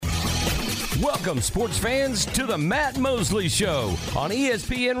Welcome, sports fans, to the Matt Mosley Show on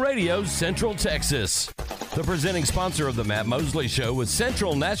ESPN Radio Central Texas. The presenting sponsor of the Matt Mosley Show is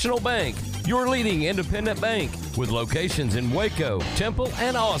Central National Bank, your leading independent bank with locations in Waco, Temple,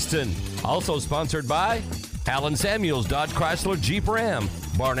 and Austin. Also sponsored by Allen Samuels Dodge Chrysler Jeep Ram,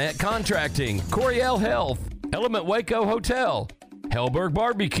 Barnett Contracting, Coriel Health, Element Waco Hotel, Hellberg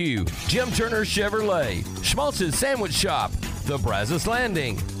Barbecue, Jim Turner Chevrolet, Schmaltz's Sandwich Shop, The Brazos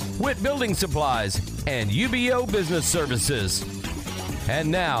Landing, Witt Building Supplies, and UBO Business Services. And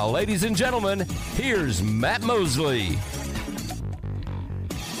now, ladies and gentlemen, here's Matt Mosley.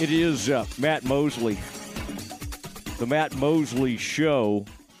 It is Matt Mosley, the Matt Mosley Show,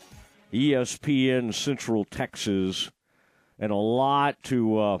 ESPN Central Texas, and a lot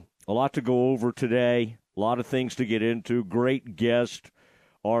to go over today. A lot of things to get into. Great guests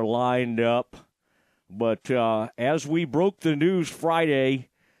are lined up. But as we broke the news Friday,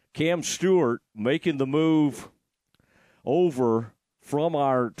 Cam Stewart making the move over from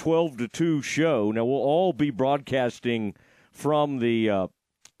our 12 to 2 show. Now, we'll all be broadcasting from the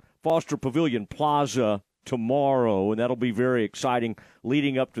Foster Pavilion Plaza tomorrow, and that'll be very exciting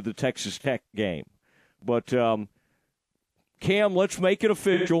leading up to the Texas Tech game. But, Cam, let's make it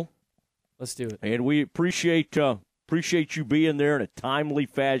official. Let's do it. And we appreciate you being there in a timely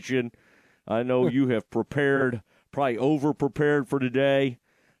fashion. I know you have prepared, probably over-prepared for today.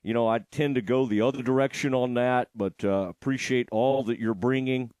 You know, I tend to go the other direction on that, but appreciate all that you're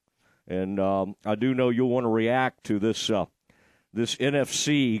bringing. And I do know you'll want to react to this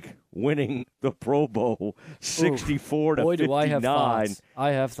NFC winning the Pro Bowl 64 to 59. Boy, do I have thoughts.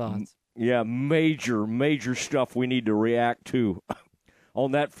 I have thoughts. Yeah, major stuff we need to react to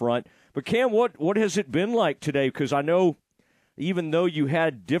on that front. But, Cam, what has it been like today? Because I know even though you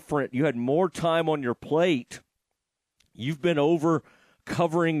had more time on your plate, you've been over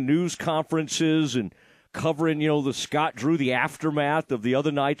covering news conferences and covering, the Scott Drew, the aftermath of the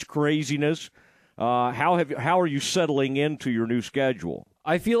other night's craziness. How are you settling into your new schedule?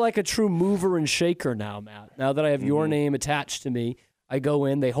 I feel like a true mover and shaker now, Matt. Now that I have your name attached to me, I go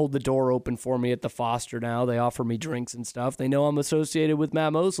in, they hold the door open for me at the Foster now. They offer me drinks and stuff. They know I'm associated with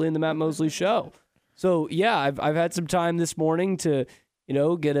Matt Mosley and the Matt Mosley Show. So, yeah, I've had some time this morning to,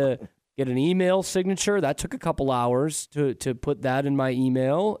 get an email signature. That took a couple hours to put that in my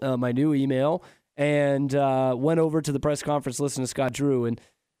email, my new email, and went over to the press conference listening to Scott Drew. And,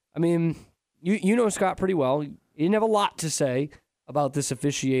 I mean, you know Scott pretty well. He didn't have a lot to say about this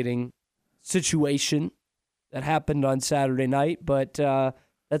officiating situation that happened on Saturday night, but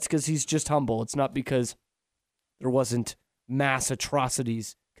that's because he's just humble. It's not because there wasn't mass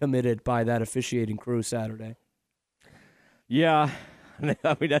atrocities committed by that officiating crew Saturday. Yeah,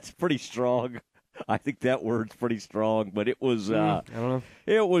 I mean, that's pretty strong. I think that word's pretty strong, but it was I don't know.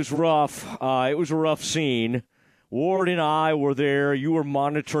 It was rough. It was a rough scene. Ward and I were there. You were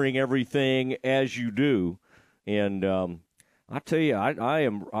monitoring everything as you do, and I tell you, I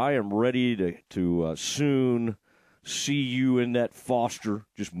am ready to soon see you in that Foster,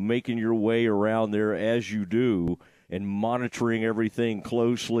 just making your way around there as you do and monitoring everything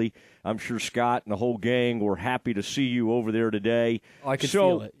closely. I'm sure Scott and the whole gang were happy to see you over there today. Oh, I could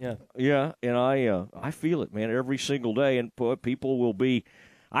feel it, yeah. Yeah, and I feel it, man, every single day. And people will be,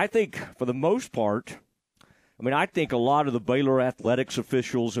 I think, for the most part, I think a lot of the Baylor athletics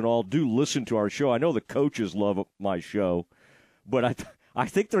officials and all do listen to our show. I know the coaches love my show, but I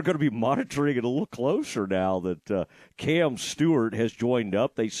think they're going to be monitoring it a little closer now that Cam Stewart has joined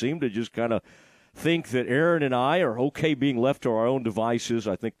up. They seem to just kind of think that Aaron and I are okay being left to our own devices.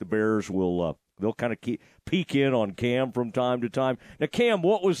 I think the Bears will they'll kind of peek in on Cam from time to time. Now, Cam,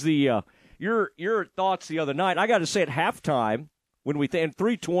 what was the your thoughts the other night? I got to say, at halftime when we in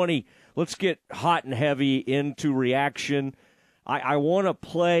 3:20, let's get hot and heavy into reaction. I want to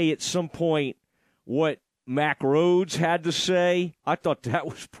play at some point what Mack Rhodes had to say. I thought that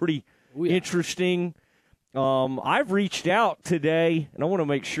was pretty interesting. I've reached out today, and I want to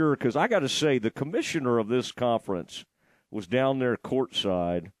make sure, because I got to say, the commissioner of this conference was down there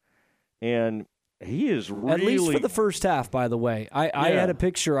courtside, and he is really... At least for the first half, by the way. I had a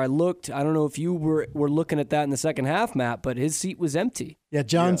picture. I looked. I don't know if you were looking at that in the second half, Matt, but his seat was empty. Yeah,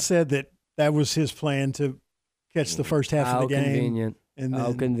 John said that was his plan, to catch the first half of the game. Convenient.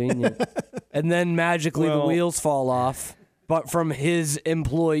 How convenient. And then magically the wheels fall off, but from his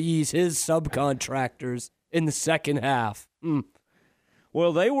employees, his subcontractors, in the second half.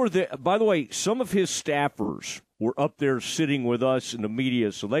 Well, they were there. By the way, some of his staffers were up there sitting with us in the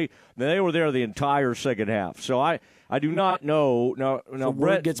media, so they were there the entire second half. So I do not know. Now so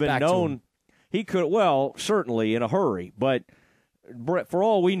Brett's been known. He could, certainly in a hurry, but Brett, for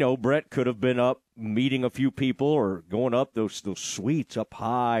all we know, Brett could have been up meeting a few people or going up those suites up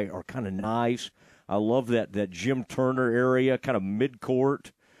high are kind of nice. I love that Jim Turner area, kind of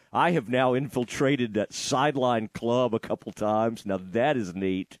mid-court. I have now infiltrated that sideline club a couple times. Now that is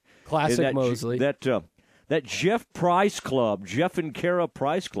neat. Classic Mosley. That Jeff Price Club, Jeff and Kara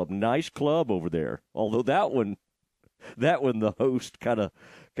Price Club, nice club over there. Although that one, the host kind of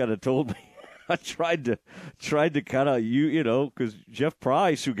told me. I tried to kind of because Jeff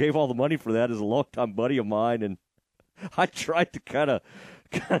Price, who gave all the money for that, is a longtime buddy of mine, and I tried to kind of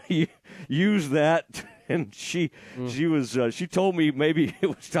use that. And she told me maybe it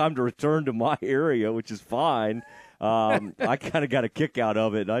was time to return to my area, which is fine. I kind of got a kick out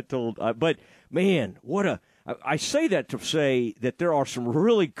of it. But man, I say that to say that there are some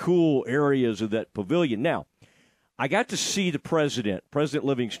really cool areas of that pavilion. Now, I got to see the President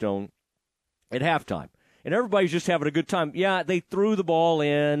Livingstone, at halftime, and everybody's just having a good time. Yeah, they threw the ball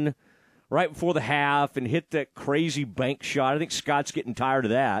in right before the half and hit that crazy bank shot. I think Scott's getting tired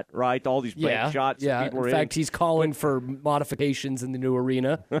of that, right? All these bank shots. Yeah, people in fact, he's calling for modifications in the new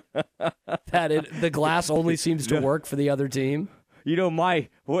arena. The glass only seems to work for the other team. I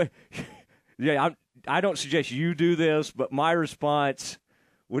don't suggest you do this, but my response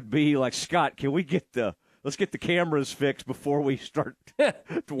would be like, Scott, can we let's get the cameras fixed before we start to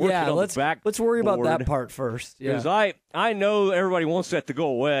work on the back. Let's worry about that part first. Because I know everybody wants that to go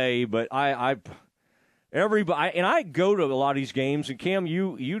away, but everybody, and I go to a lot of these games, and Cam,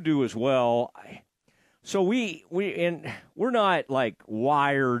 you do as well. So we're not like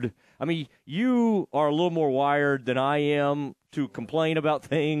wired. I mean, you are a little more wired than I am to complain about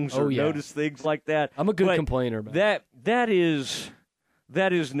things or notice things like that. I'm a good complainer.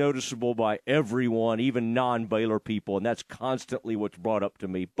 That is noticeable by everyone, even non-Baylor people, and that's constantly what's brought up to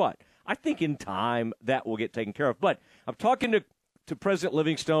me. But I think in time that will get taken care of. But I'm talking to President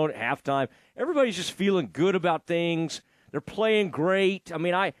Livingstone at halftime. Everybody's just feeling good about things. They're playing great. I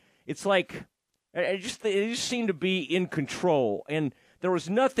mean, it's like they just seem to be in control. And there was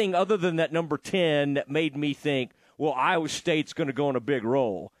nothing other than that number 10 that made me think, well, Iowa State's going to go on a big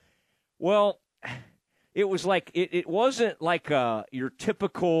roll. Well, it was like it wasn't like your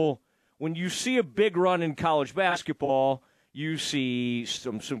typical when you see a big run in college basketball, you see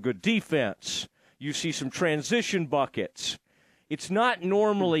some good defense, you see some transition buckets. It's not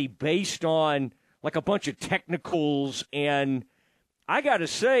normally based on like a bunch of technicals, and I got to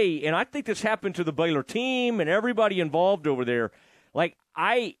say, and I think this happened to the Baylor team and everybody involved over there. Like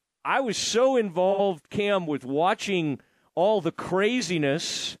I was so involved, Cam, with watching all the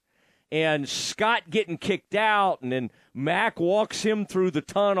craziness. And Scott getting kicked out, and then Mac walks him through the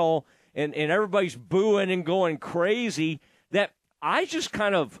tunnel, and everybody's booing and going crazy, that I just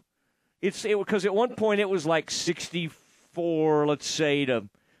kind of because at one point it was like 64, let's say, to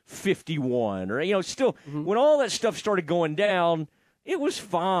 51, or still when all that stuff started going down, it was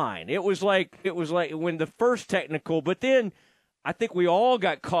fine. It was like when the first technical, but then I think we all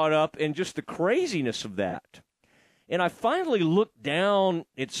got caught up in just the craziness of that. And I finally looked down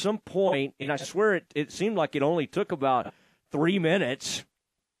at some point, and I swear it seemed like it only took about 3 minutes,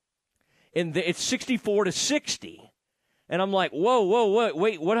 and it's 64-60. And I'm like, whoa,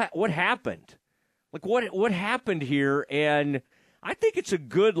 wait, what happened? Like, what happened here? And I think it's a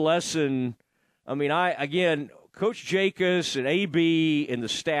good lesson. I mean, Coach Jacobs and AB and the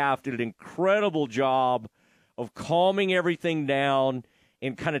staff did an incredible job of calming everything down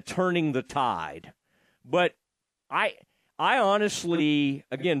and kind of turning the tide. But I honestly,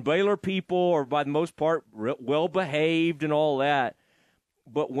 again, Baylor people are by the most part well-behaved and all that.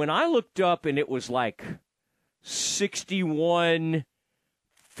 But when I looked up and it was like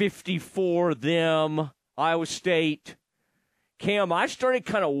 61-54 them, Iowa State, Cam, I started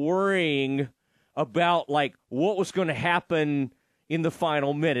kind of worrying about like what was going to happen in the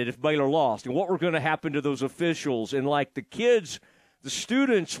final minute if Baylor lost and what were going to happen to those officials. And like the kids, the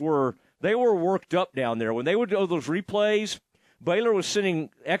students were worked up down there. When they would do those replays, Baylor was sending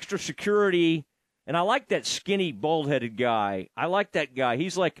extra security, and I like that skinny, bald-headed guy. I like that guy.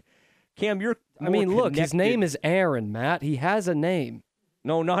 He's like, Cam, you're more look, his connected. name is Aaron, Matt. He has a name.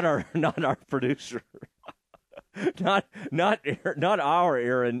 No, not our producer. not our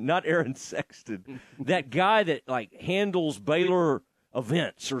Aaron, not Aaron Sexton. That guy that like handles Baylor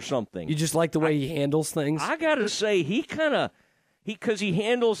events or something. You just like the way he handles things? I got to say, because he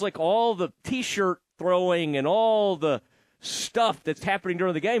handles like all the T-shirt throwing and all the stuff that's happening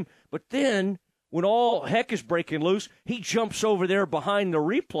during the game. But then when all heck is breaking loose, he jumps over there behind the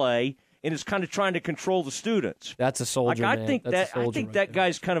replay and is kind of trying to control the students. That's a soldier, I man. think that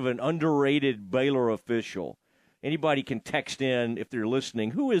guy's kind of an underrated Baylor official. anybody can text in if they're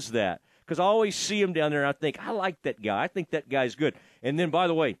listening. Who is that? Because I always see him down there, and I think, I like that guy. I think that guy's good. And then, by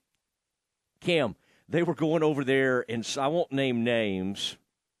the way, Cam, they were going over there, and I won't name names,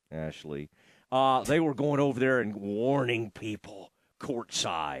 Ashley. They were going over there and warning people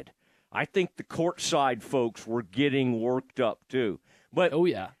courtside. I think the courtside folks were getting worked up, too. But, oh,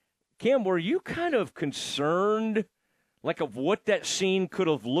 yeah. Cam, were you kind of concerned, like, of what that scene could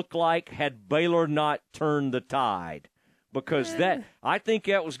have looked like had Baylor not turned the tide? Because I think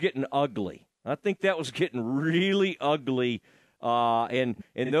that was getting ugly. I think that was getting really ugly. And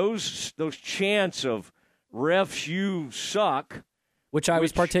those chants of refs, you suck. Which I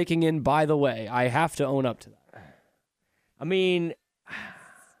was partaking in, by the way. I have to own up to that. I mean,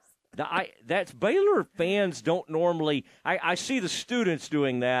 that's Baylor fans don't normally. I see the students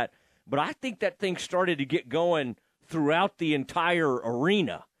doing that, but I think that thing started to get going throughout the entire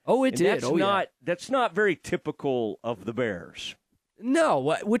arena. Oh, it did. That's not very typical of the Bears.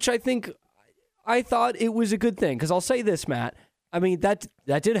 No, which I thought it was a good thing. Because I'll say this, Matt. I mean, that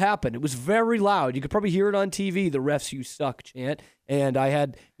did happen. It was very loud. You could probably hear it on TV, the refs you suck chant. And I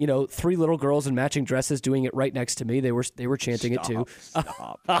had, 3 little girls in matching dresses doing it right next to me. They were chanting it too.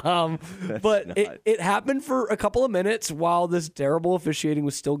 Stop. But it happened for a couple of minutes while this terrible officiating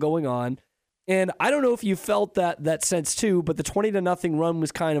was still going on. And I don't know if you felt that sense too, but the 20-0 run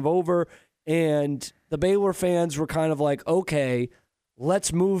was kind of over, and the Baylor fans were kind of like, okay,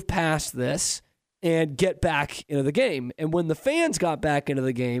 let's move past this and get back into the game. And when the fans got back into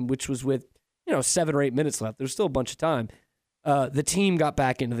the game, which was with 7 or 8 minutes left, there's still a bunch of time, the team got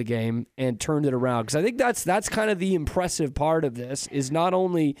back into the game and turned it around. Because I think that's kind of the impressive part of this, is not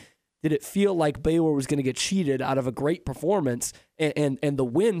only did it feel like Baylor was going to get cheated out of a great performance and the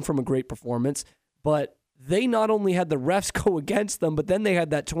win from a great performance, but they not only had the refs go against them, but then they had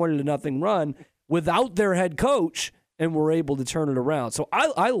that 20-0 run without their head coach and were able to turn it around. So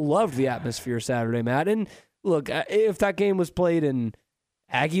I loved the atmosphere Saturday, Matt. And look, if that game was played in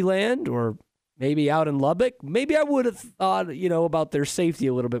Aggieland or maybe out in Lubbock, maybe I would have thought, about their safety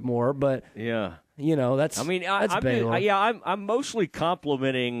a little bit more. But yeah, that's Baylor. I'm mostly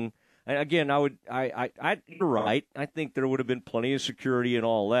complimenting. Again, you're right. I think there would have been plenty of security and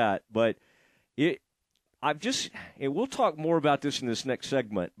all that, but we'll talk more about this in this next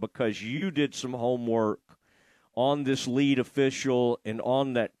segment, because you did some homework on this lead official and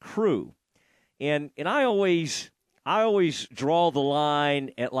on that crew, and I always draw the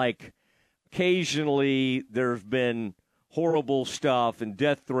line at, like, occasionally there's been horrible stuff and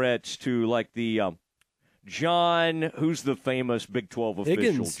death threats to, like, the John, who's the famous Big 12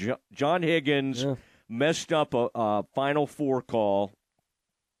 official? John Higgins messed up a Final Four call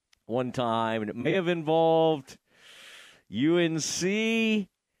one time, and it may have involved UNC.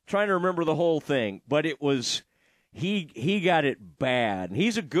 Trying to remember the whole thing, but it was he got it bad. And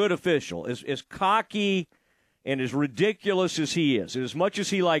he's a good official, as cocky and as ridiculous as he is, and as much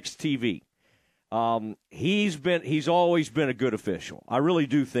as he likes TV. He's always been a good official. I really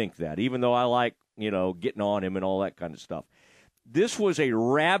do think that, even though I like, getting on him and all that kind of stuff. This was a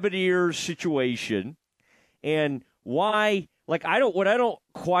rabbit ears situation, and why? Like, what I don't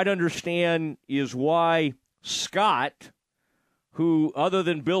quite understand is why Scott, who, other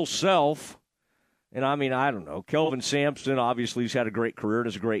than Bill Self, and I mean, I don't know, Kelvin Sampson obviously has had a great career and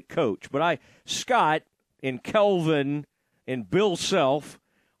is a great coach, but Scott and Kelvin and Bill Self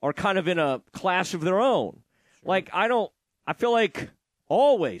are kind of in a class of their own. Sure. Like, I feel like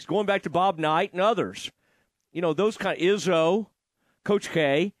always, going back to Bob Knight and others, those kind of Izzo, Coach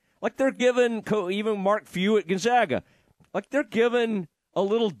K, like they're given, even Mark Few at Gonzaga, like they're given a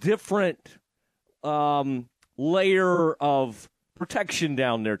little different layer of protection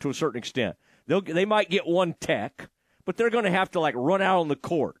down there to a certain extent. They might get one tech, but they're going to have to, like, run out on the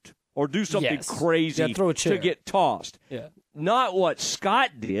court or do something crazy to get tossed. Yeah. Not what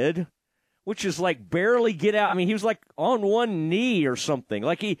Scott did, which is, like, barely get out. I mean, he was, like, on one knee or something.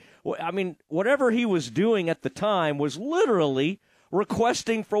 Like, whatever he was doing at the time was literally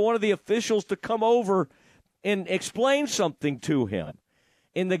requesting for one of the officials to come over and explain something to him.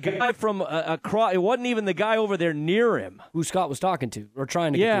 And the guy from across, it wasn't even the guy over there near him, who Scott was talking to or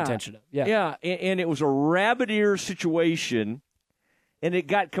trying to get the attention of. Yeah, and it was a rabbit ear situation, and it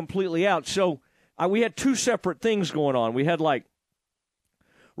got completely out. So we had two separate things going on. We had, like,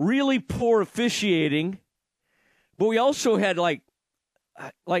 really poor officiating, but we also had like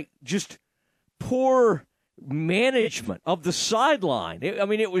just poor management of the sideline.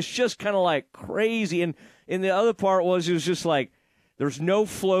 It was just kind of like crazy. And the other part was, it was just like, there's no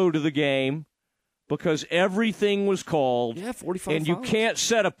flow to the game because everything was called. Yeah, 45 and you can't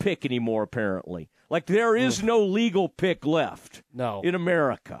set a pick anymore, apparently. Like there is no legal pick left in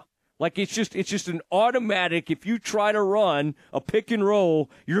America. Like it's just an automatic. If you try to run a pick and roll,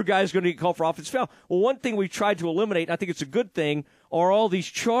 your guy's going to get called for offensive foul. Well, one thing we tried to eliminate, and I think it's a good thing, are all these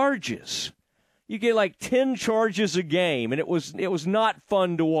charges. You get like 10 charges a game, and it was not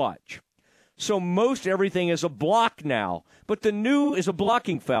fun to watch. So most everything is a block now, but the new is a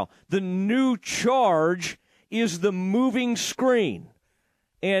blocking foul. The new charge is the moving screen,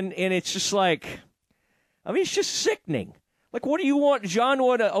 and it's just like, I mean, it's just sickening. Like, what do you want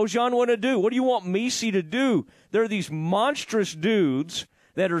Ojan to do? What do you want Messi to do? There are these monstrous dudes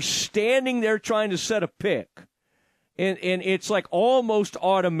that are standing there trying to set a pick, and it's like almost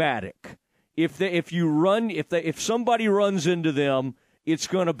automatic. If somebody runs into them, it's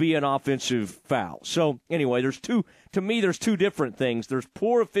going to be an offensive foul. So anyway, there's two different things. There's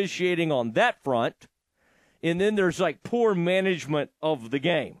poor officiating on that front, and then there's like poor management of the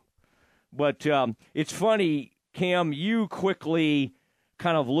game. But it's funny. Cam, you quickly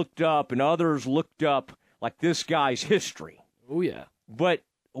kind of looked up, and others looked up, like this guy's history. Oh, yeah. But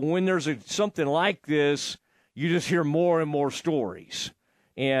when there's something like this, you just hear more and more stories.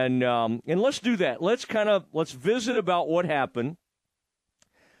 And let's do that. Let's visit about what happened.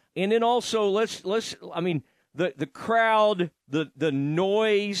 And then also let's the crowd, the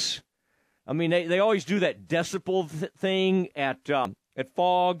noise. I mean, they always do that decibel thing at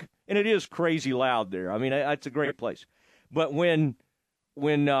Fog. And it is crazy loud there. I mean, it's a great place. But when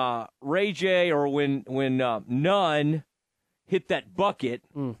Ray J or when Nunn hit that bucket,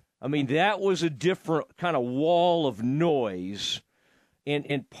 I mean, that was a different kind of wall of noise.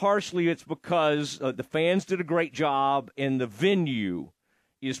 And partially it's because the fans did a great job and the venue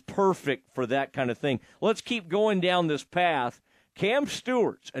is perfect for that kind of thing. Let's keep going down this path. Cam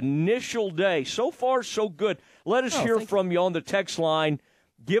Stewart's initial day, so far so good. Let us hear from you on the text line.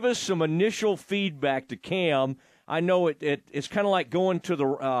 Give us some initial feedback to Cam. I know it's kind of like going to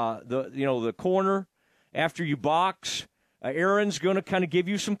the corner after you box. Aaron's going to kind of give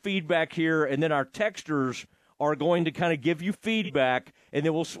you some feedback here, and then our texters are going to kind of give you feedback, and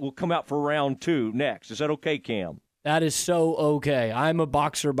then we'll come out for round 2 next. Is that okay, Cam? That is so okay. I'm a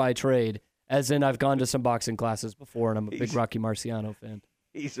boxer by trade, as in I've gone to some boxing classes before, and I'm a big Rocky Marciano fan.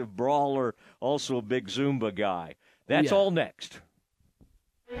 He's a brawler, also a big Zumba guy. That's all next.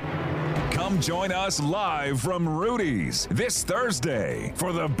 Come join us live from Rudy's this Thursday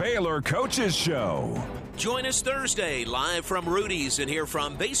for the Baylor Coaches Show. Join us Thursday live from Rudy's and hear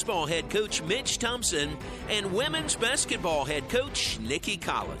from baseball head coach Mitch Thompson and women's basketball head coach Nikki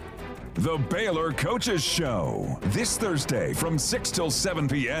Collin. The Baylor Coaches Show this Thursday from 6 till 7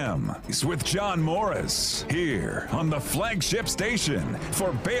 p.m. with John Morris here on the flagship station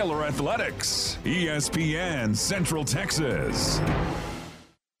for Baylor Athletics, ESPN Central Texas.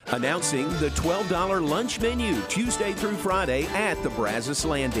 Announcing the $12 lunch menu Tuesday through Friday at the Brazos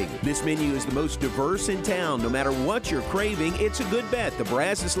Landing. This menu is the most diverse in town. No matter what you're craving, it's a good bet. The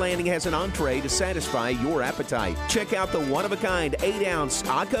Brazos Landing has an entree to satisfy your appetite. Check out the one-of-a-kind 8-ounce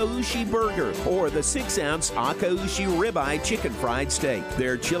Akaushi burger or the 6-ounce Akaushi ribeye chicken fried steak.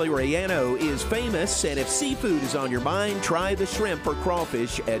 Their chili relleno is famous, and if seafood is on your mind, try the shrimp or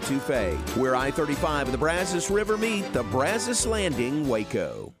crawfish etouffee. Where I-35 and the Brazos River meet, the Brazos Landing,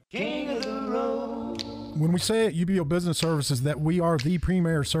 Waco. King of the road. When we say at UBO Business Services that we are the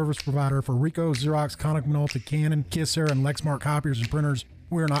premier service provider for Ricoh, Xerox, Konica Minolta, Canon, Kisser, and Lexmark copiers and printers,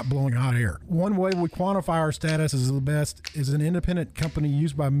 we are not blowing hot air. One way we quantify our status as the best is an independent company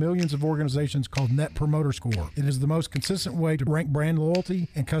used by millions of organizations called Net Promoter Score. It is the most consistent way to rank brand loyalty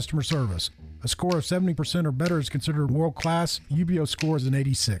and customer service. A score of 70% or better is considered world-class. UBO score is an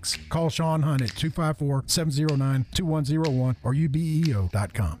 86. Call Sean Hunt at 254-709-2101 or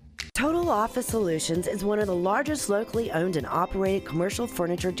ubeo.com. Total Office Solutions is one of the largest locally owned and operated commercial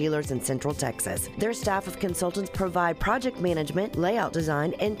furniture dealers in Central Texas. Their staff of consultants provide project management, layout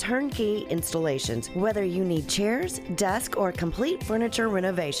design, and turnkey installations. Whether you need chairs, desk, or complete furniture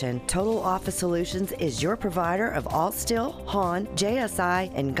renovation, Total Office Solutions is your provider of all steel, Hahn, JSI,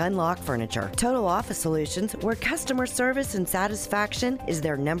 and Gunlock furniture. Total Office Solutions, where customer service and satisfaction is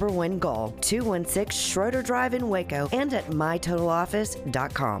their #1 goal. 216 Schroeder Drive in Waco and at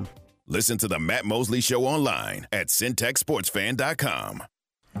mytotaloffice.com. Listen to the Matt Mosley Show online at syntechsportsfan.com.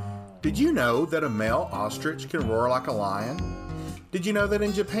 Did you know that a male ostrich can roar like a lion? Did you know that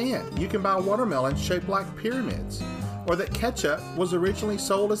in Japan you can buy watermelons shaped like pyramids? Or that ketchup was originally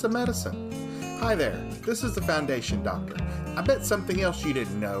sold as a medicine? Hi there, this is the Foundation Doctor. I bet something else you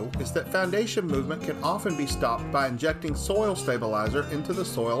didn't know is that foundation movement can often be stopped by injecting soil stabilizer into the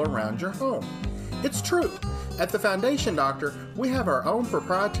soil around your home. It's true. At the Foundation Doctor, we have our own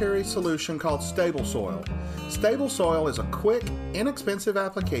proprietary solution called Stable Soil. Stable Soil is a quick, inexpensive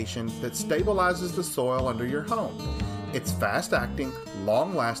application that stabilizes the soil under your home. It's fast-acting,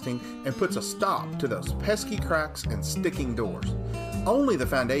 long-lasting, and puts a stop to those pesky cracks and sticking doors. Only the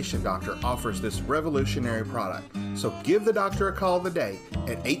Foundation Doctor offers this revolutionary product. So give the doctor a call today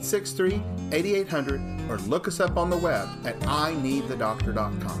at 863-8800 or look us up on the web at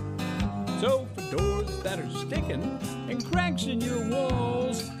ineedthedoctor.com. So for doors that are sticking and cracks in your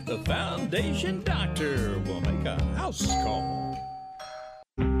walls, the Foundation Doctor will make a house call.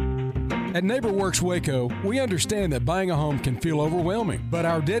 At NeighborWorks Waco, we understand that buying a home can feel overwhelming, but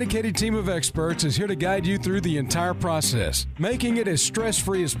our dedicated team of experts is here to guide you through the entire process, making it as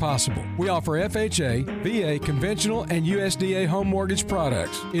stress-free as possible. We offer FHA, VA, conventional, and USDA home mortgage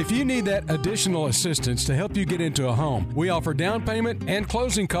products. If you need that additional assistance to help you get into a home, we offer down payment and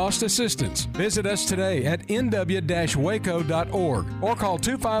closing cost assistance. Visit us today at nw-waco.org or call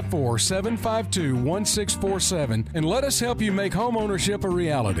 254-752-1647 and let us help you make home ownership a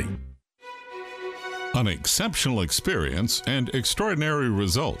reality. An exceptional experience and extraordinary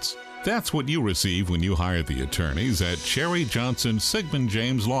results. That's what you receive when you hire the attorneys at Cherry Johnson Sigmund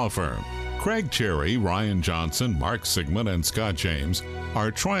James Law Firm. Craig Cherry, Ryan Johnson, Mark Sigmund, and Scott James are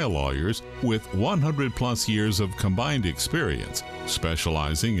trial lawyers with 100-plus years of combined experience,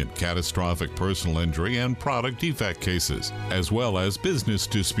 specializing in catastrophic personal injury and product defect cases, as well as business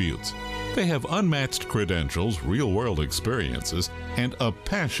disputes. They have unmatched credentials, real-world experiences, and a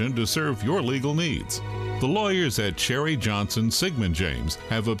passion to serve your legal needs. The lawyers at Cherry Johnson Sigmund James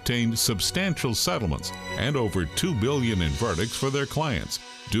have obtained substantial settlements and over $2 billion in verdicts for their clients,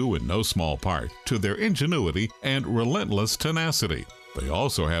 due in no small part to their ingenuity and relentless tenacity. They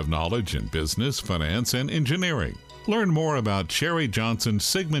also have knowledge in business, finance, and engineering. Learn more about Cherry Johnson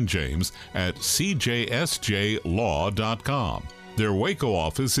Sigmund James at cjsjlaw.com. Their Waco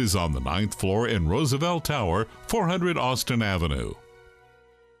office is on the 9th floor in Roosevelt Tower, 400 Austin Avenue.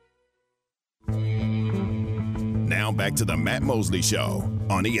 Now back to the Matt Mosley Show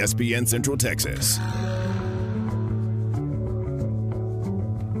on ESPN Central Texas.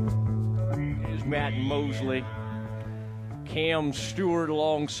 Here's Matt Mosley. Cam Stewart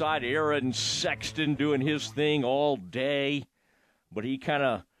alongside Aaron Sexton doing his thing all day. But he kind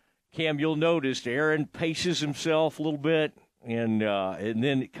of, Cam, you'll notice Aaron paces himself a little bit. And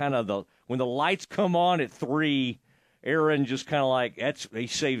then kind of when the lights come on at 3, Aaron just kind of like he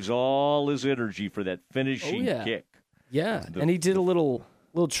saves all his energy for that finishing kick. Yeah, and he did a little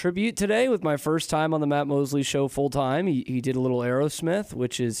tribute today with my first time on the Matt Mosley Show full time. He did a little Aerosmith,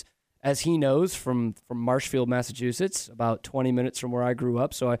 which is, as he knows, from Marshfield, Massachusetts, about 20 minutes from where I grew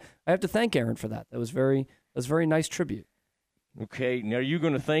up. So I have to thank Aaron for that. That was very nice tribute. Okay, now are you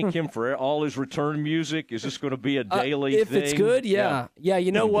going to thank him for all his return music? Is this going to be a daily if thing? If it's good, yeah.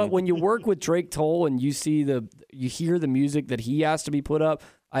 You know what? When you work with Drake Toll and you hear the music that he has to be put up,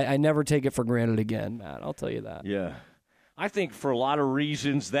 I never take it for granted again, Matt. I'll tell you that. Yeah. I think for a lot of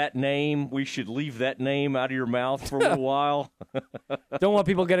reasons, we should leave that name out of your mouth for a little while. Don't want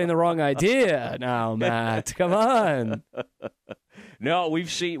people getting the wrong idea now, Matt. Come on. No, we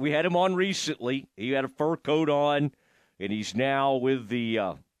had him on recently. He had a fur coat on. And he's now with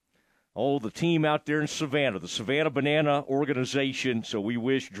the team out there in Savannah, the Savannah Banana Organization. So we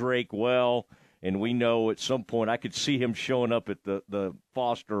wish Drake well, and we know at some point I could see him showing up at the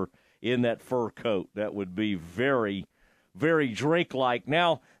Foster in that fur coat. That would be very, very Drake-like.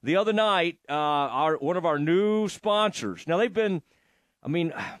 Now, the other night, one of our new sponsors. Now they've been,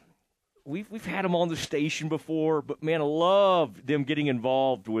 we've had them on the station before, but man, I love them getting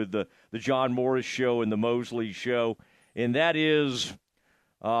involved with the John Morris Show and the Mosley Show. And that is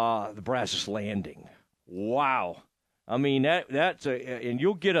the Brazos Landing. Wow. That's and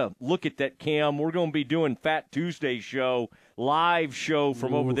you'll get a look at that, Cam. We're going to be doing Fat Tuesday live show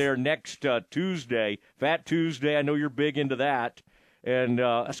from over there next Tuesday. Fat Tuesday. I know you're big into that. And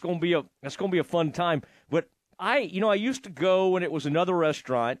that's going to be a fun time. But I used to go when it was another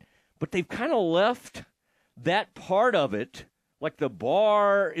restaurant, but they've kind of left that part of it. Like the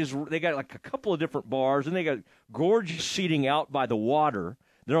bar they got like a couple of different bars, and they got gorgeous seating out by the water.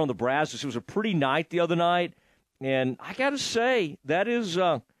 They're on the Brazos. It was a pretty night the other night, and I got to say that's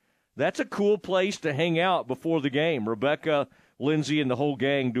a cool place to hang out before the game. Rebecca, Lindsay, and the whole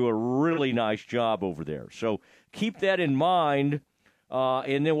gang do a really nice job over there. So keep that in mind.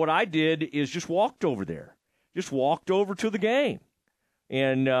 And then what I did is just walked over there, just walked over to the game,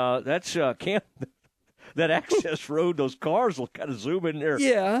 and that's Cam. That access road, those cars will kind of zoom in there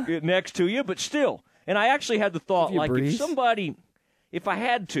next to you, but still. And I actually had the thought, like, if I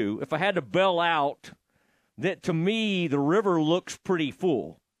had to bail out that to me the river looks pretty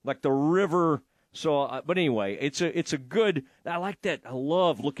full, like the river. So, but anyway, it's a good. I like that. I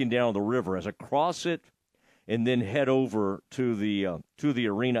love looking down the river as I cross it, and then head over to the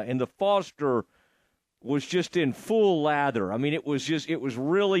arena. And the Foster was just in full lather. I mean, it was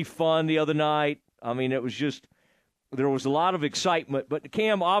really fun the other night. I mean, it was just, there was a lot of excitement. But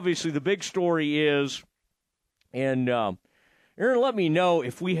Cam, obviously, the big story is, and Aaron, let me know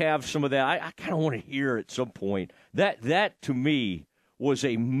if we have some of that. I kind of want to hear at some point. That to me was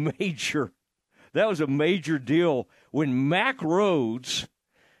a major. That was a major deal when Mack Rhodes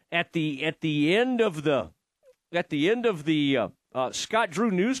at the end of the Scott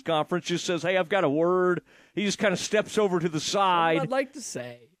Drew news conference just says, "Hey, I've got a word." He just kind of steps over to the side. I'd like to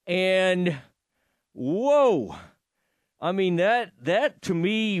say, and whoa, I mean that to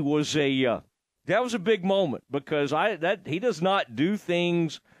me was a big moment because he does not do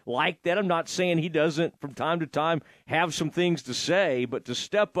things like that. I'm not saying he doesn't from time to time have some things to say, but to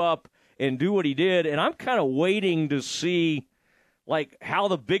step up and do what he did, and I'm kind of waiting to see like how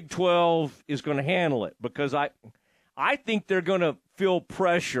the Big 12 is going to handle it because I think they're going to feel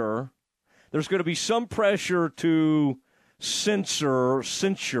pressure. There's going to be some pressure to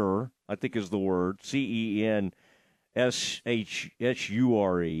censure, I think is the word, CENSHSURE.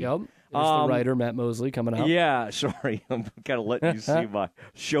 Yep. There's the writer, Matt Mosley, coming out. Yeah, sorry. I'm kind of letting you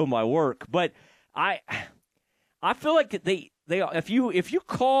show my work. But I feel like they if you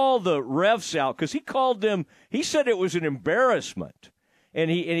call the refs out, because he called them, he said it was an embarrassment.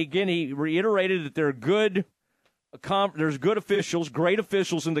 And he reiterated that they're good. There's good officials, great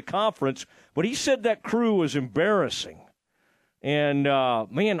officials in the conference, but he said that crew was embarrassing. And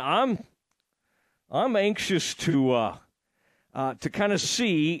man, I'm anxious to kind of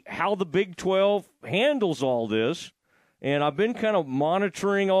see how the Big 12 handles all this. And I've been kind of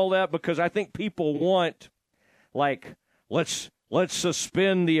monitoring all that because I think people want, like, let's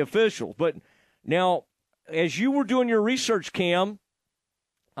suspend the officials. But now, as you were doing your research, Cam,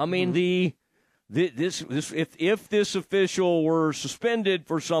 I mean if this official were suspended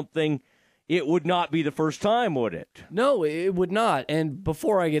for something, it would not be the first time, would it? No, it would not. And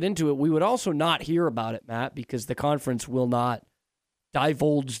before I get into it, we would also not hear about it, Matt, because the conference will not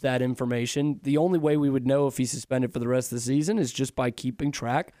divulge that information. The only way we would know if he's suspended for the rest of the season is just by keeping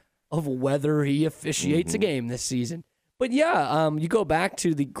track of whether he officiates a game this season. But yeah, you go back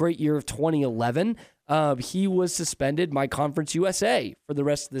to the great year of 2011. He was suspended by Conference USA for the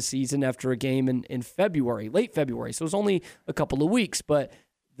rest of the season after a game in February, late February. So it was only a couple of weeks, but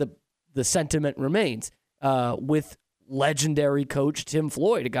the sentiment remains. With legendary coach Tim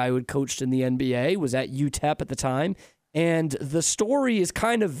Floyd, a guy who had coached in the NBA, was at UTEP at the time. And the story is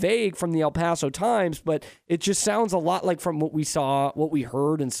kind of vague from the El Paso Times, but it just sounds a lot like from what we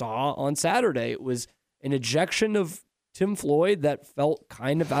heard and saw on Saturday. It was an ejection of Tim Floyd that felt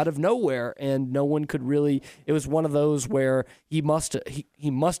kind of out of nowhere, and no one could really. It was one of those where he must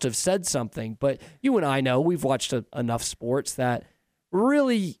have said something. But you and I know, we've watched enough sports that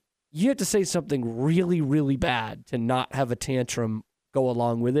really you have to say something really, really bad to not have a tantrum go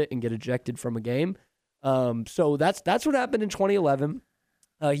along with it and get ejected from a game. So that's what happened in 2011.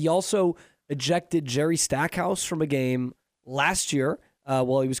 He also ejected Jerry Stackhouse from a game last year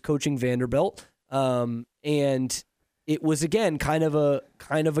while he was coaching Vanderbilt, and it was again kind of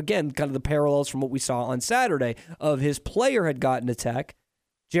the parallels from what we saw on Saturday of his player had gotten a tech.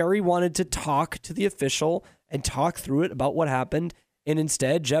 Jerry wanted to talk to the official and talk through it about what happened, and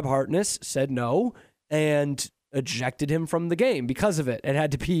instead Jeb Hartness said no and ejected him from the game because of it.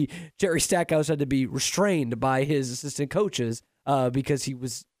 Jerry Stackhouse had to be restrained by his assistant coaches because he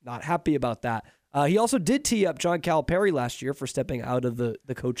was not happy about that. He also did tee up John Calipari last year for stepping out of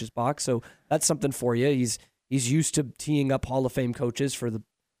the coach's box, so that's something for you. He's used to teeing up Hall of Fame coaches for the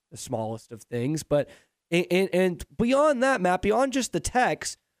smallest of things. But and beyond that, Matt, beyond just the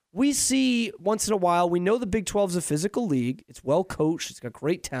techs, we see once in a while, we know the Big 12 is a physical league. It's well coached. It's got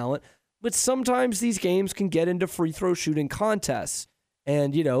great talent. But sometimes these games can get into free throw shooting contests.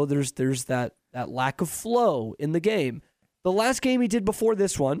 And, there's that lack of flow in the game. The last game he did before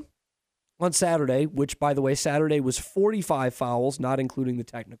this one on Saturday, which, by the way, Saturday was 45 fouls, not including the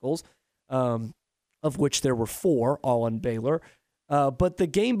technicals, of which there were 4, all on Baylor. But the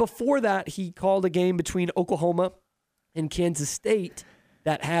game before that, he called a game between Oklahoma and Kansas State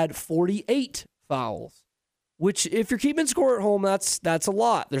that had 48 fouls, which if you're keeping score at home, that's a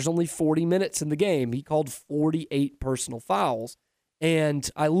lot. There's only 40 minutes in the game. He called 48 personal fouls. And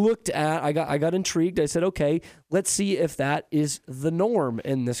I got intrigued. I said, okay, let's see if that is the norm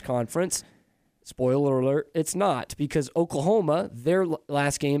in this conference. Spoiler alert, it's not, because Oklahoma, their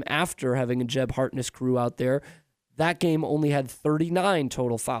last game after having a Jeb Hartness crew out there, that game only had 39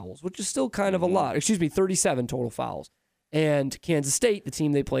 total fouls, which is still kind of a lot. 37 total fouls. And Kansas State, the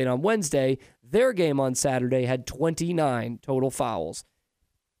team they played on Wednesday, their game on Saturday had 29 total fouls.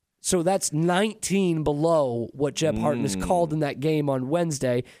 So that's 19 below what Jeb Hartness called in that game on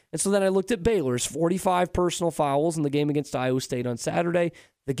Wednesday. And so then I looked at Baylor's 45 personal fouls in the game against Iowa State on Saturday.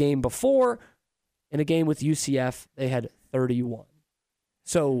 The game before, in a game with UCF, they had 31.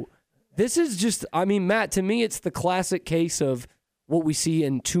 So this is just, I mean, Matt, to me, it's the classic case of what we see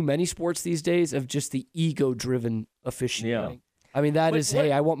in too many sports these days of just the ego-driven officiating. Yeah. I mean,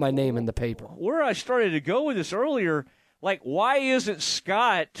 hey, I want my name in the paper. Where I started to go with this earlier, like, why isn't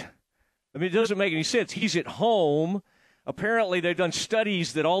Scott, I mean, it doesn't make any sense. He's at home. Apparently, they've done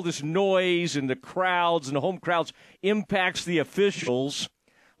studies that all this noise and the crowds and the home crowds impacts the officials.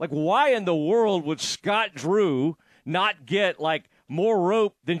 Like, why in the world would Scott Drew not get, like, more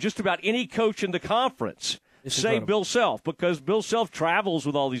rope than just about any coach in the conference? Say Bill Self, because Bill Self travels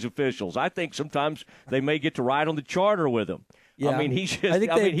with all these officials. I think sometimes they may get to ride on the charter with him. Yeah. I mean, he's just. I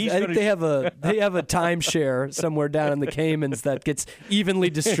think they have a timeshare somewhere down in the Caymans that gets evenly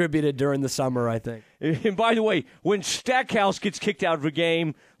distributed during the summer, I think. And by the way, when Stackhouse gets kicked out of a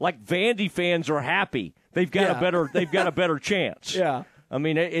game, like Vandy fans are happy. They've got a better chance. Yeah. I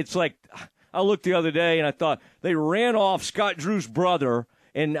mean, it's like I looked the other day and I thought they ran off Scott Drew's brother.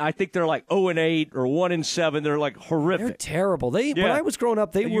 And I think they're like 0-8 or 1-7. They're like horrific. They're terrible. When I was growing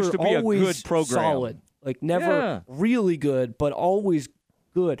up, they were used to be always a good program. solid. Like never really good, but always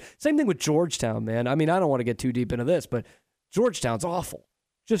good. Same thing with Georgetown, man. I mean, I don't want to get too deep into this, but Georgetown's awful.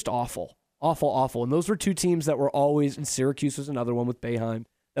 Just awful. Awful. And those were two teams that were always, and Syracuse was another one with Boeheim,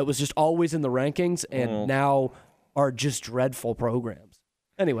 that was just always in the rankings and now are just dreadful programs.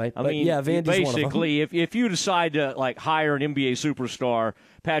 Anyway, I mean, Vandy's basically, one of them. if you decide to like hire an NBA superstar,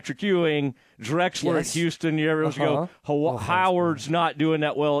 Patrick Ewing, Drexler at Houston, years ago, Howard's not doing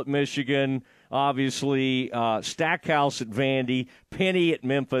that well at Michigan. Obviously, Stackhouse at Vandy, Penny at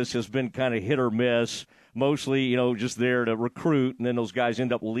Memphis has been kind of hit or miss. Mostly, just there to recruit, and then those guys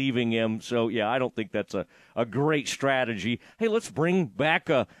end up leaving him. So, yeah, I don't think that's a great strategy. Hey, let's bring back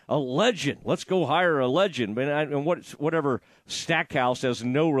a legend. Let's go hire a legend. And whatever, Stackhouse has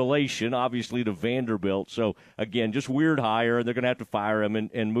no relation, obviously, to Vanderbilt. So, again, just weird hire, and they're going to have to fire him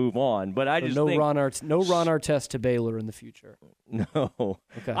and move on. But I just think Ron Artest to Baylor in the future. No.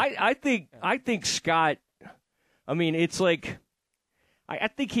 Okay. I think Scott, I mean, it's like I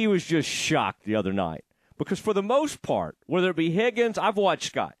think he was just shocked the other night. Because for the most part, whether it be Higgins, I've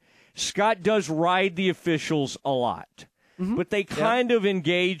watched Scott. Scott does ride the officials a lot. Mm-hmm. But they kind of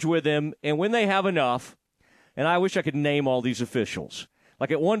engage with him, and when they have enough, and I wish I could name all these officials.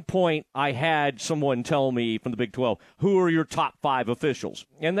 Like at one point, I had someone tell me from the Big 12, who are your top 5 officials?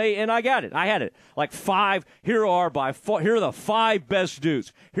 And I got it. I had it. Like 5, here are the 5 best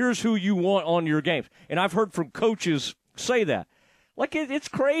dudes. Here's who you want on your games. And I've heard from coaches say that. Like it's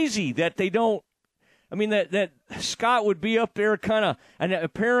crazy that they don't. I mean, that Scott would be up there kind of, and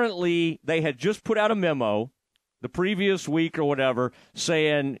apparently they had just put out a memo the previous week or whatever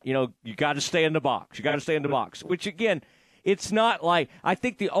saying, you got to stay in the box. You got to stay in the box, which, again, it's not like, I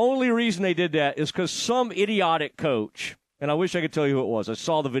think the only reason they did that is because some idiotic coach, and I wish I could tell you who it was. I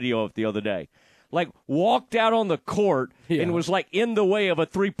saw the video of it the other day, like walked out on the court and was like in the way of a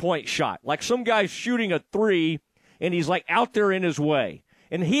 3-point shot. Like some guy's shooting a 3 and he's like out there in his way.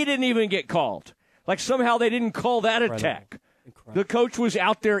 And he didn't even get called. Like somehow they didn't call that attack. Incredible. The coach was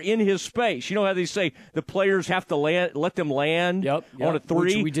out there in his space. You know how they say the players have to let them land on a 3?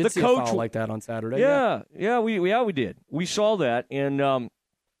 Which we did see a foul like that on Saturday. We did. We saw that. And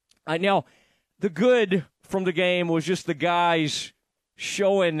now the good from the game was just the guys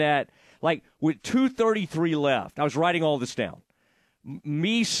showing that, like with 2:33 left, I was writing all this down.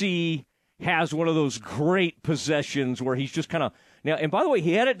 Messi has one of those great possessions where he's just kind of now. And by the way,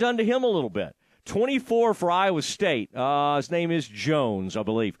 he had it done to him a little bit. 24 for Iowa State. His name is Jones, I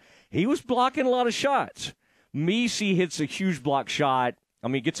believe. He was blocking a lot of shots. Messi hits a huge block shot. I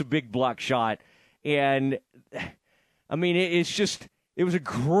mean, gets a big block shot. And, I mean, it was a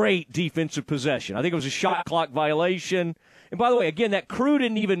great defensive possession. I think it was a shot clock violation. And by the way, again, that crew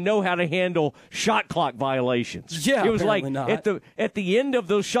didn't even know how to handle shot clock violations. Yeah, it was like not. at the end of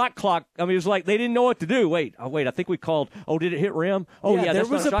those shot clock. I mean, it was like they didn't know what to do. Wait, I think we called. Oh, did it hit rim? Oh, yeah, there that's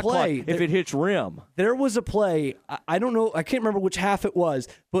was not a shot play. clock if it hits rim. There was a play. I don't know. I can't remember which half it was,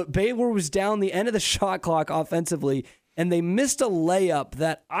 but Baylor was down the end of the shot clock offensively, and they missed a layup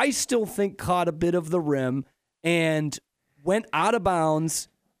that I still think caught a bit of the rim and went out of bounds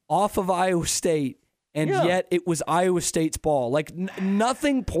off of Iowa State, and yet it was Iowa State's ball. Like,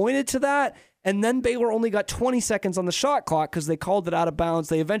 nothing pointed to that. And then Baylor only got 20 seconds on the shot clock because they called it out of bounds.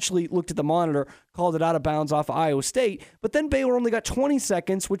 They eventually looked at the monitor, called it out of bounds off of Iowa State. But then Baylor only got 20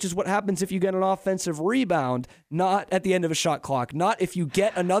 seconds, which is what happens if you get an offensive rebound, not at the end of a shot clock, not if you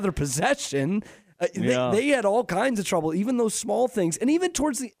get another possession. They had all kinds of trouble, even those small things. And even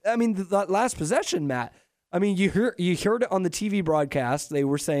towards the last possession, Matt, I mean, you heard it on the TV broadcast. They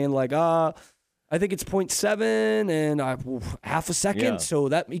were saying, like, I think it's 0.7 and half a second, so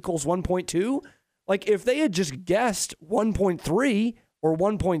that equals 1.2. Like, if they had just guessed 1.3 or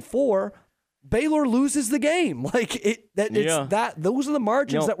 1.4, Baylor loses the game. Like, those are the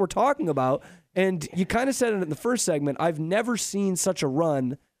margins that we're talking about. And you kind of said it in the first segment. I've never seen such a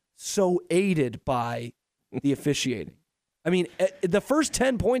run so aided by the officiating. I mean, the first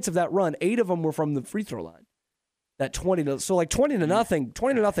 10 points of that run, 8 of them were from the free throw line. That 20 to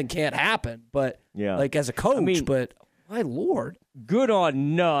nothing can't happen. But like, as a coach, but my Lord, good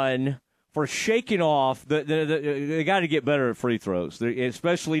on Nunn for shaking off. They got to get better at free throws,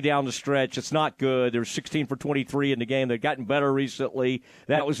 especially down the stretch. It's not good. They're 16 for 23 in the game. They've gotten better recently.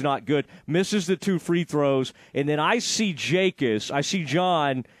 That was not good. Misses the 2 free throws, and then I see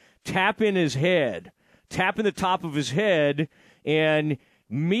John tapping the top of his head, and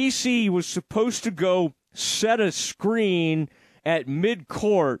Misi was supposed to go set a screen at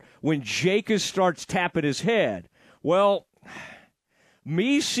midcourt when Jacobs starts tapping his head. Well,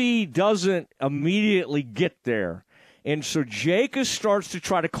 Misi doesn't immediately get there, and so Jacobs starts to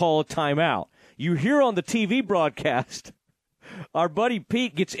try to call a timeout. You hear on the TV broadcast, our buddy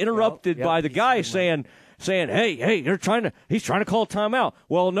Pete gets interrupted by the guy saying, hey, he's trying to call a timeout.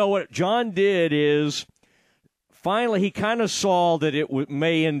 Well, no, what John did is, finally, he kind of saw that it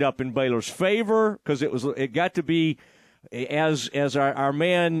may end up in Baylor's favor because it got to be, as our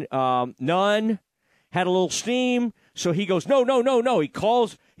man Nunn had a little steam. So he goes, no.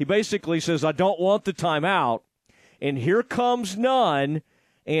 He basically says, I don't want the timeout. And here comes Nunn,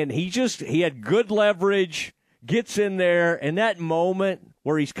 and he had good leverage, gets in there, and that moment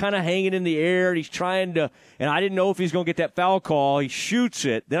where he's kind of hanging in the air, and he's trying to, and I didn't know if he's going to get that foul call. He shoots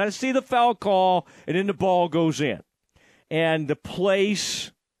it. Then I see the foul call, and then the ball goes in. And the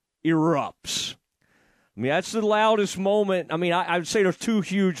place erupts. I mean, that's the loudest moment. I mean, I would say there's 2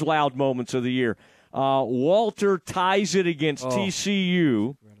 huge loud moments of the year. Walter ties it against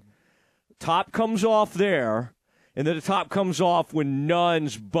TCU. Top comes off there. And then the top comes off when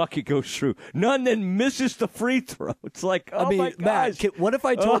Nunn's bucket goes through. Nunn then misses the free throw. It's like, my gosh. Matt, what if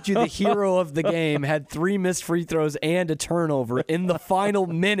I told you the hero of the game had 3 missed free throws and a turnover in the final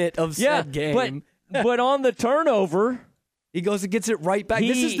minute of said game? But on the turnover, he goes and gets it right back.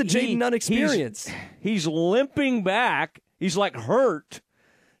 This is the Jaden Nunn experience. He's limping back. He's like hurt,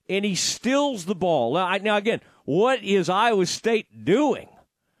 and he steals the ball. Now again, what is Iowa State doing?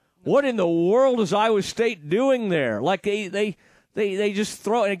 What in the world is Iowa State doing there? Like they just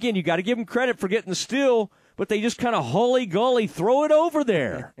throw, and again, you got to give them credit for getting the steal, but they just kind of hully-gully throw it over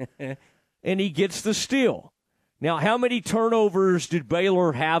there, and he gets the steal. Now, how many turnovers did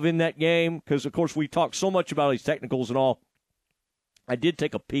Baylor have in that game? Because, of course, we talked so much about these technicals and all. I did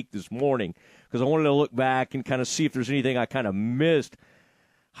take a peek this morning because I wanted to look back and kind of see if there's anything I kind of missed.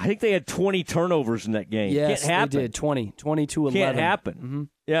 I think they had 20 turnovers in that game. Yes, Can't happen. They did, 22-11. Can't happen. Mm-hmm.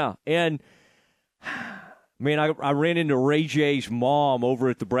 Yeah, and, man, I ran into Ray J's mom over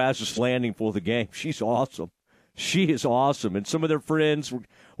at the Brazos Landing for the game. She's awesome. She is awesome. And some of their friends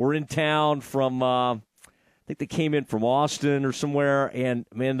were in town from, I think they came in from Austin or somewhere, and,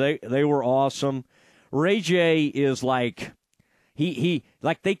 man, they were awesome. Ray J is like, he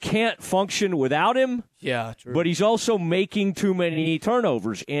they can't function without him. Yeah, true. But he's also making too many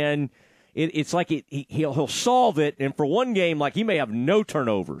turnovers, and it's like he'll solve it. And for one game, like, he may have no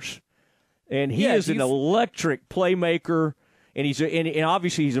turnovers, and he is an electric playmaker, and and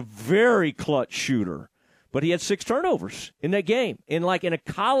obviously he's a very clutch shooter. But he had 6 turnovers in that game, and like in a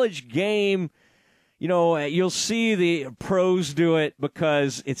college game, you know, you'll see the pros do it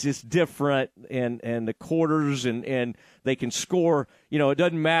because it's just different, and the quarters and they can score. You know, it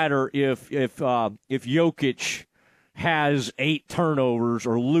doesn't matter if Jokic has 8 turnovers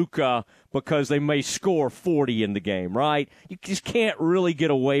or Luka, because they may score 40 in the game, right? You just can't really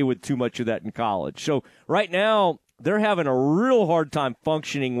get away with too much of that in college. So right now they're having a real hard time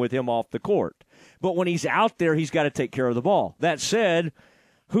functioning with him off the court. But when he's out there, he's got to take care of the ball. That said,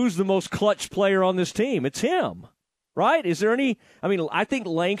 who's the most clutch player on this team? It's him, right? Is there any – I mean, I think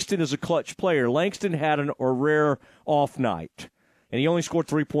Langston is a clutch player. Langston had a rare off night, and he only scored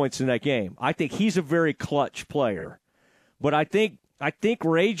 3 points in that game. I think he's a very clutch player. But I think I think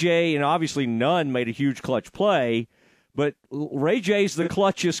Ray J, and obviously Nunn made a huge clutch play, but Ray J's the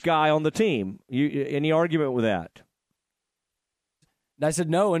clutchest guy on the team. Any argument with that? I said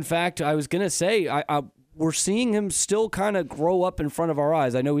no. In fact, I was going to say we're seeing him still kind of grow up in front of our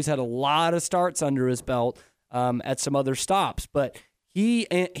eyes. I know he's had a lot of starts under his belt at some other stops, but he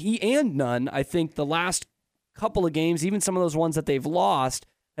and Nunn, I think the last couple of games, even some of those ones that they've lost,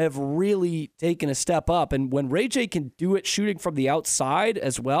 have really taken a step up. And when Ray J can do it shooting from the outside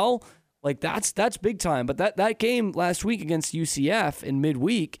as well, like that's big time. But that game last week against UCF in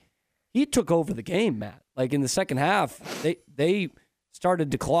midweek, he took over the game, Matt. Like in the second half, they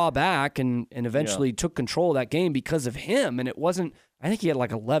started to claw back and eventually took control of that game because of him. And it wasn't, I think he had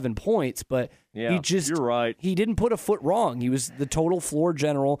like 11 points, but you're right. He didn't put a foot wrong. He was the total floor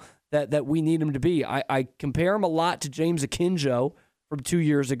general that we need him to be. I compare him a lot to James Akinjo from 2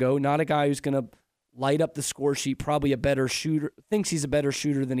 years ago. Not a guy who's going to light up the score sheet, probably a better shooter, thinks he's a better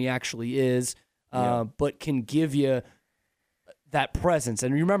shooter than he actually is, but can give you that presence.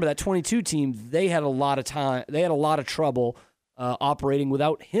 And remember that 22 team, they had a lot of trouble operating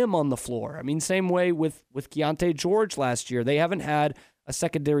without him on the floor. I mean, same way with Keontae George last year. They haven't had a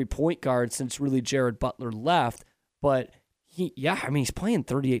secondary point guard since really Jared Butler left, but he's playing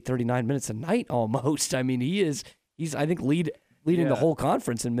 38, 39 minutes a night almost. I mean, he's I think leading the whole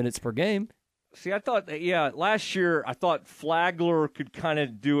conference in minutes per game. See, I thought, last year I thought Flagler could kind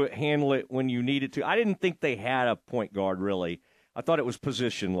of handle it when you needed to. I didn't think they had a point guard, really. I thought it was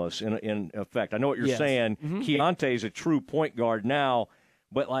positionless in effect. I know what you're saying. Mm-hmm. Keontae's a true point guard now,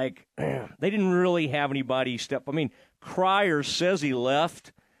 but, like, they didn't really have anybody step. I mean, Cryer says he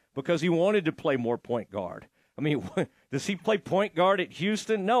left because he wanted to play more point guard. I mean, does he play point guard at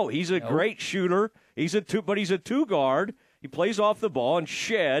Houston? No, he's a great shooter. But he's a two guard. He plays off the ball, and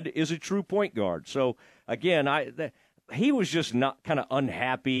Shed is a true point guard. So, again, he was just not kind of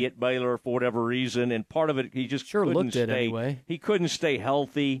unhappy at Baylor for whatever reason, and part of it he just couldn't stay. Anyway. He couldn't stay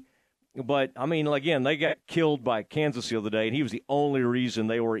healthy. But, I mean, again, they got killed by Kansas the other day, and he was the only reason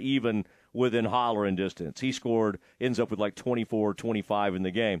they were even within hollering distance. He ends up with like 24, 25 in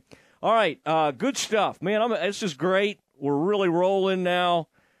the game. All right, good stuff. Man, this is great. We're really rolling now.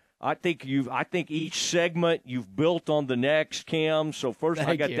 I think each segment you've built on the next, Cam. So first,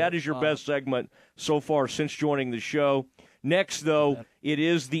 that is your best segment so far since joining the show. Next, though, it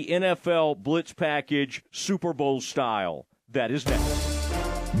is the NFL Blitz Package Super Bowl style. That is next.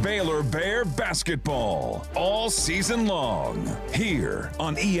 Baylor Bear basketball all season long here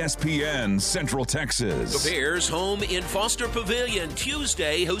on ESPN Central Texas. The Bears home in Foster Pavilion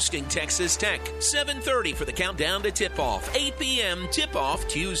Tuesday, hosting Texas Tech. 7:30 for the countdown to tip-off. 8 p.m. tip-off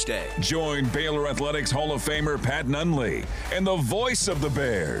Tuesday. Join Baylor Athletics Hall of Famer Pat Nunley and the voice of the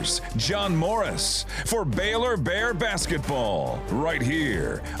Bears, John Morris, for Baylor Bear basketball right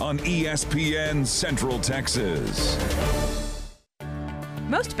here on ESPN Central Texas.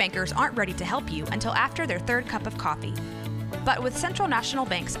 Most bankers aren't ready to help you until after their third cup of coffee. But with Central National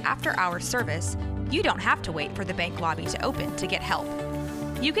Bank's after-hours service, you don't have to wait for the bank lobby to open to get help.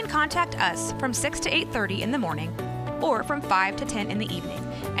 You can contact us from 6 to 8:30 in the morning or from 5 to 10 in the evening,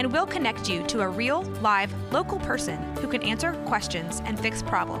 and we'll connect you to a real, live, local person who can answer questions and fix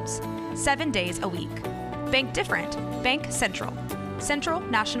problems 7 days a week. Bank different. Bank Central. Central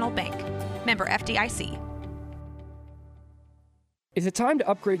National Bank. Member FDIC. Is it time to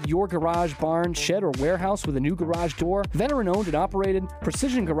upgrade your garage, barn, shed, or warehouse with a new garage door? Veteran-owned and operated,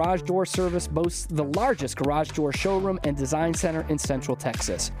 Precision Garage Door Service boasts the largest garage door showroom and design center in Central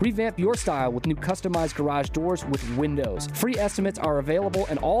Texas. Revamp your style with new customized garage doors with windows. Free estimates are available,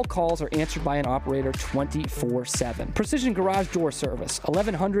 and all calls are answered by an operator 24/7. Precision Garage Door Service,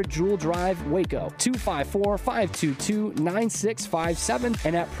 1100 Jewel Drive, Waco, 254-522-9657,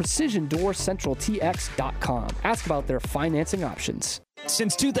 and at PrecisionDoorCentralTX.com. Ask about their financing options.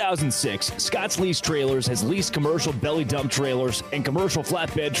 Since 2006, Scott's Lease Trailers has leased commercial belly dump trailers and commercial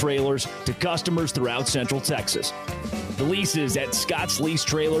flatbed trailers to customers throughout Central Texas. The leases at Scott's Lease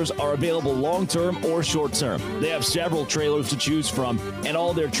Trailers are available long-term or short-term. They have several trailers to choose from, and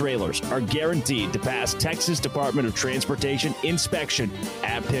all their trailers are guaranteed to pass Texas Department of Transportation inspection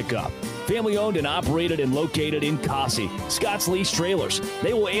at pickup. Family-owned and operated and located in Cossie, Scott's Lease Trailers.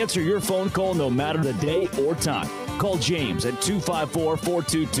 They will answer your phone call no matter the day or time. Call James at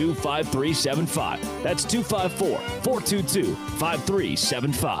 254-422-5375. That's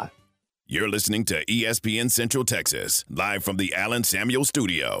 254-422-5375. You're listening to ESPN Central Texas, live from the Allen Samuel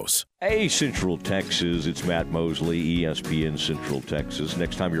Studios. Hey, Central Texas, it's Matt Mosley, ESPN Central Texas.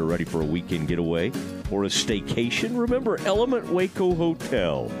 Next time you're ready for a weekend getaway or a staycation, remember Element Waco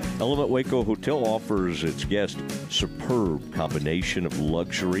Hotel. Element Waco Hotel offers its guests superb combination of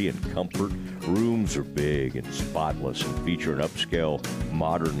luxury and comfort. Rooms are big and spotless and feature an upscale,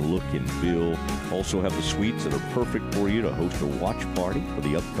 modern look and feel. Also have the suites that are perfect for you to host a watch party for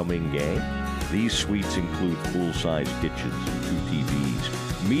the upcoming game. These suites include full-size kitchens and 2 TVs.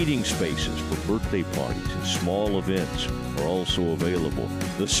 Meeting spaces for birthday parties and small events are also available.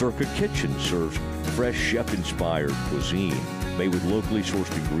 The Circa Kitchen serves fresh chef-inspired cuisine made with locally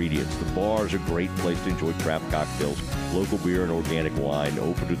sourced ingredients. The bar is a great place to enjoy craft cocktails, local beer, and organic wine.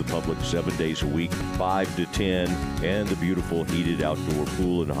 Open to the public 7 days a week, 5 to 10, and the beautiful heated outdoor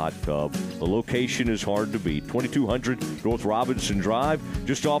pool and hot tub. The location is hard to beat. 2200 North Robinson Drive,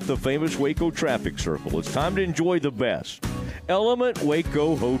 just off the famous Waco traffic circle. It's time to enjoy the best. Element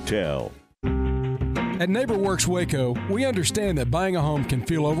Waco Hotel. At NeighborWorks Waco, we understand that buying a home can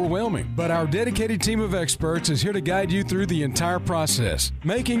feel overwhelming, but our dedicated team of experts is here to guide you through the entire process,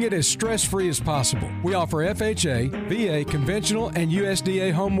 making it as stress-free as possible. We offer FHA, VA, conventional, and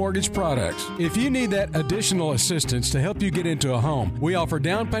USDA home mortgage products. If you need that additional assistance to help you get into a home, we offer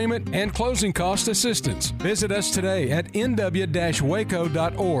down payment and closing cost assistance. Visit us today at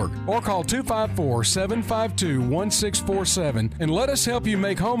nw-waco.org or call 254-752-1647 and let us help you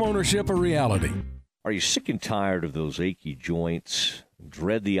make home ownership a reality. Are you sick and tired of those achy joints?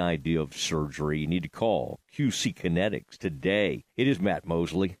 Dread the idea of surgery? You need to call QC Kinetics today. It is Matt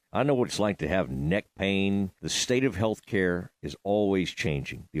Mosley. I know what it's like to have neck pain. The state of healthcare is always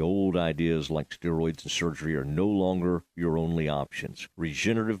changing. The old ideas like steroids and surgery are no longer your only options.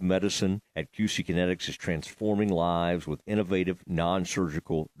 Regenerative medicine at QC Kinetics is transforming lives with innovative,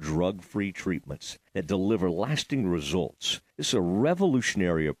 non-surgical, drug-free treatments that deliver lasting results. It's a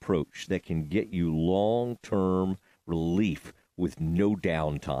revolutionary approach that can get you long-term relief with no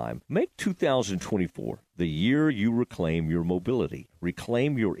downtime. Make 2024 the year you reclaim your mobility,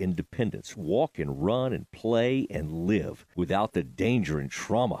 reclaim your independence, walk and run and play and live without the danger and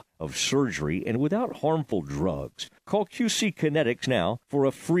trauma of surgery and without harmful drugs. Call QC Kinetics now for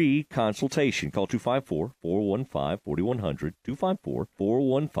a free consultation. Call 254-415-4100,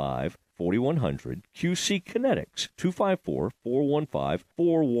 254-415-4100, QC Kinetics,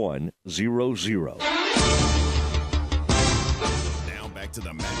 254-415-4100. Back to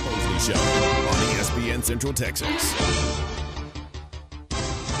the Matt Mosley Show on ESPN Central Texas.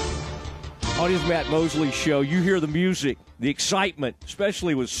 On his Matt Mosley Show, you hear the music, the excitement,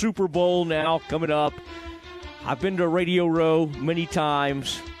 especially with Super Bowl now coming up. I've been to Radio Row many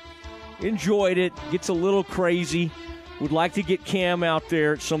times, enjoyed it, gets a little crazy. Would like to get Cam out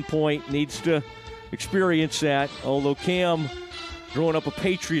there at some point, needs to experience that. Although Cam, growing up a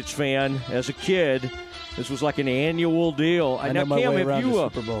Patriots fan as a kid, this was like an annual deal. I know my way around the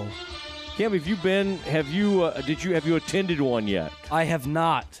Super Bowl. Cam, have you been? Have you attended one yet? I have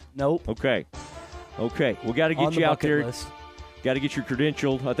not. Nope. Okay. We got to get you out there. Got to get you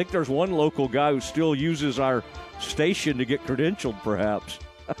credentialed. I think there's one local guy who still uses our station to get credentialed, perhaps.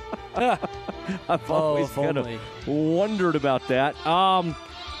 I've always kind of wondered about that.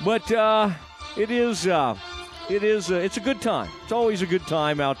 But it's a good time. It's always a good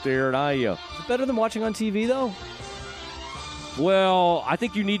time out there, and is it better than watching on TV though? Well, I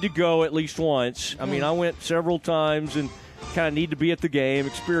think you need to go at least once. I mean, I went several times and kind of need to be at the game,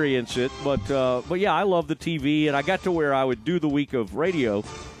 experience it. But yeah, I love the TV, and I got to where I would do the week of radio,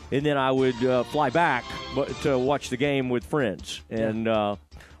 and then I would fly back to watch the game with friends. And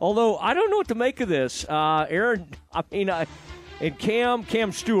although I don't know what to make of this, Aaron, and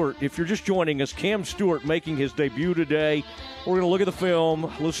Cam Stewart, if you're just joining us, Cam Stewart making his debut today. We're going to look at the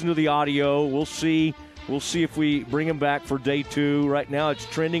film, listen to the audio. We'll see if we bring him back for day 2. Right now it's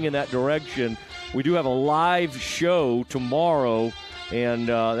trending in that direction. We do have a live show tomorrow, and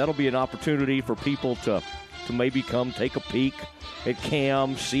that'll be an opportunity for people to maybe come take a peek at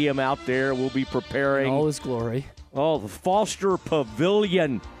Cam, see him out there. We'll be preparing. In all his glory. Oh, the Foster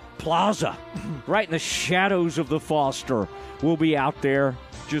Pavilion Plaza, right in the shadows of the Foster. We'll be out there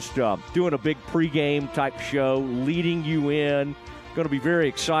just doing a big pregame type show, leading you in. Going to be very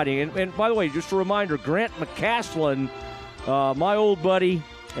exciting. And by the way, just a reminder, Grant McCaslin, my old buddy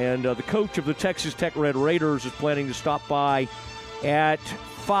and the coach of the Texas Tech Red Raiders, is planning to stop by at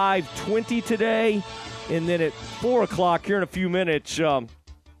 5:20 today. And then at 4 o'clock here in a few minutes,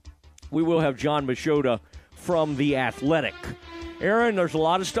 we will have John Machota from The Athletic. Aaron, there's a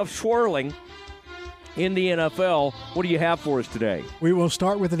lot of stuff swirling in the NFL. What do you have for us today? We will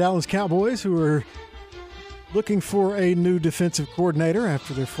start with the Dallas Cowboys, who are looking for a new defensive coordinator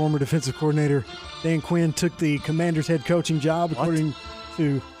after their former defensive coordinator, Dan Quinn, took the Commanders head coaching job, according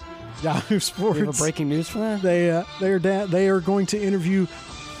to Yahoo Sports. You have a breaking news for that? They are going to interview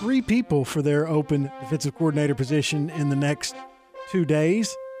 3 people for their open defensive coordinator position in the next 2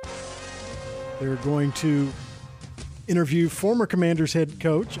 days. They're going to interview former Commanders head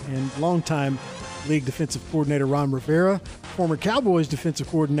coach and longtime league defensive coordinator Ron Rivera, former Cowboys defensive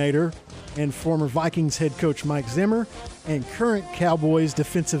coordinator and former Vikings head coach Mike Zimmer, and current Cowboys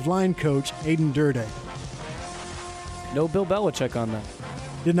defensive line coach Aiden Durday. No Bill Belichick on that.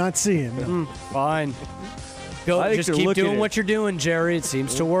 Did not see him. Fine. Go. Just keep doing what you're doing, Jerry. It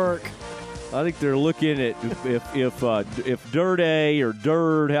seems to work. I think they're looking at if Durday or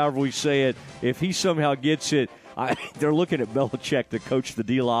Durd, however we say it, if he somehow gets it, they're looking at Belichick to coach the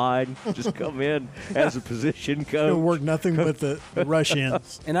D-line, just come in as a position coach. It'll work nothing but the rush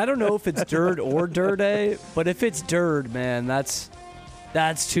ins. And I don't know if it's Durd or Durday, but if it's Durd, man, that's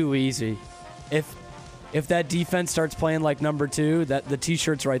too easy. If that defense starts playing like number 2, that the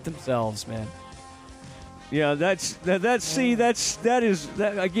T-shirts write themselves, man. Yeah, that is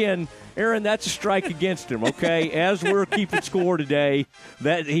again, Aaron. That's a strike against him. Okay, as we're keeping score today,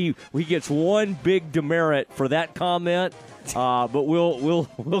 that he gets one big demerit for that comment. But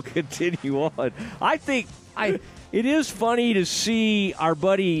we'll continue on. I think it is funny to see our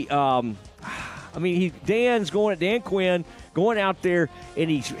buddy. Dan Quinn going out there, and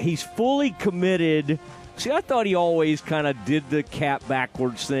he's fully committed. See, I thought he always kind of did the cap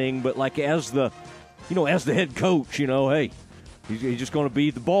backwards thing, but like as the head coach, hey, he's just going to be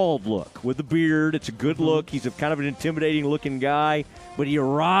the bald look with the beard. It's a good look. He's a kind of an intimidating-looking guy, but he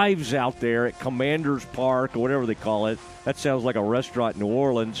arrives out there at Commanders Park or whatever they call it. That sounds like a restaurant in New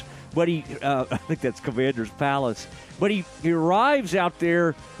Orleans, but I think that's Commanders Palace. But he arrives out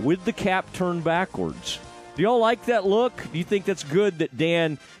there with the cap turned backwards. Do y'all like that look? Do you think that's good that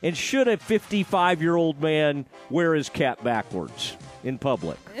Dan, and should a 55-year-old man wear his cap backwards in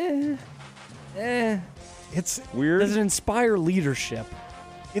public? It's weird. Does it inspire leadership?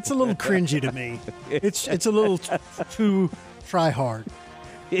 It's a little cringy to me. It's a little too try hard.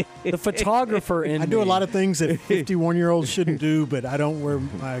 The photographer in I do a lot of things that 51-year-olds shouldn't do, but I don't wear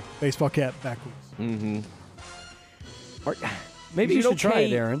my baseball cap backwards. Mm-hmm. Maybe you should try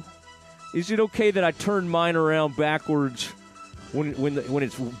it, Aaron. Is it okay that I turn mine around backwards when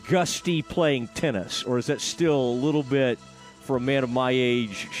it's gusty playing tennis, or is that still a little bit for a man of my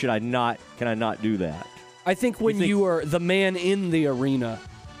age? Can I not do that? I think when you are the man in the arena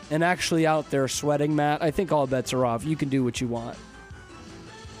and actually out there sweating, Matt, I think all bets are off. You can do what you want.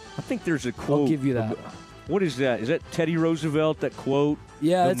 I think there's a quote. I'll give you that. What is that? Is that Teddy Roosevelt, that quote?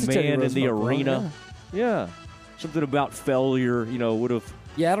 Yeah, the it's a Teddy man in the Roosevelt arena. quote, Yeah. Something about failure, would have.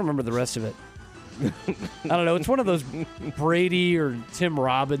 Yeah, I don't remember the rest of it. I don't know. It's one of those Brady or Tim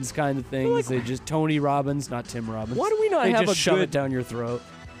Robbins kind of things. Tony Robbins, not Tim Robbins. Why do we not have shove it down your throat?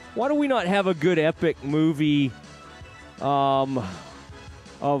 Why do we not have a good epic movie of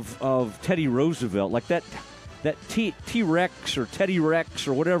Teddy Roosevelt, like that T-Rex or Teddy Rex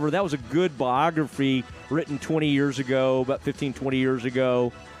or whatever? That was a good biography written 20 years ago, about 15, 20 years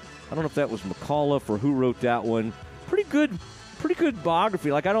ago. I don't know if that was McAuliffe or who wrote that one. Pretty good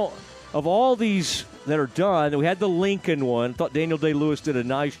biography. Like, of all these that are done, we had the Lincoln one. Thought Daniel Day-Lewis did a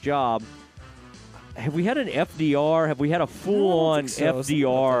nice job. Have we had an FDR? Have we had a full-on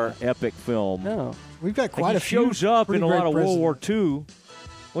FDR epic film? No. We've got quite a few. Shows up in a lot of presidents. World War II.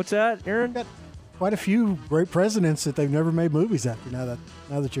 What's that, Aaron? We've got quite a few great presidents that they've never made movies after. Now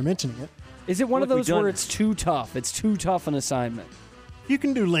that you're mentioning it, is it one of those where it's too tough? It's too tough an assignment. You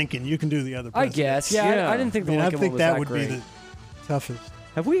can do Lincoln. You can do the other presidents. I guess. Yeah. I didn't think the Lincoln one was that that would great. be the toughest.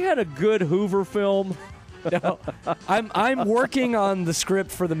 Have we had a good Hoover film? No, I'm working on the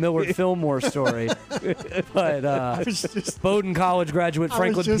script for the Millard Fillmore story, but Bowdoin College graduate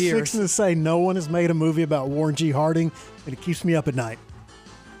Franklin I was just Pierce. fixing to say no one has made a movie about Warren G. Harding, and it keeps me up at night.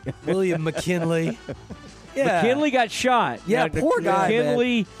 William McKinley. Yeah. McKinley got shot. Yeah, poor guy.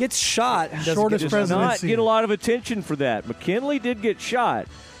 McKinley gets shot. Shortest does presidency. not get a lot of attention for that. McKinley did get shot.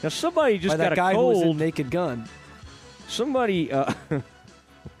 Now somebody just by got that guy a cold. who was in Naked Gun. Somebody.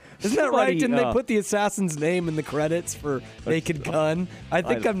 Isn't that right? Didn't they put the assassin's name in the credits for Naked Gun? I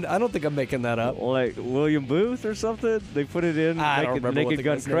don't think I'm making that up. Like William Booth or something? They put it in. I don't remember Naked what the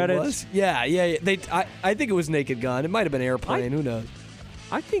Gun guy's name credits. was. Yeah. I think it was Naked Gun. It might have been Airplane. Who knows?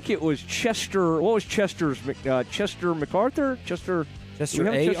 I think it was Chester. What was Chester's? Chester MacArthur? Chester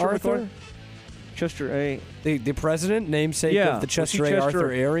A. Arthur? Chester A. The president, namesake of the Chester A.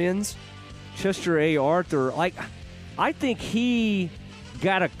 Arthur Aryans? Chester A. Arthur. Like, I think he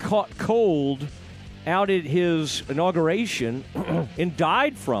got a caught cold out at his inauguration and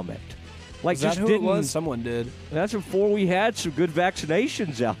died from it. Like, Is that just who didn't. it was? Someone did. That's before we had some good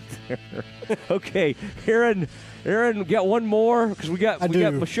vaccinations out there. Okay, Aaron, got one more because we got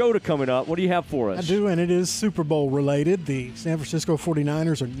Machota coming up. What do you have for us? I do, and it is Super Bowl related. The San Francisco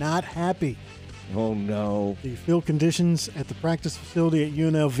 49ers are not happy. Oh, no. The field conditions at the practice facility at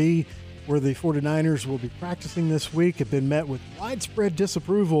UNLV, where the 49ers will be practicing this week, have been met with widespread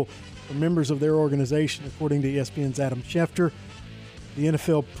disapproval from members of their organization, according to ESPN's Adam Schefter. The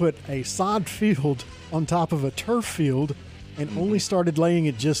NFL put a sod field on top of a turf field and only started laying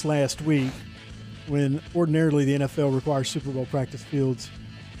it just last week, when ordinarily the NFL requires Super Bowl practice fields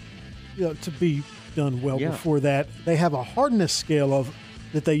to be done well before that. They have a hardness scale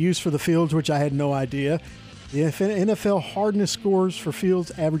that they use for the fields, which I had no idea. The NFL hardness scores for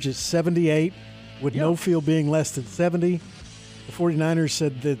fields averages 78, with no field being less than 70. The 49ers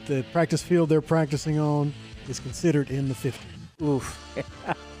said that the practice field they're practicing on is considered in the 50s. Oof. It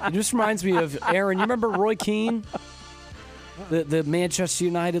just reminds me of, Aaron, you remember Roy Keane? The Manchester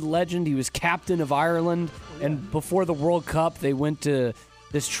United legend. He was captain of Ireland, and before the World Cup, they went to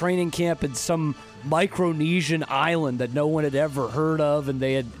this training camp in some Micronesian island that no one had ever heard of, and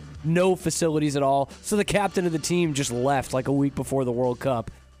they had no facilities at all. So the captain of the team just left like a week before the World Cup.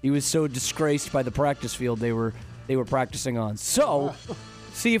 He was so disgraced by the practice field they were practicing on. So,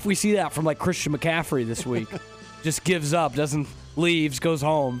 see if we see that from like Christian McCaffrey this week. Just gives up, leaves, goes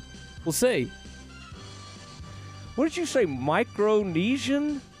home. We'll see. What did you say,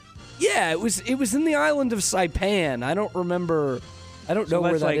 Micronesian? Yeah, it was in the island of Saipan. I don't remember. I don't know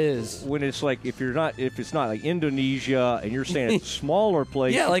where that is. When it's like if it's not like Indonesia and you're saying it's a smaller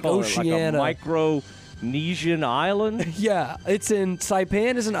place. Yeah, like Oceania. Like a Micronesian island? Yeah, it's in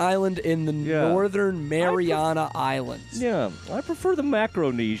Saipan is an island in the northern Mariana Islands. Yeah, I prefer the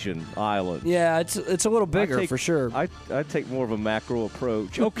Macronesian island. Yeah, it's a little bigger for sure. I take more of a macro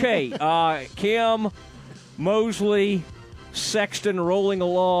approach. Okay, Kim, Mosley, Sexton rolling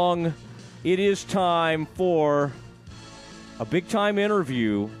along. It is time for a big-time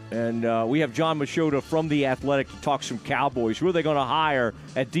interview, and we have John Machota from The Athletic to talk some Cowboys. Who are they going to hire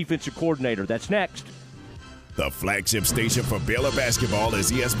at defensive coordinator? That's next. The flagship station for Baylor basketball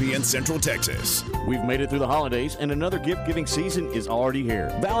is ESPN Central Texas. We've made it through the holidays, and another gift-giving season is already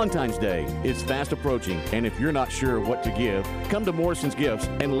here. Valentine's Day is fast approaching, and if you're not sure what to give, come to Morrison's Gifts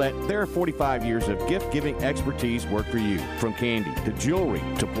and let their 45 years of gift-giving expertise work for you. From candy to jewelry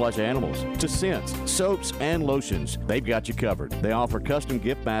to plush animals to scents, soaps, and lotions, they've got you covered. They offer custom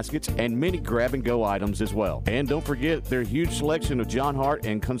gift baskets and many grab-and-go items as well. And don't forget their huge selection of John Hart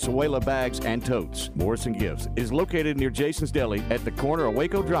and Consuela bags and totes. Morrison Gifts is located near Jason's Deli at the corner of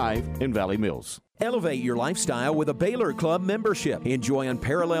Waco Drive in Valley Mills. Elevate your lifestyle with a Baylor Club membership. Enjoy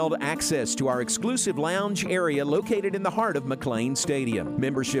unparalleled access to our exclusive lounge area located in the heart of McLean Stadium.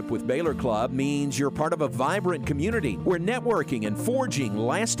 Membership with Baylor Club means you're part of a vibrant community where networking and forging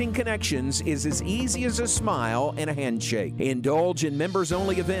lasting connections is as easy as a smile and a handshake. Indulge in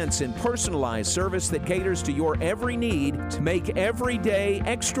members-only events and personalized service that caters to your every need to make every day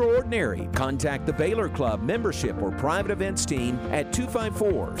extraordinary. Contact the Baylor Club membership or private events team at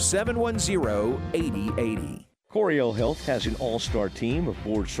 254-710-8080. Coryell Health has an all-star team of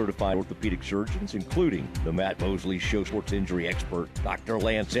board-certified orthopedic surgeons, including the Matt Mosley Show sports injury expert, Dr.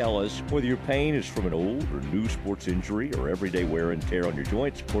 Lance Ellis. Whether your pain is from an old or new sports injury or everyday wear and tear on your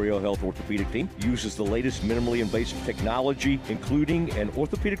joints, Coryell Health orthopedic team uses the latest minimally invasive technology, including an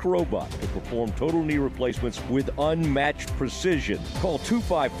orthopedic robot, to perform total knee replacements with unmatched precision. Call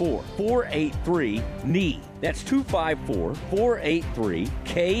 254-483-KNEE. That's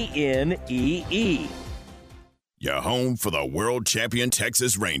 254-483-KNEE. Your home for the world champion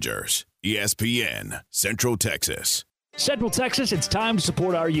Texas Rangers. ESPN Central Texas. Central Texas, it's time to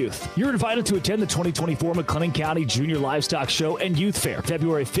support our youth. You're invited to attend the 2024 McLennan County Junior Livestock Show and Youth Fair,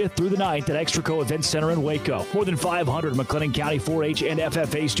 February 5th through the 9th at Extraco Event Center in Waco. More than 500 McLennan County 4-H and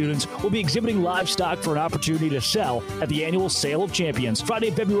FFA students will be exhibiting livestock for an opportunity to sell at the annual Sale of Champions,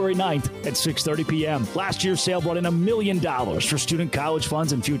 Friday, February 9th at 6:30 p.m. Last year's sale brought in $1 million for student college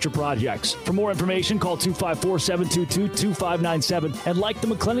funds and future projects. For more information, call 254-722-2597 and like the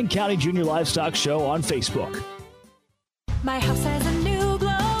McLennan County Junior Livestock Show on Facebook. My house has a new glow.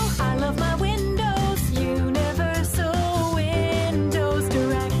 I love my windows. Universal Windows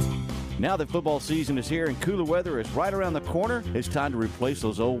Direct. Now Now that football season is here and cooler weather is right around the corner, it's time to replace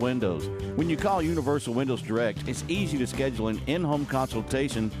those old windows. When you call Universal Windows Direct, it's easy to schedule an in-home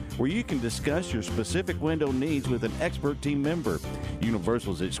consultation where you can discuss your specific window needs with an expert team member.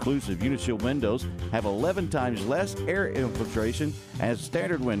 Universal's exclusive Unishield windows have 11 times less air infiltration as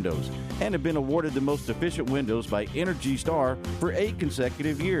standard windows and have been awarded the most efficient windows by Energy Star for 8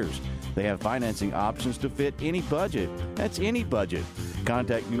 consecutive years. They have financing options to fit any budget. That's any budget.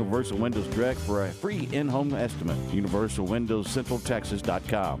 Contact Universal Windows Direct for a free in-home estimate.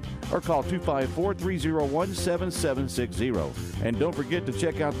 UniversalWindowsCentralTexas.com or call 254-301-7760. And don't forget to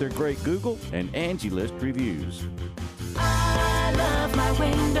check out their great Google and Angie List reviews. I love my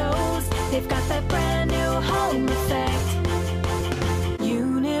windows. They've got that brand new home effect.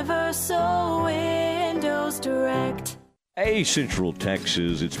 Universal Windows Direct. Hey, Central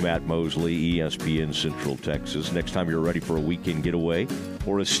Texas, it's Matt Mosley, ESPN Central Texas. Next time you're ready for a weekend getaway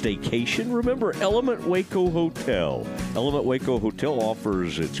or a staycation, remember Element Waco Hotel. Element Waco Hotel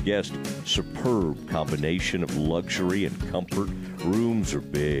offers its guests superb combination of luxury and comfort. Rooms are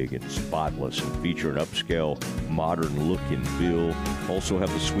big and spotless and feature an upscale, modern look and feel. Also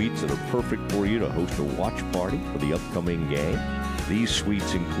have the suites that are perfect for you to host a watch party for the upcoming game. These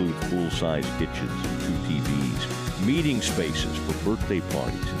suites include full-size kitchens and 2 TVs. Meeting spaces for birthday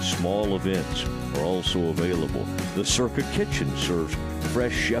parties and small events are also available. The Circa Kitchen serves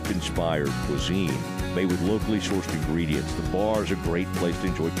fresh chef-inspired cuisine made with locally sourced ingredients. The bar is a great place to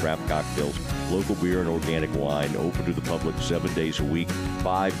enjoy craft cocktails, local beer, and organic wine. Open to the public 7 days a week,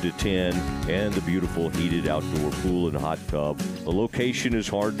 5 to 10, and the beautiful heated outdoor pool and hot tub. The location is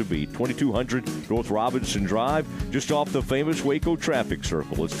hard to beat. 2200 North Robinson Drive, just off the famous Waco traffic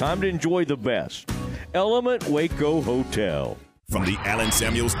circle. It's time to enjoy the best. Element Waco Hotel. From the Allen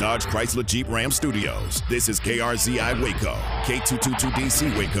Samuels Dodge Chrysler Jeep Ram Studios, this is KRZI Waco,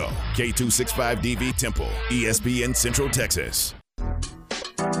 K222DC Waco, K265DV Temple, ESPN Central Texas.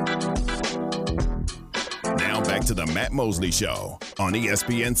 Now back to the Matt Mosley Show on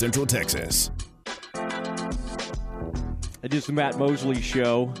ESPN Central Texas. It is the Matt Mosley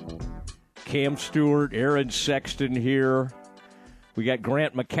Show. Cam Stewart, Aaron Sexton here. We got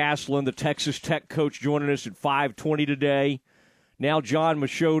Grant McCaslin, the Texas Tech coach, joining us at 5:20 today. Now John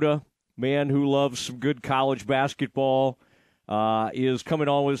Machota, man who loves some good college basketball, is coming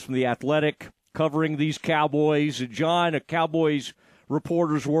on with us from The Athletic, covering these Cowboys. John, a Cowboys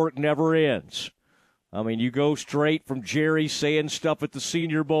reporter's work never ends. I mean, you go straight from Jerry saying stuff at the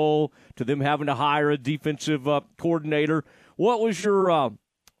Senior Bowl to them having to hire a defensive coordinator. What was your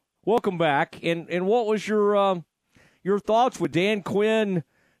welcome back, and what was your thoughts with Dan Quinn?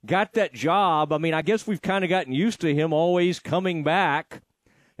 Got that job. I mean, I guess we've kind of gotten used to him always coming back,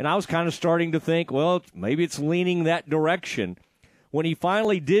 and I was kind of starting to think, well, maybe it's leaning that direction. When he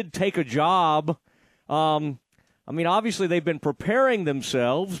finally did take a job, I mean, obviously they've been preparing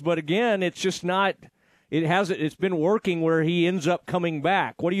themselves, but again, it's just not. It's been working where he ends up coming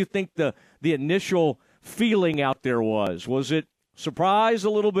back. What do you think the initial feeling out there was? Was it surprise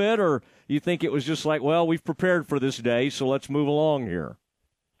a little bit, or you think it was just like, well, we've prepared for this day, so let's move along here?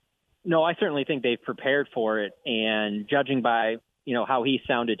 No, I certainly think they've prepared for it, and judging by, how he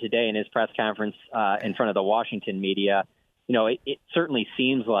sounded today in his press conference in front of the Washington media, it certainly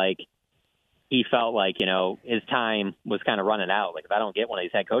seems like he felt like, his time was kind of running out. Like, if I don't get one of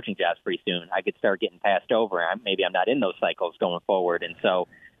these head coaching jobs pretty soon, I could start getting passed over. Maybe I'm not in those cycles going forward. And so,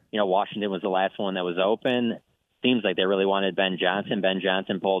 Washington was the last one that was open. Seems like they really wanted Ben Johnson. Ben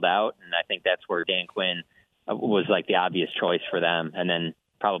Johnson pulled out, and I think that's where Dan Quinn was like the obvious choice for them. And then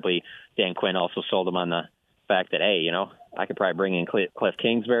probably Dan Quinn also sold them on the fact that, hey, I could probably bring in Cliff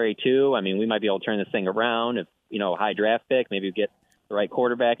Kingsbury too. I mean, we might be able to turn this thing around if, high draft pick, maybe get the right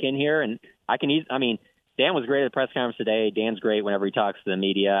quarterback in here. And Dan was great at the press conference today. Dan's great whenever he talks to the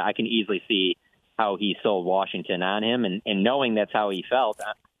media. I can easily see how he sold Washington on him. And knowing that's how he felt,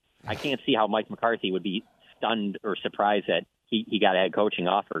 I can't see how Mike McCarthy would be stunned or surprised that he got a head coaching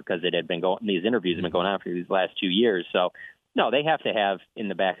offer, because it had been these interviews have been going on for these last 2 years. So, no, they have to have in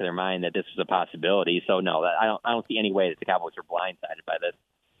the back of their mind that this was a possibility. So, no, I don't see any way that the Cowboys are blindsided by this.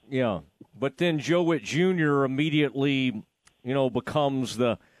 Yeah, but then Joe Witt Jr. immediately, becomes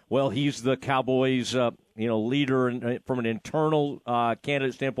he's the Cowboys, leader from an internal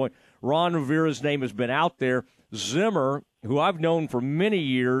candidate standpoint. Ron Rivera's name has been out there. Zimmer, who I've known for many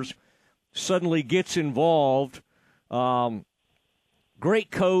years, suddenly gets involved.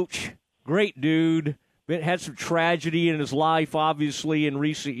 Great coach, great dude. Had some tragedy in his life, obviously, in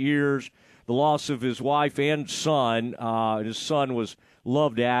recent years. The loss of his wife and son. His son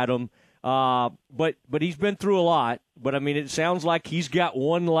loved Adam. But he's been through a lot. But, I mean, it sounds like he's got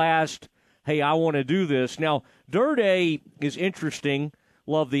one last hey, I want to do this. Now, Durde is interesting.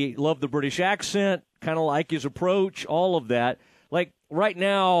 Love the British accent, kind of like his approach, all of that. Like right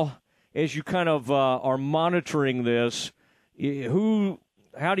now, as you kind of are monitoring this,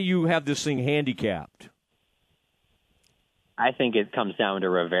 how do you have this thing handicapped? I think it comes down to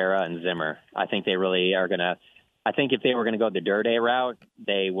Rivera and Zimmer. I think they really are going to – I think if they were going to go the Durde route,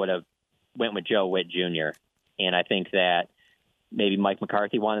 they would have went with Joe Witt Jr. And I think that maybe Mike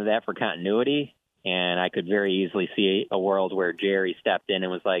McCarthy wanted that for continuity, and I could very easily see a world where Jerry stepped in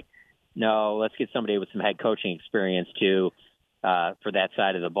and was like, no, let's get somebody with some head coaching experience too for that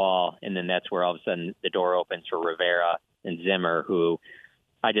side of the ball. And then that's where all of a sudden the door opens for Rivera and Zimmer, who –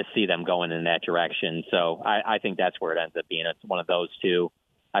 I just see them going in that direction. So I think that's where it ends up being. It's one of those two.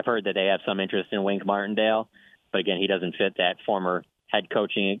 I've heard that they have some interest in Wink Martindale, but again, he doesn't fit that former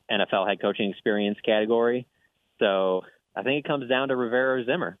NFL head coaching experience category. So I think it comes down to Rivera or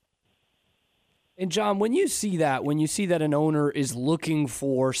Zimmer. And John, when you see that an owner is looking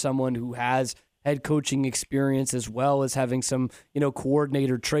for someone who has head coaching experience as well as having some,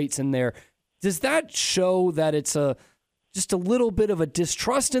 coordinator traits in there, does that show that it's just a little bit of a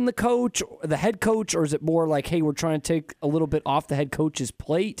distrust in the head coach, or is it more like, hey, we're trying to take a little bit off the head coach's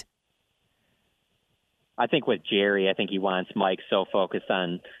plate? I think with Jerry, I think he wants Mike so focused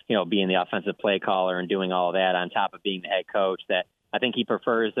on, being the offensive play caller and doing all that on top of being the head coach that I think he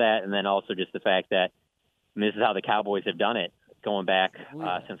prefers that. And then also just the fact that this is how the Cowboys have done it going back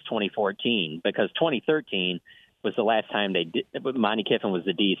since 2014, because 2013 was the last time they did. Monty Kiffin was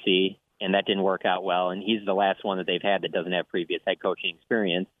the DC. And that didn't work out well. And he's the last one that they've had that doesn't have previous head coaching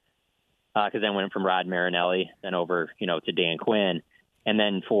experience, because then went from Rod Marinelli then over, to Dan Quinn. And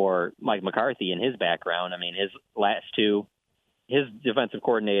then for Mike McCarthy and his background, I mean, his last two, his defensive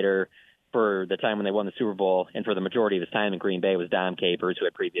coordinator for the time when they won the Super Bowl and for the majority of his time in Green Bay was Don Capers, who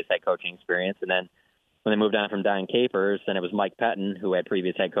had previous head coaching experience. And then when they moved on from Don Capers, then it was Mike Pettin, who had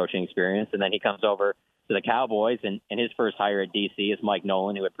previous head coaching experience. And then he comes over to the Cowboys, and his first hire at DC is Mike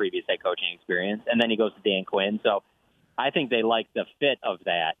Nolan, who had previous head coaching experience, and then he goes to Dan Quinn. So I think they like the fit of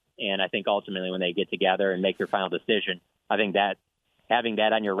that, and I think ultimately when they get together and make their final decision, I think that having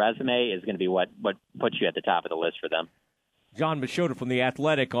that on your resume is going to be what puts you at the top of the list for them. John Machota from The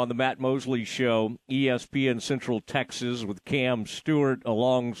Athletic on the Matt Mosley Show, ESPN Central Texas with Cam Stewart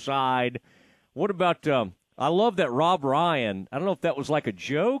alongside. What about I love that Rob Ryan, I don't know if that was like a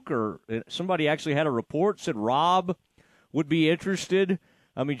joke or somebody actually had a report said Rob would be interested.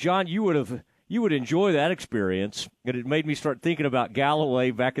 I mean, John, you would enjoy that experience. And it made me start thinking about Galloway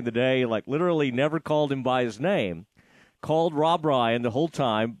back in the day, like literally never called him by his name. Called Rob Ryan the whole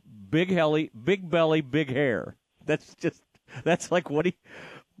time, big belly, big hair. That's what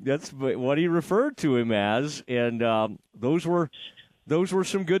he referred to him as, and those were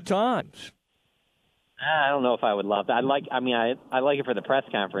some good times. I don't know if I would love that. I like it for the press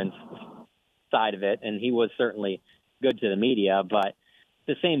conference side of it, and he was certainly good to the media. But at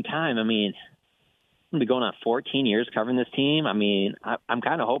the same time, I mean, I'm going to be going on 14 years covering this team. I mean, I'm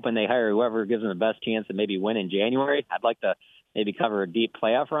kind of hoping they hire whoever gives them the best chance to maybe win in January. I'd like to maybe cover a deep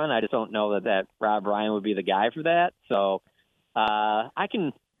playoff run. I just don't know that Rob Ryan would be the guy for that. So I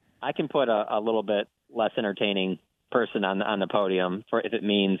can put a little bit less entertaining person on the podium for if it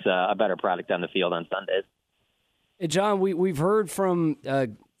means a better product on the field on Sundays. Hey, John, we've heard from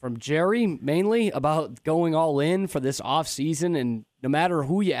Jerry mainly about going all in for this offseason, and no matter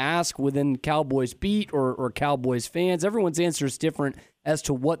who you ask within Cowboys beat or Cowboys fans, everyone's answer is different as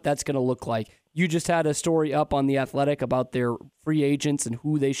to what that's going to look like. You just had a story up on The Athletic about their free agents and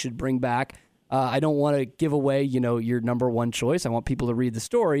who they should bring back. I don't want to give away, your number one choice. I want people to read the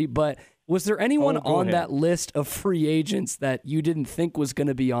story, but was there anyone on that list of free agents that you didn't think was going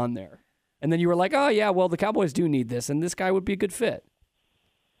to be on there? And then you were like, oh, yeah, well, the Cowboys do need this, and this guy would be a good fit.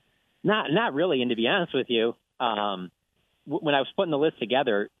 Not really, and to be honest with you, when I was putting the list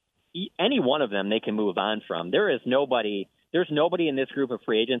together, any one of them they can move on from. There's nobody in this group of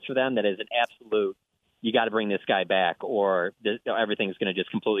free agents for them that is an absolute, you got to bring this guy back or everything's going to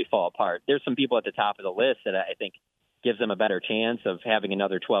just completely fall apart. There's some people at the top of the list that I think gives them a better chance of having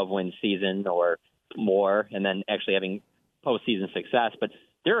another 12-win season or more and then actually having postseason success. But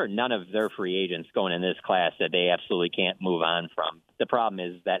there are none of their free agents going in this class that they absolutely can't move on from. The problem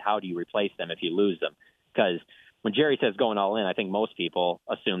is that how do you replace them if you lose them? Because when Jerry says going all in, I think most people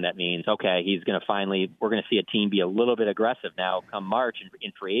assume that means, okay, we're going to see a team be a little bit aggressive now come March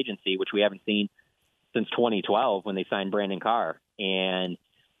in free agency, which we haven't seen since 2012 when they signed Brandon Carr. And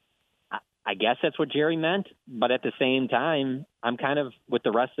I guess that's what Jerry meant. But at the same time, I'm kind of with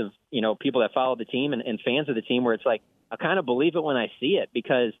the rest of, people that follow the team and fans of the team where it's like, I kind of believe it when I see it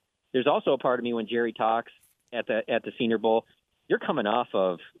because there's also a part of me when Jerry talks at the Senior Bowl, you're coming off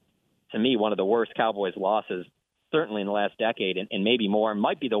of, to me, one of the worst Cowboys losses, certainly in the last decade, and maybe more. It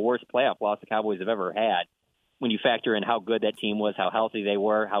might be the worst playoff loss the Cowboys have ever had when you factor in how good that team was, how healthy they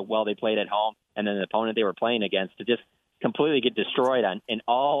were, how well they played at home, and then the opponent they were playing against to just completely get destroyed in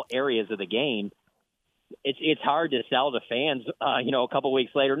all areas of the game. It's hard to sell to fans, a couple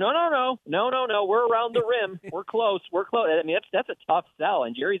weeks later. No, we're around the rim. We're close. I mean, that's a tough sell,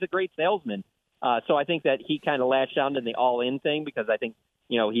 and Jerry's a great salesman. So I think that he kind of latched on to the all-in thing because I think,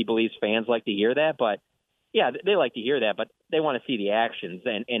 he believes fans like to hear that. But, yeah, they like to hear that, but they want to see the actions,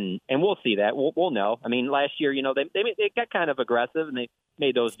 and we'll see that. We'll know. I mean, last year, they got kind of aggressive, and they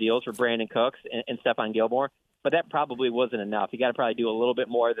made those deals for Brandon Cooks and Stephon Gilmore, but that probably wasn't enough. You got to probably do a little bit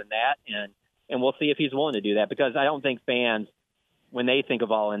more than that, and we'll see if he's willing to do that, because I don't think fans, when they think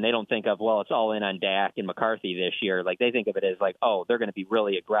of all in, they don't think of, well, it's all in on Dak and McCarthy this year. Like, they think of it as like, oh, they're going to be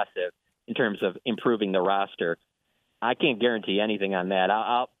really aggressive in terms of improving the roster. I can't guarantee anything on that.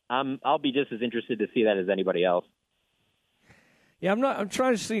 I'll be just as interested to see that as anybody else. Yeah, I'm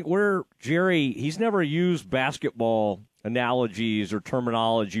trying to see where Jerry, he's never used basketball analogies or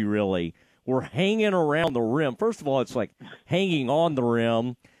terminology, really. We're hanging around the rim. First of all, it's like hanging on the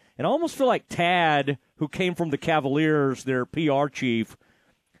rim. And I almost feel like Tad, who came from the Cavaliers, their PR chief,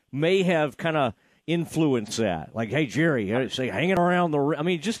 may have kind of influenced that. Like, hey, Jerry, say hanging around the rim. I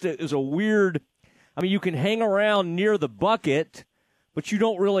mean, just is a weird. I mean, you can hang around near the bucket, but you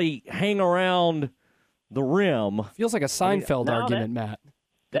don't really hang around the rim. Feels like a Seinfeld argument, Matt.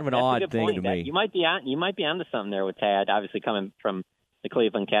 Kind of an odd thing to me. You might be onto something there with Tad. Obviously, coming from the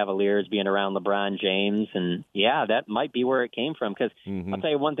Cleveland Cavaliers, being around LeBron James, and yeah, that might be where it came from. Because I'll tell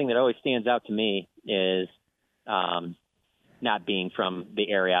you one thing that always stands out to me is not being from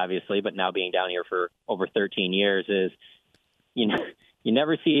the area, obviously, but now being down here for over 13 years, is you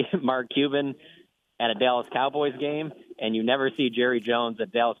never see Mark Cuban at a Dallas Cowboys game, and you never see Jerry Jones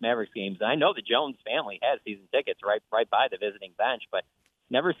at Dallas Mavericks games. And I know the Jones family has season tickets right by the visiting bench, but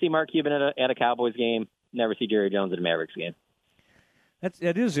never see Mark Cuban at a Cowboys game, never see Jerry Jones at a Mavericks game.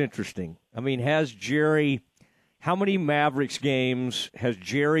 That is interesting. I mean, how many Mavericks games has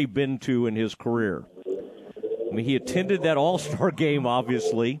Jerry been to in his career? I mean, he attended that All-Star game,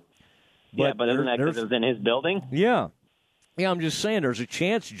 obviously. But isn't that because it was in his building? Yeah. Yeah, I'm just saying there's a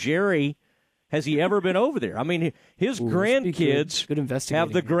chance Jerry, has he ever been over there? I mean, his grandkids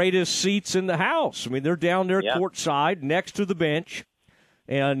have the greatest seats in the house. I mean, they're down there courtside next to the bench,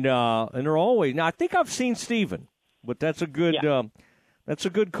 and they're always. Now, I think I've seen Steven, but that's a good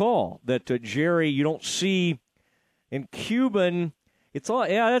call. That Jerry, you don't see in Cuban. It's all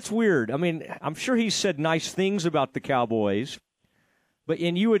that's weird. I mean, I'm sure he said nice things about the Cowboys,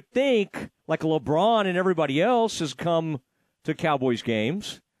 and you would think like LeBron and everybody else has come to Cowboys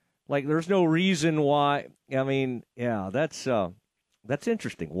games. Like, there's no reason why. I mean, yeah, that's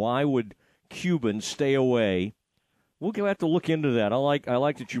interesting. Why would Cuban stay away? We'll have to look into that. I like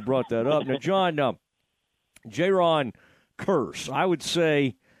that you brought that up. Now, John, J-Ron Curse, I would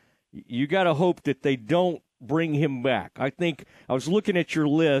say you got to hope that they don't bring him back. I think I was looking at your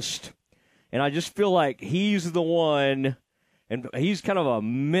list, and I just feel like he's the one, and he's kind of a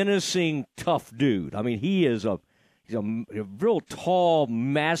menacing, tough dude. I mean, he's a real tall,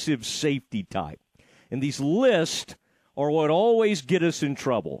 massive safety type. And these lists are what always get us in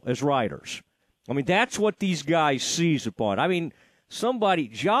trouble as writers. I mean, that's what these guys seize upon. I mean,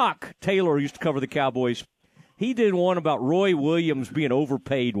 Jock Taylor used to cover the Cowboys. He did one about Roy Williams being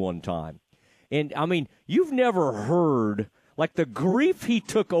overpaid one time. And, I mean, you've never heard, like, the grief he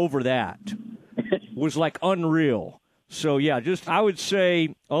took over that was, like, unreal. So, yeah, I would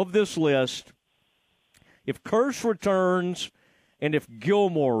say of this list, if Curse returns and if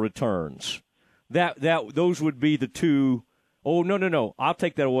Gilmore returns, those would be the two. Oh, no. I'll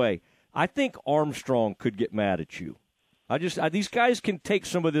take that away. I think Armstrong could get mad at you. These guys can take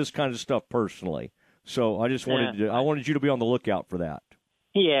some of this kind of stuff personally. So I just wanted you to be on the lookout for that.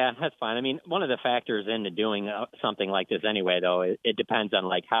 Yeah, that's fine. I mean, one of the factors into doing something like this anyway, though, it depends on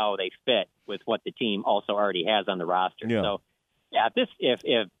like how they fit with what the team also already has on the roster. Yeah. So, yeah,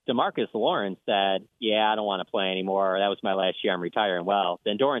 if DeMarcus Lawrence said, I don't want to play anymore, or that was my last year, I'm retiring, well,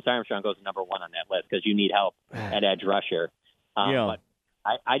 then Dorrance Armstrong goes to number one on that list because you need help at edge rusher. But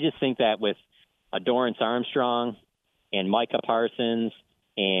I just think that with a Dorrance Armstrong and Micah Parsons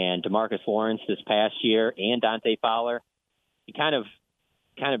and DeMarcus Lawrence this past year and Dante Fowler, it kind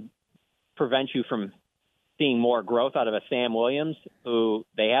of prevents you from seeing more growth out of a Sam Williams, who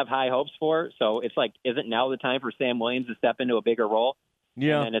they have high hopes for. So it's like, isn't now the time for Sam Williams to step into a bigger role?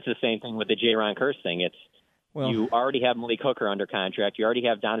 Yeah. And it's the same thing with the J-Ron Curse thing. You already have Malik Hooker under contract. You already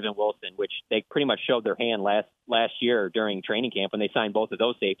have Donovan Wilson, which they pretty much showed their hand last year during training camp when they signed both of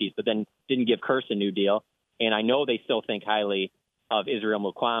those safeties, but then didn't give Kearse a new deal. And I know they still think highly of Israel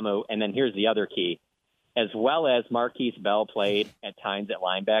Mukuamu. And then here's the other key. As well as Marquise Bell played at times at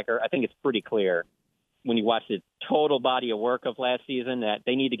linebacker, I think it's pretty clear when you watch the total body of work of last season that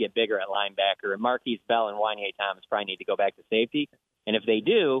they need to get bigger at linebacker. And Marquise Bell and Wanye Thomas probably need to go back to safety. And if they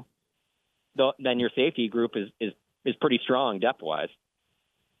do, then your safety group is pretty strong depth-wise.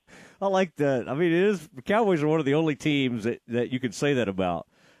 I like that. I mean, the Cowboys are one of the only teams that you can say that about.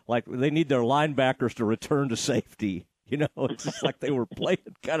 Like, they need their linebackers to return to safety. You know, it's just like they were playing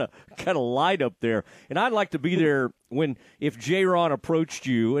kind of light up there. And I'd like to be there if J-Ron approached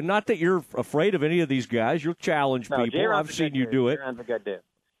you, and not that you're afraid of any of these guys. You'll challenge people. J-Ron's I've seen you do it. J-Ron's a good dude.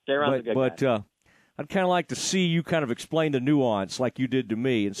 J-Ron's a good guy. I'd kind of like to see you kind of explain the nuance like you did to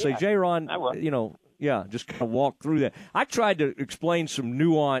me and say, J-Ron, just kind of walk through that. I tried to explain some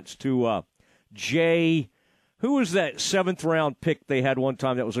nuance to Jay. Who was that 7th-round pick they had one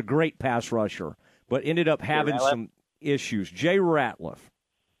time that was a great pass rusher, but ended up having some issues? Jay Ratliff.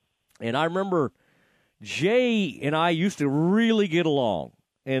 And I remember Jay and I used to really get along,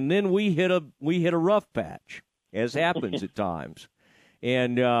 and then we hit a rough patch, as happens at times.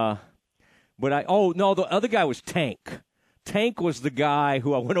 And the other guy was Tank. Tank was the guy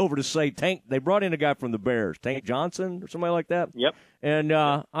who I went over to say, Tank, they brought in a guy from the Bears, Tank Johnson or somebody like that. Yep. And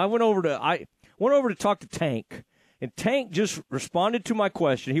I went over to talk to Tank, and Tank just responded to my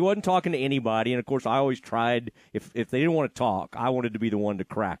question. He wasn't talking to anybody, and, of course, I always tried, if they didn't want to talk, I wanted to be the one to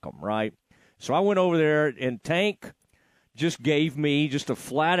crack them, right? So I went over there, and Tank just gave me just a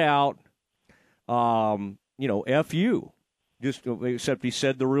flat-out, F you, except he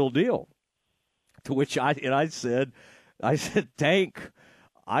said the real deal. To which I said, Tank,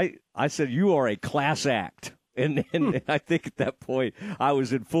 I said, you are a class act. And I think at that point I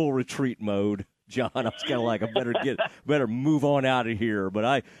was in full retreat mode, John. I was kind of like, I better move on out of here.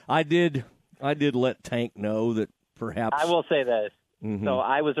 But I did let Tank know that perhaps I will say this. Mm-hmm. So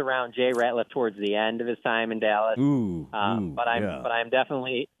I was around Jay Ratliff towards the end of his time in Dallas. But I'm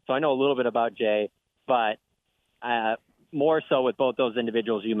definitely, so I know a little bit about Jay, but more so with both those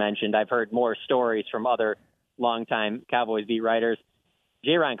individuals you mentioned. I've heard more stories from other longtime Cowboys beat writers.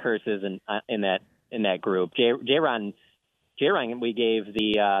 J-Ron Kearse is in that group. J-Ron, we gave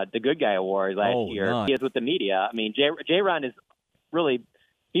the Good Guy Award last year. Nice. He is with the media. I mean, J-Ron is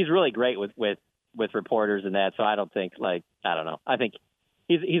he's really great with reporters and that. So I don't think I don't know. I think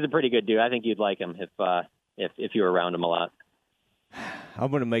he's a pretty good dude. I think you'd like him if you were around him a lot. I'm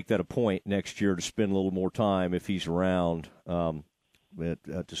going to make that a point next year to spend a little more time if he's around. To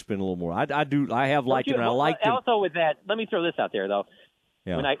spend a little more. I have liked him. And I liked him. Also with that, let me throw this out there though.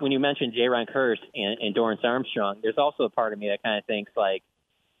 Yeah. When you mentioned J-Ron Kearse and Dorrance Armstrong, there's also a part of me that kind of thinks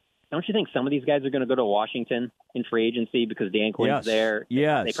don't you think some of these guys are going to go to Washington in free agency because Dan Quinn's there?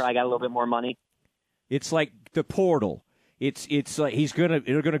 Yes. They probably got a little bit more money. It's like the portal. It's like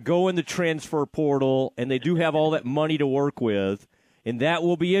they're gonna go in the transfer portal, and they do have all that money to work with, and that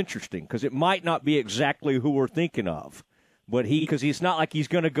will be interesting because it might not be exactly who we're thinking of, but because he's not like he's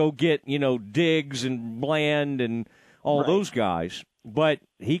gonna go get Diggs and Bland and all those guys. But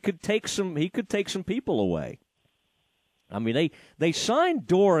he could take some people away. I mean, they signed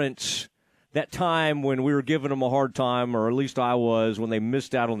Dorrance that time when we were giving him a hard time, or at least I was, when they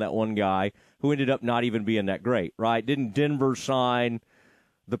missed out on that one guy who ended up not even being that great, right? Didn't Denver sign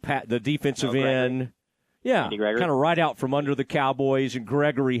the defensive end? Yeah, kind of right out from under the Cowboys, and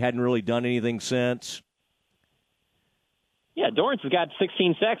Gregory hadn't really done anything since. Yeah, Dorrance has got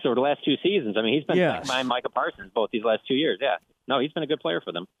 16 sacks over the last 2 seasons. I mean, he's been sacked by Micah Parsons both these last 2 years. Yeah. No, he's been a good player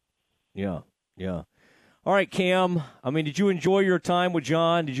for them. Yeah. All right, Cam. I mean, did you enjoy your time with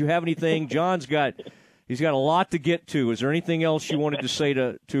John? Did you have anything? He's got a lot to get to. Is there anything else you wanted to say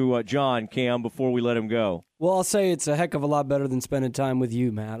to John, Cam, before we let him go? Well, I'll say it's a heck of a lot better than spending time with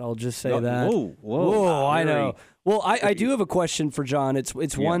you, Matt. I'll just say that. Whoa, I know. Well, I do have a question for John. It's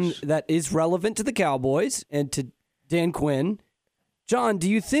one that is relevant to the Cowboys and to Dan Quinn. John, do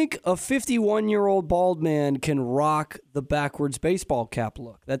you think a 51-year-old bald man can rock the backwards baseball cap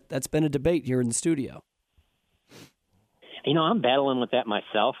look? That's been a debate here in the studio. I'm battling with that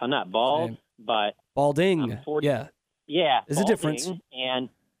myself. I'm not bald, but balding. I'm 40, yeah. There's a difference. And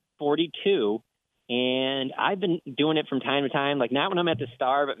 42, and I've been doing it from time to time. Like not when I'm at the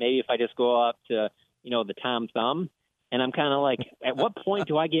Star, but maybe if I just go up to the Tom Thumb, and I'm kind of like, at what point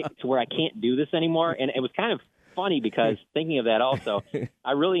do I get to where I can't do this anymore? And it was kind of funny because thinking of that also,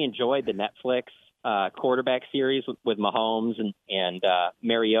 I really enjoyed the Netflix quarterback series with Mahomes and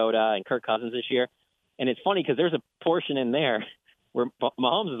Mariota and Kirk Cousins this year. And it's funny because there's a portion in there where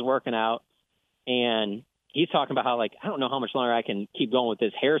Mahomes is working out, and he's talking about how, like, I don't know how much longer I can keep going with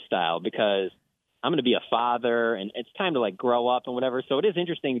this hairstyle because I'm going to be a father, and it's time to, like, grow up and whatever. So it is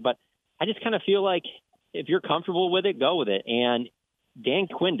interesting, but I just kind of feel like if you're comfortable with it, go with it. And Dan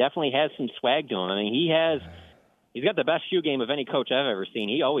Quinn definitely has some swag to him. I mean, he's got the best shoe game of any coach I've ever seen.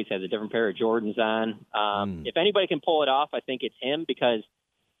 He always has a different pair of Jordans on. If anybody can pull it off, I think it's him because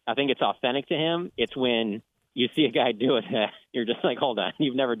I think it's authentic to him. It's when you see a guy do it, you're just like, hold on,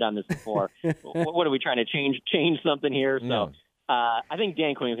 you've never done this before. What are we trying to change something here? So I think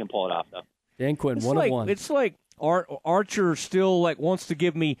Dan Quinn can pull it off, though. Dan Quinn, it's one like, of one. It's like Archer still like wants to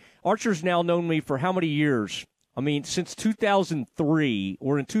give me. Archer's now known me for how many years? I mean, since 2003.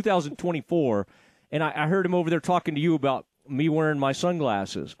 We're in 2024, and I heard him over there talking to you about me wearing my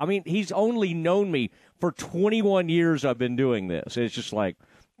sunglasses. I mean, he's only known me for 21 years. I've been doing this. It's just like,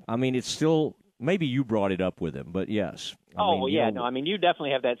 I mean, it's still. Maybe you brought it up with him, but yes. I mean, you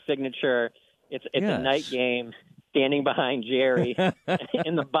definitely have that signature. It's a night game, standing behind Jerry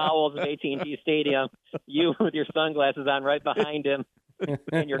in the bowels of AT&T Stadium, you with your sunglasses on right behind him,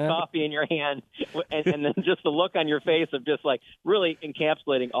 and your coffee in your hand, and then just the look on your face of just like really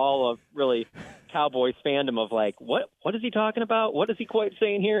encapsulating all of really Cowboys fandom of like, what is he talking about? What is he quite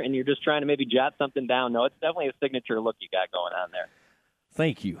saying here? And you're just trying to maybe jot something down. No, it's definitely a signature look you got going on there.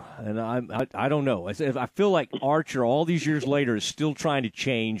 Thank you. And I don't know. I feel like Archer, all these years later, is still trying to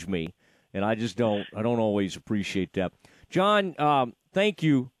change me, and I just don't. I don't always appreciate that. John, thank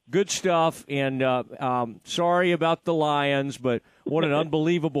you. Good stuff. And sorry about the Lions, but what an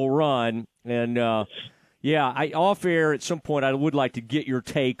unbelievable run. And off air at some point, I would like to get your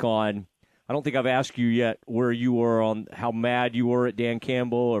take on. I don't think I've asked you yet where you were on how mad you were at Dan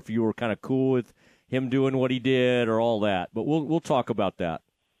Campbell, or if you were kind of cool with him doing what he did or all that, but we'll talk about that.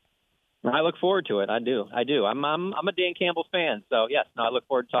 I look forward to it. I do. I'm a Dan Campbell fan, so yes, I look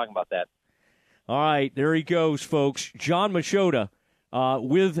forward to talking about that. All right, there he goes, folks. John Machota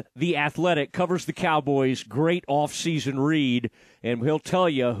with The Athletic covers the Cowboys. Great off-season read, and he'll tell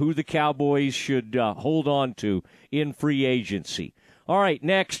you who the Cowboys should hold on to in free agency. All right,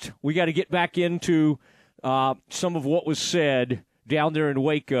 next we got to get back into some of what was said down there in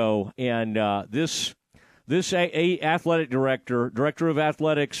Waco, and this athletic director of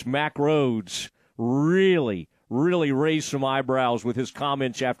athletics, Mack Rhodes, really raised some eyebrows with his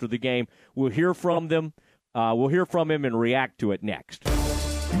comments after the game. We'll hear from them. We'll hear from him and react to it next.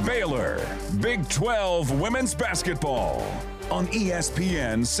 Baylor, Big 12 women's basketball on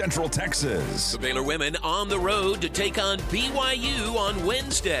ESPN Central Texas. The Baylor women on the road to take on BYU on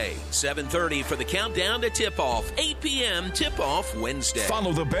Wednesday. 7:30 for the countdown to tip-off. 8 p.m. tip-off Wednesday.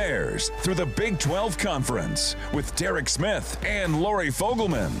 Follow the Bears through the Big 12 Conference with Derek Smith and Lori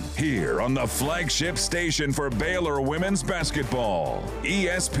Fogelman here on the flagship station for Baylor women's basketball,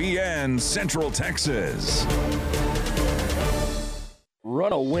 ESPN Central Texas.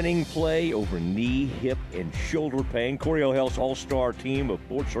 Run a winning play over knee, hip, and shoulder pain. Coryell Health's all-star team of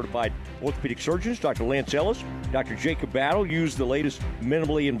board-certified orthopedic surgeons, Dr. Lance Ellis, Dr. Jacob Battle, use the latest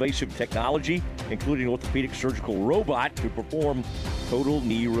minimally invasive technology, including orthopedic surgical robot, to perform total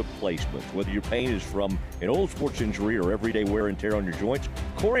knee replacements. Whether your pain is from an old sports injury or everyday wear and tear on your joints,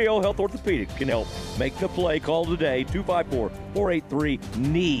 Coryell Health Orthopedic can help. Make the play. Call today,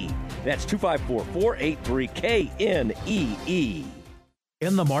 254-483-KNEE. That's 254-483-KNEE.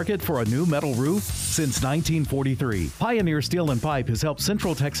 In the market for a new metal roof? Since 1943, Pioneer Steel and Pipe has helped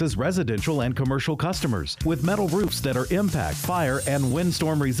Central Texas residential and commercial customers with metal roofs that are impact, fire, and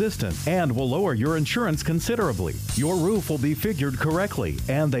windstorm resistant and will lower your insurance considerably. Your roof will be figured correctly,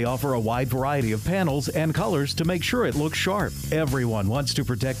 and they offer a wide variety of panels and colors to make sure it looks sharp. Everyone wants to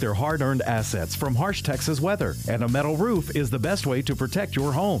protect their hard-earned assets from harsh Texas weather, and a metal roof is the best way to protect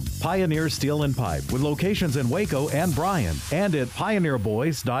your home. Pioneer Steel and Pipe, with locations in Waco and Bryan, and at pioneerboys.com.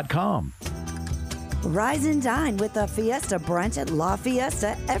 Rise and dine with a Fiesta brunch at La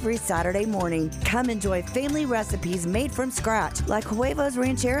Fiesta every Saturday morning. Come enjoy family recipes made from scratch like huevos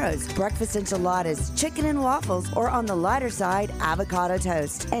rancheros, breakfast enchiladas, chicken and waffles, or on the lighter side, avocado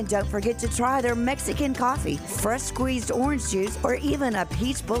toast. And don't forget to try their Mexican coffee, fresh squeezed orange juice, or even a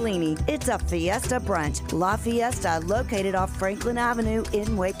peach Bellini. It's a Fiesta brunch. La Fiesta, located off Franklin Avenue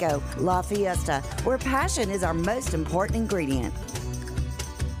in Waco. La Fiesta, where passion is our most important ingredient.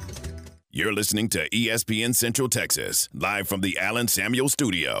 You're listening to ESPN Central Texas, live from the Allen Samuel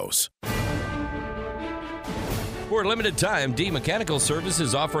Studios. For a limited time, D Mechanical Service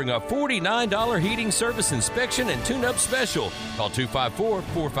is offering a $49 heating service inspection and tune-up special. Call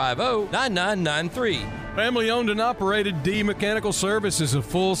 254-450-9993. Family owned and operated, D Mechanical Service is a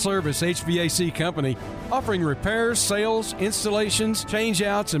full-service HVAC company offering repairs, sales, installations,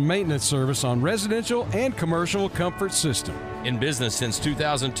 change-outs, and maintenance service on residential and commercial comfort system. In business since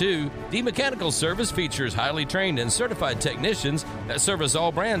 2002, D Mechanical Service features highly trained and certified technicians that service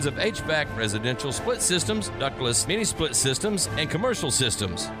all brands of HVAC, residential split systems, ductless mini-split systems, and commercial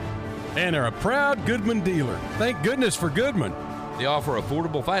systems. And are a proud Goodman dealer. Thank goodness for Goodman. They offer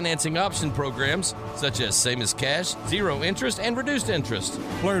affordable financing option programs such as same as cash, zero interest, and reduced interest.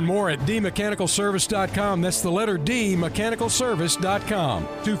 Learn more at dmechanicalservice.com. That's the letter D, mechanicalservice.com.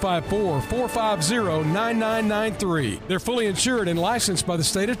 254-450-9993. They're fully insured and licensed by the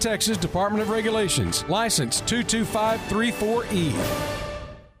State of Texas Department of Regulations. License 22534E.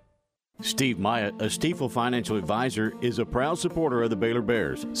 Steve Myatt, a Stiefel Financial Advisor, is a proud supporter of the Baylor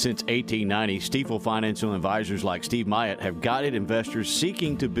Bears. Since 1890, Stiefel Financial Advisors like Steve Myatt have guided investors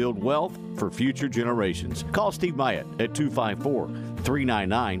seeking to build wealth for future generations. Call Steve Myatt at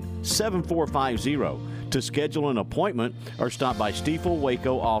 254-399-7450 to schedule an appointment or stop by Stiefel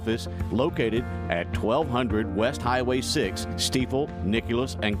Waco office located at 1200 West Highway 6, Stiefel,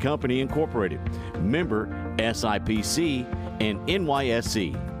 Nicholas and Company Incorporated. Member SIPC and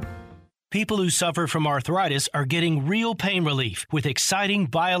NYSE. People who suffer from arthritis are getting real pain relief with exciting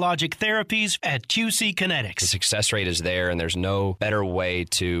biologic therapies at QC Kinetics. The success rate is there, and there's no better way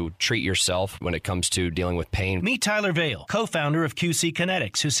to treat yourself when it comes to dealing with pain. Meet Tyler Vale, co-founder of QC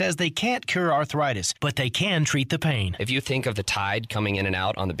Kinetics, who says they can't cure arthritis, but they can treat the pain. If you think of the tide coming in and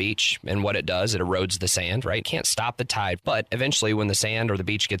out on the beach and what it does, it erodes the sand, right? Can't stop the tide, but eventually when the sand or the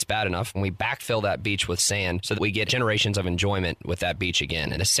beach gets bad enough, we backfill that beach with sand so that we get generations of enjoyment with that beach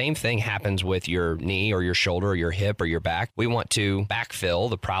again. And the same thing happens with your knee or your shoulder or your hip or your back. We want to backfill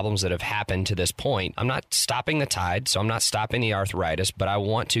the problems that have happened to this point. I'm not stopping the tide, so I'm not stopping the arthritis, but I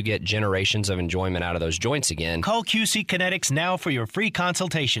want to get generations of enjoyment out of those joints again. Call QC Kinetics now for your free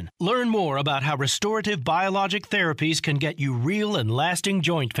consultation. Learn more about how restorative biologic therapies can get you real and lasting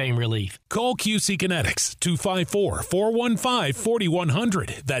joint pain relief. Call QC Kinetics,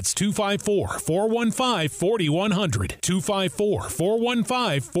 254-415-4100. That's 254-415-4100.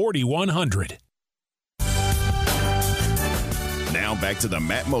 254-415-4100. Now back to the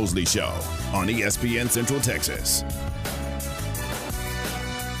Matt Mosley Show on ESPN Central Texas.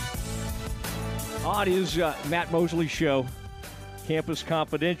 It is Matt Mosley Show. Campus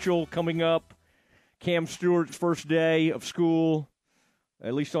Confidential coming up. Cam Stewart's first day of school,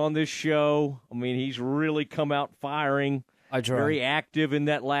 at least on this show. I mean, he's really come out firing. Very active in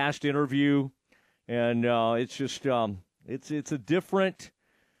that last interview. And it's just it's a different –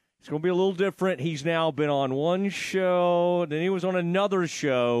 it's going to be a little different. He's now been on one show, then he was on another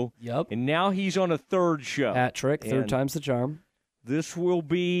show. Yep. And now he's on a third show. Hat trick, third time's the charm. This will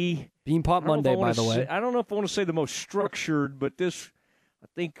be Beanpot Monday, by the way. I don't know if I want to say the most structured, but this, I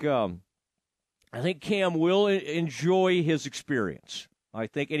think Cam will enjoy his experience. I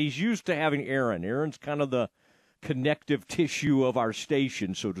think, and he's used to having Aaron. Aaron's kind of the connective tissue of our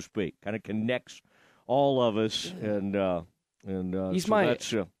station, so to speak. Kind of connects all of us, and he's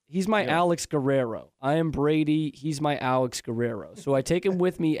my Alex Guerrero. I am Brady. He's my Alex Guerrero. So I take him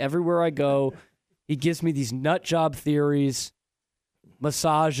with me everywhere I go. He gives me these nut job theories,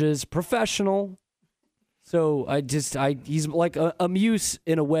 massages, professional. So he's like a muse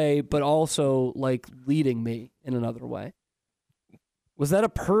in a way, but also like leading me in another way. Was that a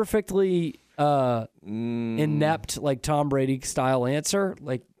perfectly inept, like Tom Brady style answer?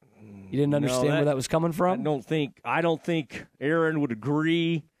 Like you didn't understand where that was coming from? I don't think Aaron would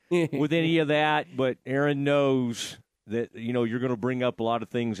agree with any of that, but Aaron knows that you're going to bring up a lot of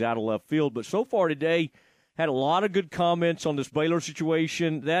things out of left field. But so far today, had a lot of good comments on this Baylor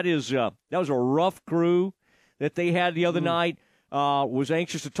situation. That was a rough crew that they had the other night. Was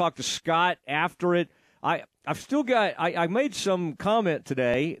anxious to talk to Scott after it. I've still got. I made some comment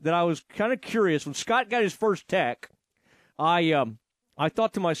today that I was kind of curious when Scott got his first tech. I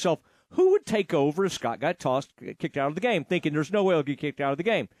thought to myself, who would take over if Scott got kicked out of the game? Thinking there's no way he'll get kicked out of the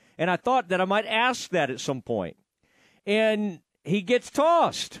game, and I thought that I might ask that at some point. And he gets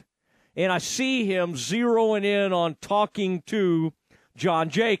tossed, and I see him zeroing in on talking to John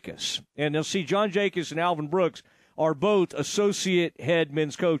Jacobs, and they'll see John Jacobs and Alvin Brooks are both associate head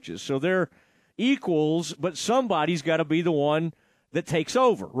men's coaches, so they're equals, but somebody's got to be the one that takes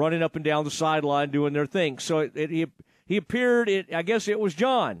over, running up and down the sideline, doing their thing. So he appeared. I guess it was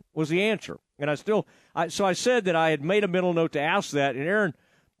John was the answer, and so I said that I had made a mental note to ask that, and Aaron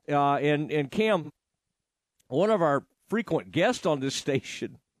and Cam, one of our frequent guests on this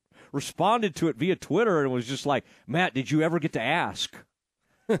station, responded to it via Twitter and was just like, Matt, did you ever get to ask?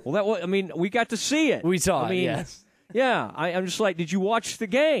 Well, we got to see it. We saw it, yes. Yeah, I'm just like, did you watch the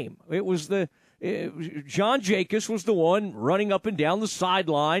game? It was John Jacobs was the one running up and down the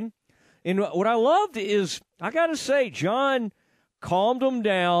sideline. And what I loved is, I got to say, John calmed him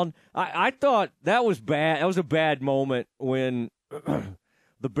down. I thought that was bad. That was a bad moment when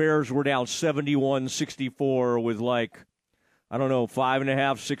the Bears were down 71-64 with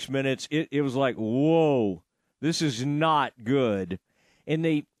 5.5, 6 minutes. It was like, whoa, this is not good.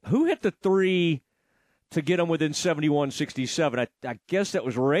 And who hit the three to get them within 71-67? I guess that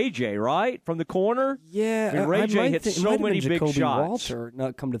was Ray J, right? From the corner? Yeah. Ray J hit so many big shots. Walter,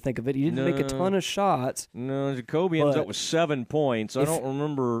 not come to think of it. He didn't make a ton of shots. No, Jacoby ends up with 7 points. I don't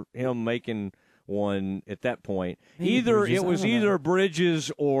remember him making one at that point. It was either Bridges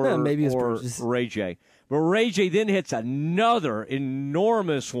or Ray J. But Ray J then hits another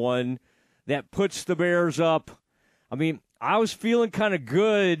enormous one that puts the Bears up. I was feeling kind of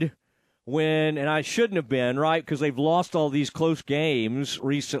good and I shouldn't have been, right, because they've lost all these close games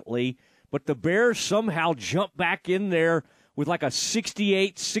recently, but the Bears somehow jumped back in there with like a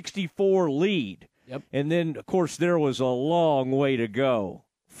 68-64 lead. Yep. And then, of course, there was a long way to go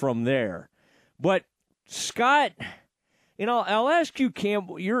from there. But, Scott, I'll ask you, Cam,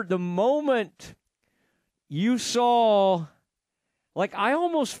 the moment you saw, I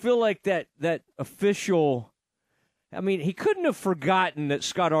almost feel like that official – he couldn't have forgotten that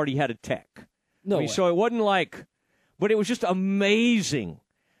Scott already had a tech. No way. So it wasn't but it was just amazing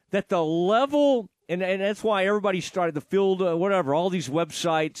that the level, and that's why everybody started the field, all these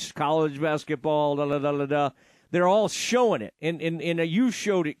websites, college basketball, they're all showing it. And you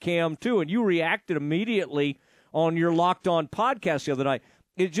showed it, Cam, too, and you reacted immediately on your Locked On podcast the other night.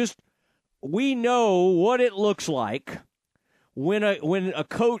 We know what it looks like when a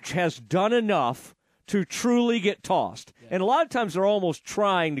coach has done enough to truly get tossed. Yeah. And a lot of times they're almost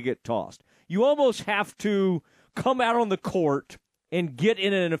trying to get tossed. You almost have to come out on the court and get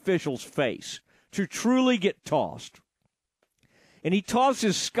in an official's face to truly get tossed. And he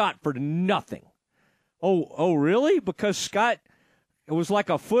tosses Scott for nothing. Oh, really? Because Scott was like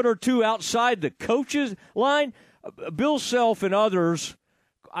a foot or two outside the coach's line? Bill Self and others,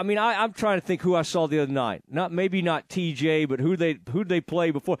 I'm trying to think who I saw the other night. Maybe not TJ, but who'd they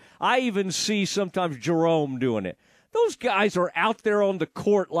play before. I even see sometimes Jerome doing it. Those guys are out there on the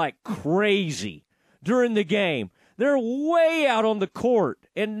court like crazy during the game. They're way out on the court,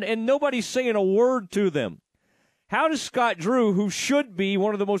 and nobody's saying a word to them. How does Scott Drew, who should be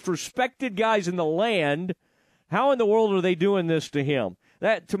one of the most respected guys in the land, how in the world are they doing this to him?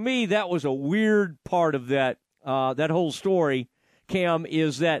 To me, that was a weird part of that whole story, Cam,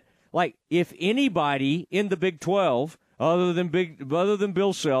 is that if anybody in the Big 12 other than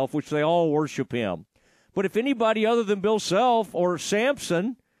Bill Self, which they all worship him, but if anybody other than Bill Self or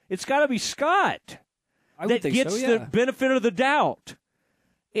Sampson, it's got to be Scott that gets the benefit of the doubt,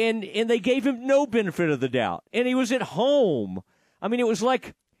 and they gave him no benefit of the doubt, and he was at home. It was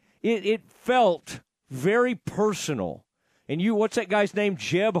like it felt very personal. And what's that guy's name?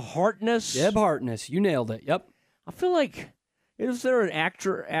 Jeb Hartness. Jeb Hartness, you nailed it. Yep. I feel like. Is there an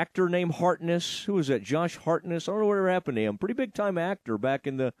actor named Hartness? Who was that? Josh Hartness? I don't know whatever happened to him. Pretty big time actor back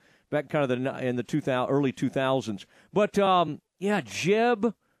in the early 2000s. But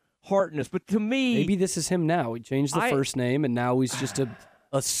Jeb Hartness. But to me, maybe this is him now. He changed the first name, and now he's just a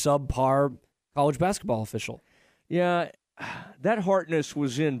subpar college basketball official. Yeah, that Hartness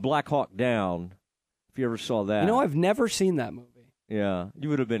was in Black Hawk Down. If you ever saw that, I've never seen that movie. Yeah, you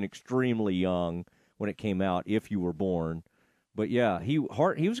would have been extremely young when it came out if you were born. But yeah, he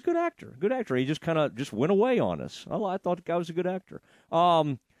was a good actor. Good actor. He just kind of went away on us. I thought the guy was a good actor.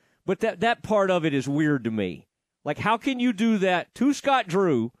 But that part of it is weird to me. How can you do that to Scott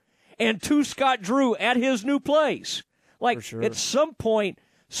Drew and to Scott Drew at his new place? Sure. At some point,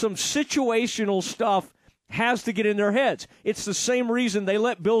 some situational stuff has to get in their heads. It's the same reason they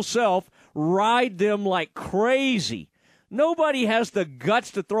let Bill Self ride them like crazy. Nobody has the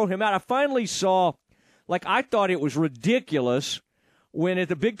guts to throw him out. I finally saw... I thought it was ridiculous when at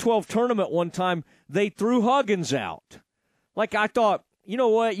the Big 12 tournament one time they threw Huggins out. I thought, you know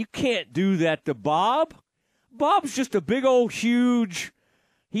what? You can't do that to Bob. Bob's just a big old huge.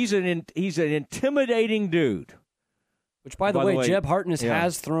 He's an intimidating dude. Which, by the way, Jeb Hartness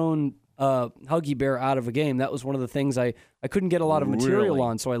has thrown Huggy Bear out of a game. That was one of the things I couldn't get a lot of material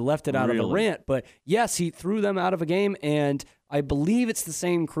on, so I left it out of the rant. But yes, he threw them out of a game, and I believe it's the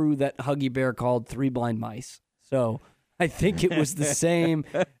same crew that Huggy Bear called Three Blind Mice. So I think it was the same.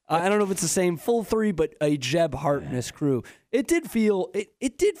 I don't know if it's the same full three, but a Jeb Hartness crew. It did feel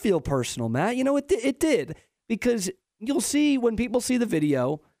personal, Matt. It did, because you'll see when people see the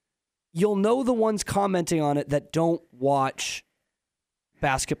video, you'll know the ones commenting on it that don't watch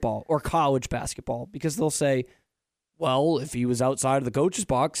basketball or college basketball, because they'll say, well, if he was outside of the coach's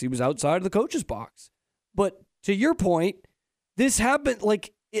box, he was outside of the coach's box. But to your point, this happened,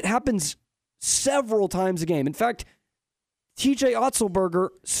 like, it happens several times a game. In fact, TJ Otzelberger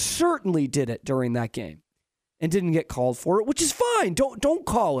certainly did it during that game and didn't get called for it, which is fine. Don't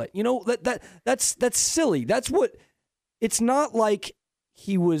call it. You know, that's silly. That's what, it's not like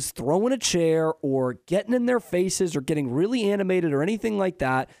he was throwing a chair or getting in their faces or getting really animated or anything like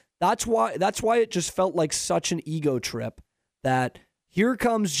that. That's why it just felt like such an ego trip that here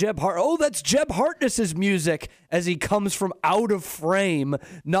comes Jeb Hart. Oh, that's Jeb Hartness's music as he comes from out of frame.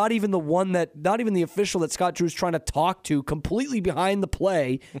 Not even the official that Scott Drew's trying to talk to, completely behind the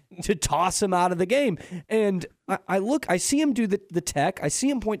play to toss him out of the game. And I see him do the tech. I see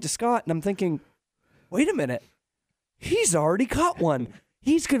him point to Scott, and I'm thinking, wait a minute. He's already caught one.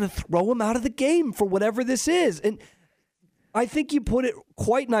 He's going to throw him out of the game for whatever this is. And I think you put it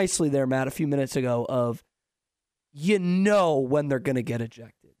quite nicely there, Matt, a few minutes ago, of you know when they're going to get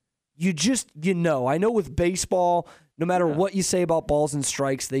ejected. You know. I know with baseball, no matter what you say about balls and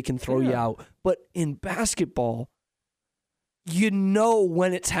strikes, they can throw you out. But in basketball, you know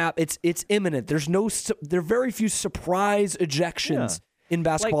when it's imminent. There are very few surprise ejections in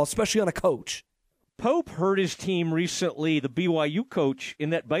basketball, especially on a coach. Pope hurt his team recently, the BYU coach,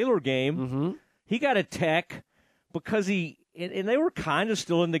 in that Baylor game. Mm-hmm. He got a tech because and they were kind of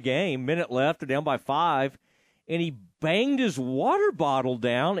still in the game, minute left, they're down by 5, and he banged his water bottle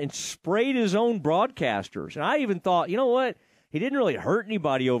down and sprayed his own broadcasters. And I even thought, you know what? He didn't really hurt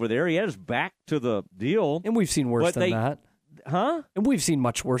anybody over there. He had his back to the deal. And we've seen worse than that. Huh? And we've seen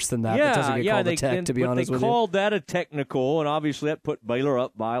much worse than that. That doesn't get called a tech, to be honest with you. They called that a technical, and obviously that put Baylor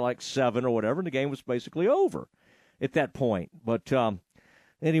up by like 7 or whatever, and the game was basically over at that point. But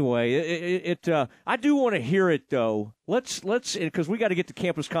anyway, I do want to hear it, though. Let's because we got to get to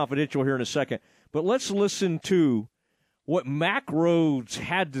Campus Confidential here in a second. But let's listen to what Mack Rhoades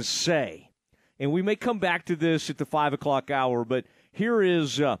had to say. And we may come back to this at the 5 o'clock hour, but here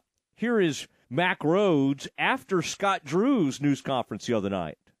is Mack Rhoades after Scott Drew's news conference the other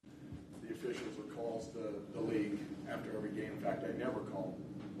night. The officials would call the league after every game. In fact, I never call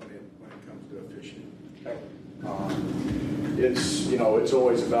when it comes to officiating. It's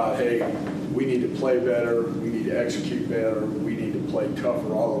always about, hey, we need to play better, we need to execute better, we need to play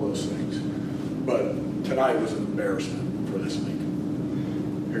tougher, all of those things. But tonight was an embarrassment for this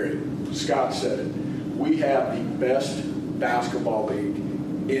league. Period. Scott said it. We have the best basketball league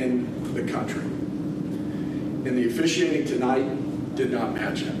in the country. And the officiating tonight did not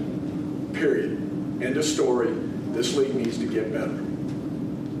match him. Period. End of story. This league needs to get better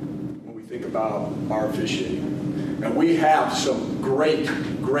when we think about our officiating. And we have some great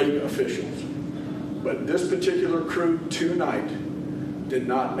officials. But this particular crew tonight did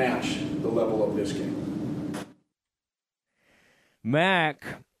not match the level of this game. Mack,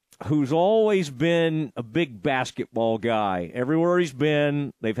 who's always been a big basketball guy. Everywhere he's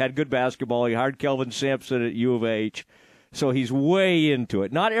been, they've had good basketball. He hired Kelvin Sampson at U of H, so he's way into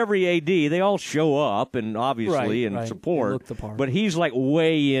it. Not every AD, they all show up and obviously support, look the part. But he's like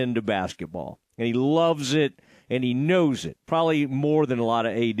way into basketball, and he loves it, and he knows it, probably more than a lot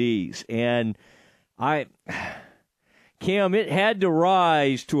of ADs. And Cam, it had to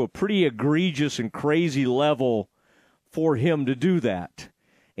rise to a pretty egregious and crazy level for him to do that.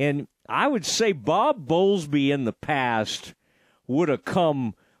 And I would say Bob Bowlesby in the past would have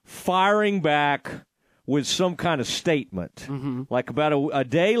come firing back with some kind of statement. Mm-hmm. Like about a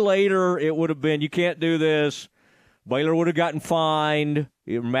day later, it would have been, you can't do this. Baylor would have gotten fined.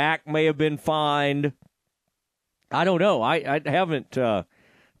 Mack may have been fined. I don't know. I haven't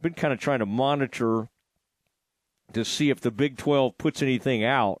been kind of trying to monitor to see if the Big 12 puts anything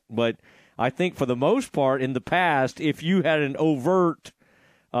out. But I think for the most part in the past, if you had an overt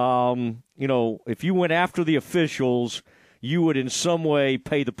if you went after the officials, you would in some way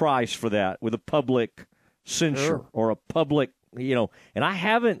pay the price for that with a public censure or a public, and I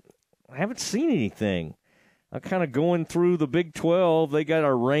haven't seen anything. I'm kind of going through the Big 12. They got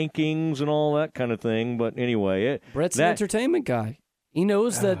our rankings and all that kind of thing. But anyway, Brett's an entertainment guy. He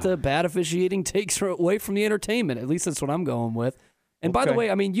knows that the bad officiating takes away from the entertainment. At least that's what I'm going with. And by the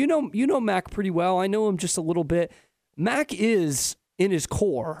way, I mean, you know Mack pretty well. I know him just a little bit. Mack is, in his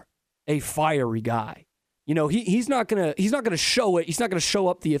core, a fiery guy. He's not gonna show it. He's not gonna show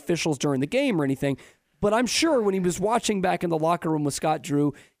up the officials during the game or anything. But I'm sure when he was watching back in the locker room with Scott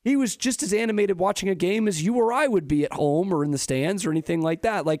Drew, he was just as animated watching a game as you or I would be at home or in the stands or anything like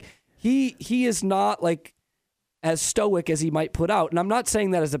that. Like he is not like as stoic as he might put out. And I'm not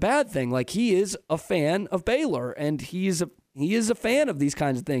saying that as a bad thing. Like, he is a fan of Baylor, and he is a fan of these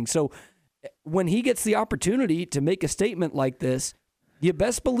kinds of things. So when he gets the opportunity to make a statement like this, you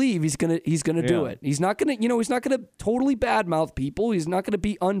best believe he's gonna do it. He's not gonna totally badmouth people. He's not gonna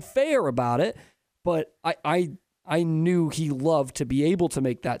be unfair about it. But I knew he loved to be able to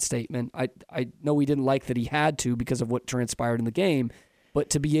make that statement. I know he didn't like that he had to because of what transpired in the game. But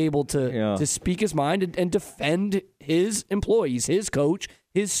to be able to speak his mind and defend his employees, his coach,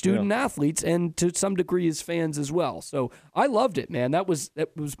 his student athletes, and to some degree his fans as well. So I loved it, man. That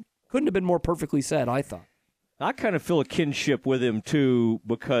couldn't have been more perfectly said, I thought. I kind of feel a kinship with him too,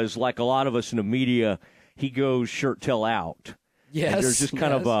 because like a lot of us in the media, he goes shirt tail out. Yes, and there's just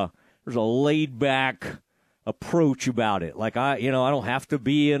kind of a laid back approach about it. Like I don't have to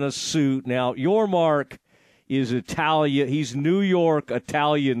be in a suit. Now Yormark is Italian. He's New York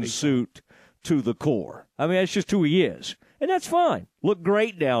Italian suit to the core. I mean, that's just who he is. And that's fine. Looked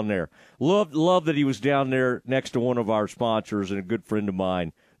great down there. Love that he was down there next to one of our sponsors and a good friend of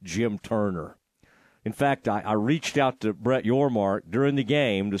mine, Jim Turner. In fact, I reached out to Brett Yormark during the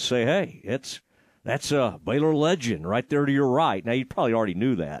game to say, hey, that's a Baylor legend right there to your right. Now, you probably already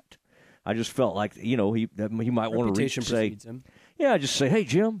knew that. I just felt like, he might want to reach and say, just say, hey,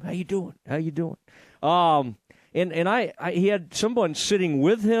 Jim, how you doing? How you doing? And he had someone sitting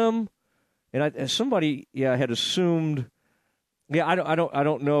with him, and somebody had assumed. Yeah, I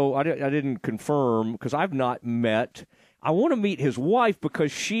don't know. I didn't confirm because I've not met. I want to meet his wife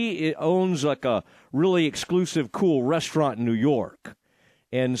because she owns like a really exclusive, cool restaurant in New York,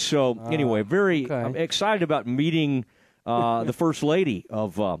 and so anyway, I'm excited about meeting the first lady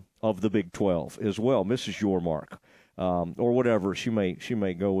of the Big 12 as well, Mrs. Yormark. Or whatever, she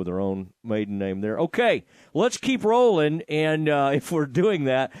may go with her own maiden name there. Okay, let's keep rolling, and if we're doing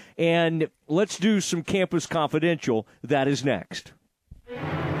that, and let's do some Campus Confidential. That is next.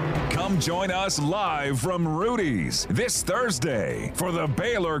 Come join us live from Rudy's this Thursday for the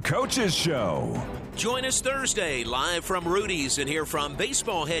Baylor Coaches Show. Join us Thursday live from Rudy's and hear from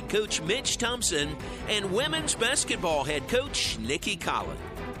baseball head coach Mitch Thompson and women's basketball head coach Nikki Collin.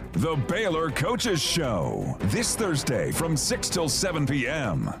 The Baylor Coaches Show, this Thursday from 6 till 7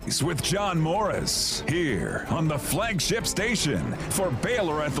 p.m. with John Morris, here on the flagship station for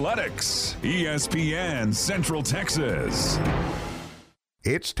Baylor Athletics, ESPN Central Texas.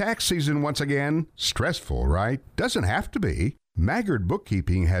 It's tax season once again. Stressful, right? Doesn't have to be. Maggard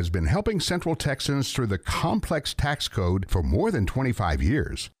Bookkeeping has been helping Central Texans through the complex tax code for more than 25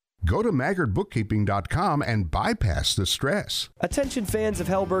 years. Go to maggardbookkeeping.com and bypass the stress. Attention fans of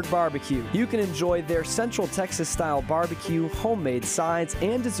Hellberg Barbecue. You can enjoy their Central Texas-style barbecue, homemade sides,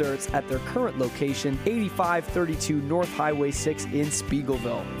 and desserts at their current location, 8532 North Highway 6 in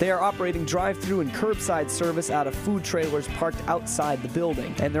Spiegelville. They are operating drive-through and curbside service out of food trailers parked outside the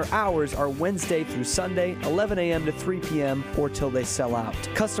building, and their hours are Wednesday through Sunday, 11 a.m. to 3 p.m. or till they sell out.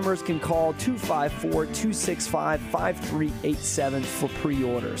 Customers can call 254-265-5387 for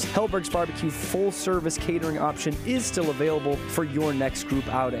pre-orders. Hellberg's Barbecue full-service catering option is still available for your next group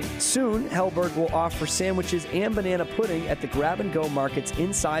outing. Soon, Hellberg will offer sandwiches and banana pudding at the grab-and-go markets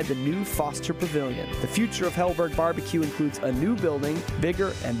inside the new Foster Pavilion. The future of Hellberg Barbecue includes a new building,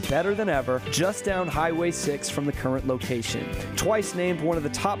 bigger and better than ever, just down Highway 6 from the current location. Twice named one of the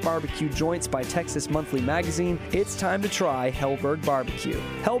top barbecue joints by Texas Monthly Magazine, it's time to try Hellberg Barbecue.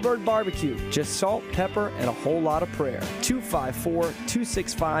 Hellberg Barbecue, just salt, pepper, and a whole lot of prayer.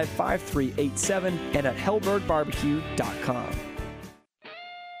 254-265-5387 and at hellbergbarbecue.com.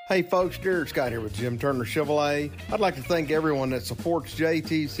 Hey folks, Derek Scott here with Jim Turner Chevrolet. I'd like to thank everyone that supports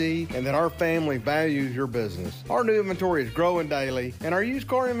JTC and that our family values your business. Our new inventory is growing daily and our used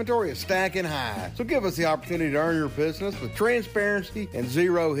car inventory is stacking high. So give us the opportunity to earn your business with transparency and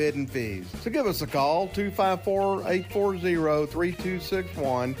zero hidden fees. So give us a call,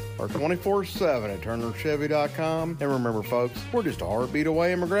 254-840-3261 or 24/7 at turnerchevy.com. And remember folks, we're just a heartbeat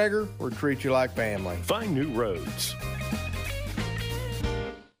away in McGregor. We'll treat you like family. Find new roads.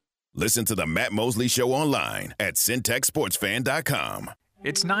 Listen to the Matt Mosley Show online at syntechsportsfan.com.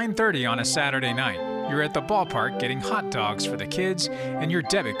 It's 9:30 on a Saturday night. You're at the ballpark getting hot dogs for the kids, and your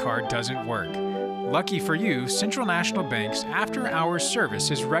debit card doesn't work. Lucky for you, Central National Bank's after-hours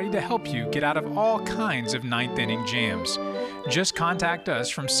service is ready to help you get out of all kinds of ninth-inning jams. Just contact us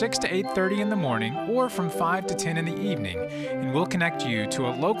from 6 to 8:30 in the morning or from 5 to 10 in the evening, and we'll connect you to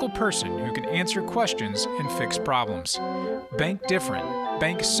a local person who can answer questions and fix problems. Bank different.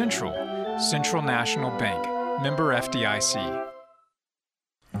 Bank Central. Central National Bank. Member FDIC.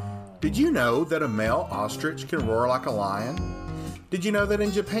 Did you know that a male ostrich can roar like a lion? Did you know that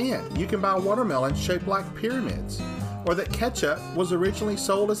in Japan you can buy watermelons shaped like pyramids? Or that ketchup was originally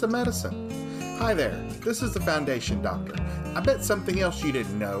sold as a medicine? Hi there, this is the Foundation Doctor. I bet something else you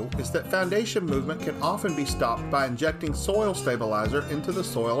didn't know is that foundation movement can often be stopped by injecting soil stabilizer into the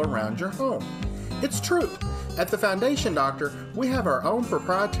soil around your home. It's true. At the Foundation Doctor, we have our own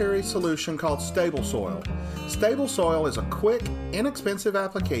proprietary solution called Stable Soil. Stable Soil is a quick, inexpensive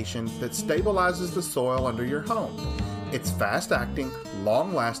application that stabilizes the soil under your home. It's fast-acting,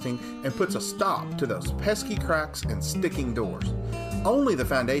 long-lasting, and puts a stop to those pesky cracks and sticking doors. Only the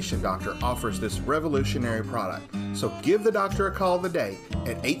Foundation Doctor offers this revolutionary product. So give the doctor a call today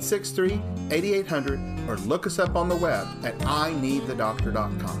at 863-8800 or look us up on the web at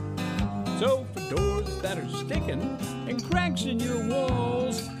ineedthedoctor.com. So for doors that are sticking and cracks in your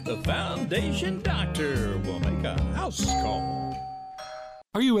walls, the Foundation Doctor will make a house call.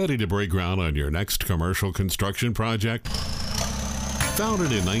 Are you ready to break ground on your next commercial construction project?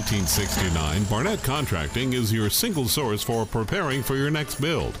 Founded in 1969, Barnett Contracting is your single source for preparing for your next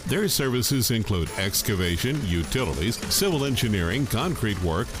build. Their services include excavation, utilities, civil engineering, concrete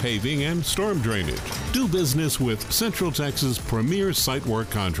work, paving, and storm drainage. Do business with Central Texas' premier site work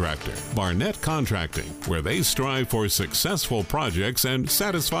contractor, Barnett Contracting, where they strive for successful projects and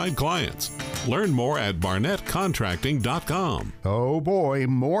satisfied clients. Learn more at barnettcontracting.com. Oh boy,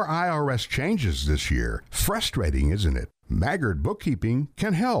 more IRS changes this year. Frustrating, isn't it? Maggard Bookkeeping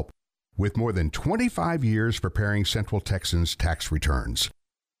can help with more than 25 years preparing Central Texans tax returns.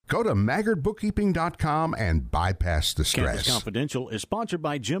 Go to maggardbookkeeping.com and bypass the stress. Campus Confidential is sponsored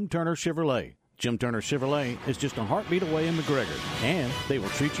by Jim Turner Chevrolet. Jim Turner Chevrolet is just a heartbeat away in McGregor, and they will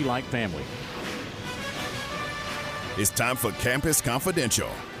treat you like family. It's time for Campus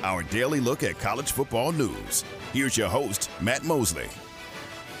Confidential, our daily look at college football news. Here's your host, Matt Mosley.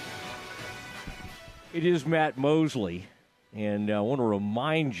 It is Matt Mosley. And I want to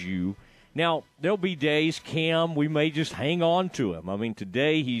remind you, now, there'll be days, Cam, we may just hang on to him. I mean,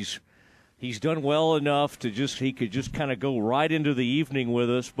 today he's done well enough to he could just kind of go right into the evening with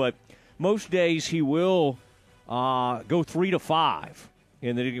us. But most days he will go 3 to 5.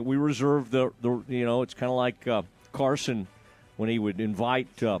 And then we reserve the it's kind of like Carson when he would invite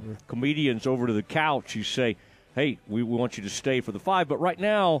comedians over to the couch. You say, hey, we want you to stay for the 5. But right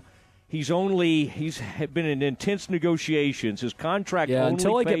now, he's been in intense negotiations. His contract only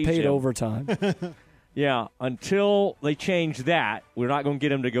until I get paid him. overtime. Yeah, until they change that, we're not going to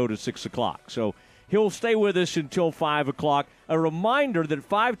get him to go to 6 o'clock. So he'll stay with us until 5 o'clock. A reminder that at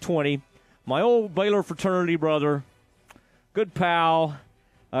 5:20, my old Baylor fraternity brother, good pal,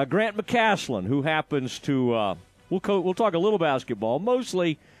 Grant McCaslin, who happens to we'll talk a little basketball.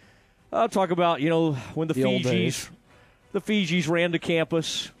 Mostly, I'll talk about when the Fijis ran to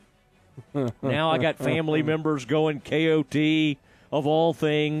campus. Now I got family members going KOT of all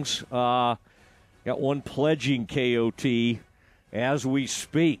things. Got one pledging KOT as we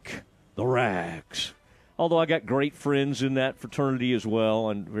speak, the Rags. Although I got great friends in that fraternity as well.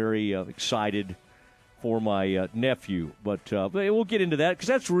 I'm very excited for my nephew. But we'll get into that because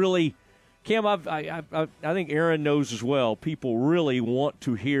that's really, Cam, I think Aaron knows as well, people really want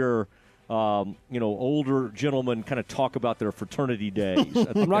to hear older gentlemen kind of talk about their fraternity days.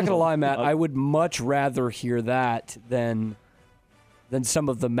 I'm not going to lie, Matt. I would much rather hear that than some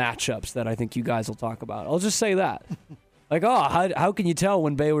of the matchups that I think you guys will talk about. I'll just say that. Like, how can you tell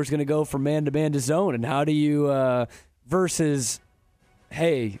when Baylor's going to go from man-to-man to zone? And how do you versus,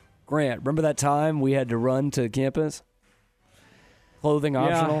 hey, Grant, remember that time we had to run to campus? Clothing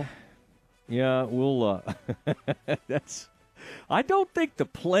optional? Yeah, we'll that's... I don't think the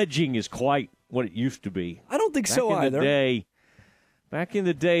pledging is quite what it used to be. I don't think so either. Back in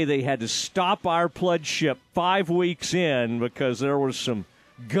the day, they had to stop our pledge ship 5 weeks in because there was some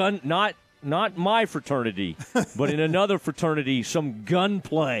not my fraternity, but in another fraternity, some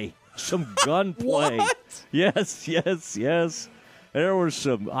gunplay. What? Yes. There was there was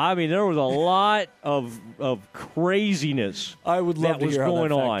a lot of craziness. I would love that to hear was how going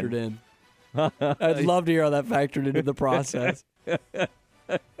that on. factored in. I'd love to hear how that factored into the process.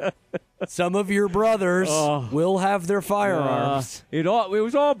 Some of your brothers will have their firearms. It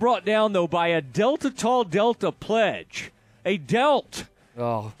was all brought down, though, by a Delta Tau Delta pledge. A Delt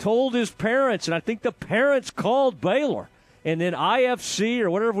told his parents, and I think the parents called Baylor. And then IFC, or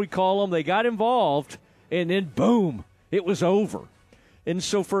whatever we call them, they got involved, and then boom, it was over. And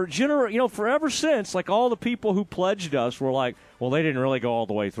so forever since, like all the people who pledged us were like, well, they didn't really go all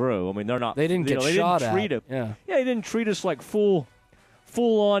the way through. I mean, they're not. They didn't get shot at. Yeah, they didn't treat us like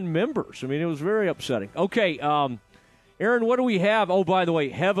full-on members. I mean, it was very upsetting. Okay, Aaron, what do we have? Oh, by the way,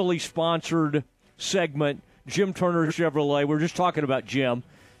 heavily sponsored segment. Jim Turner Chevrolet. We're just talking about Jim.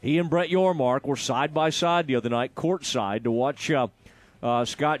 He and Brett Yormark were side by side the other night, courtside, to watch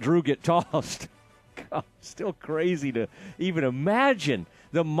Scott Drew get tossed. God, still crazy to even imagine.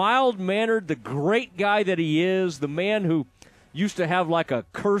 The mild-mannered, the great guy that he is, the man who used to have like a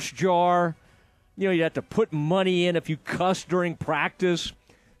curse jar. You know, you have to put money in if you cuss during practice.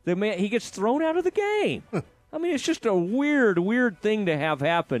 The man, he gets thrown out of the game. I mean, it's just a weird thing to have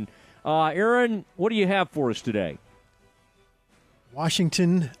happen. Aaron, what do you have for us today?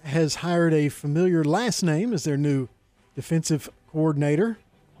 Washington has hired a familiar last name as their new defensive coordinator.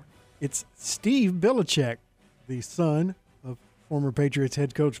 It's Steve Belichick, the son of former Patriots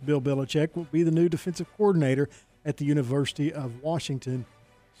head coach Bill Belichick, will be the new defensive coordinator at the University of Washington.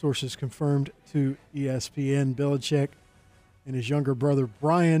 Sources confirmed to ESPN. Belichick and his younger brother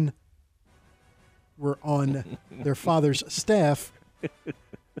Brian were on their father's staff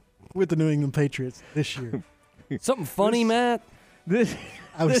with the New England Patriots this year. Something funny, Matt? This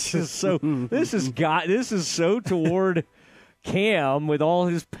is so toward Cam with all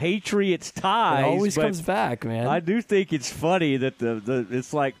his Patriots ties. It always comes back, man. I do think it's funny that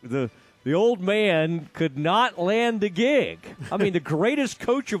it's like the old man could not land the gig. I mean, the greatest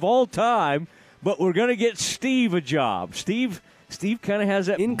coach of all time, but we're going to get Steve a job. Steve kind of has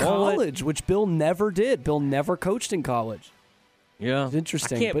that in college, which Bill never did. Bill never coached in college. Yeah, it's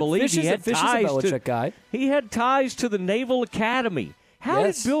interesting. I can't believe he had ties to guy. He had ties to the Naval Academy. How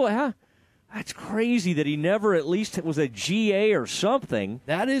did Bill? That's crazy that he never at least was a GA or something.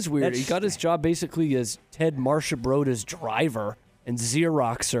 That is weird. He got his job basically as Ted Marchibroda's driver and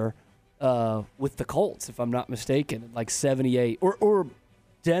Xeroxer with the Colts, if I'm not mistaken, like 78 or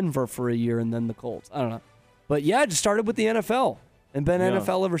Denver for a year and then the Colts. I don't know, but yeah, just started with the NFL and been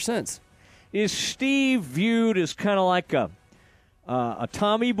NFL ever since. Is Steve viewed as kind of like a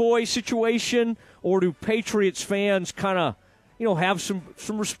Tommy Boy situation, or do Patriots fans kind of, have some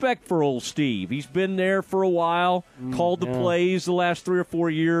respect for old Steve? He's been there for a while, called the plays the last 3 or 4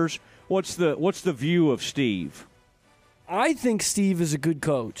 years. What's the view of Steve? I think Steve is a good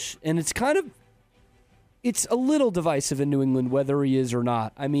coach, and it's a little divisive in New England whether he is or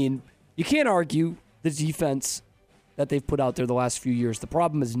not. I mean, you can't argue the defense that they've put out there the last few years. The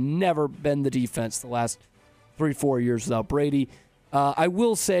problem has never been the defense the last 3-4 years without Brady. I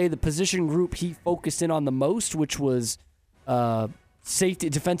will say the position group he focused in on the most, which was safety,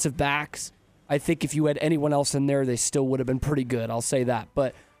 defensive backs. I think if you had anyone else in there, they still would have been pretty good. I'll say that.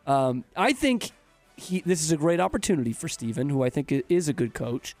 But I think this is a great opportunity for Steven, who I think is a good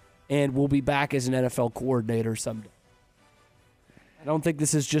coach, and will be back as an NFL coordinator someday. I don't think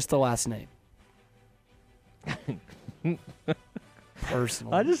this is just the last name.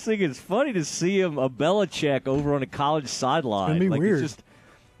 Personally, I just think it's funny to see a Belichick over on a college sideline. It's gonna be weird.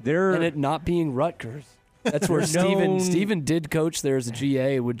 And it not being Rutgers. That's where Steven did coach there as a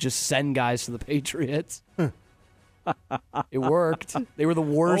GA, would just send guys to the Patriots. It worked. They were the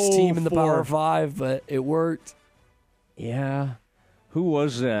worst team in the Power 5, but it worked. Yeah. Who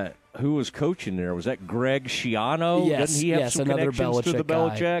was that? Who was coaching there? Was that Greg Schiano? Yes, Doesn't he have some another connections Belichick to the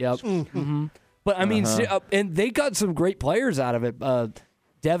Belichicks? guy. Yep. Mm-hmm. But, I mean, and they got some great players out of it.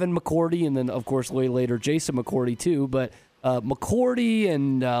 Devin McCourty, and then, of course, way later, Jason McCourty, too. But McCourty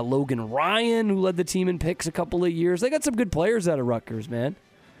and Logan Ryan, who led the team in picks a couple of years. They got some good players out of Rutgers, man.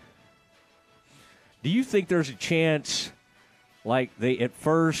 Do you think there's a chance, like at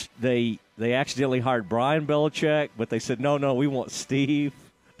first they accidentally hired Brian Belichick, but they said, no, we want Steve?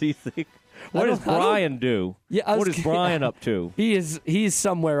 Do you think? What does Brian do? Yeah, what is Brian up to? He's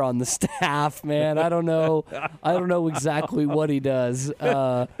somewhere on the staff, man. I don't know. I don't know exactly what he does.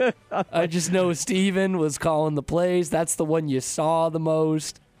 I just know Steven was calling the plays. That's the one you saw the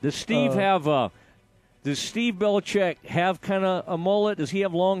most. Does Steve Does Steve Belichick have kind of a mullet? Does he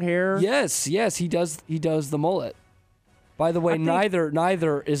have long hair? Yes, he does. He does the mullet. By the way, neither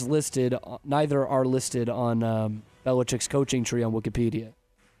are listed on Belichick's coaching tree on Wikipedia.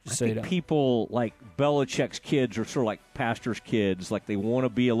 I think people like Belichick's kids are sort of like pastors' kids. Like they want to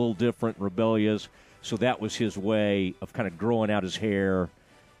be a little different, rebellious. So that was his way of kind of growing out his hair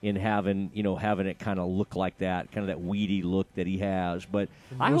and having it kind of look like that, kind of that weedy look that he has. But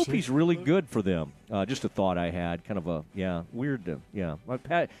I hope he's really good for them. Just a thought I had, kind of weird.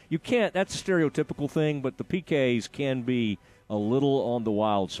 You can't. That's a stereotypical thing, but the PKs can be a little on the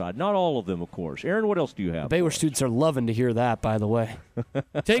wild side. Not all of them, of course. Aaron, what else do you have? Baylor students are loving to hear that, by the way.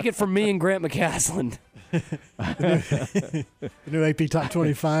 Take it from me and Grant McCaslin. The new AP Top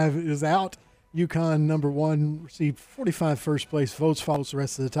 25 is out. UConn, number 1, received 45 first-place votes, follows the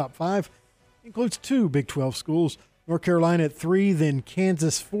rest of the top 5. Includes 2 Big 12 schools. North Carolina at 3, then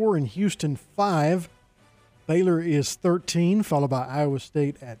Kansas 4, and Houston 5. Baylor is 13, followed by Iowa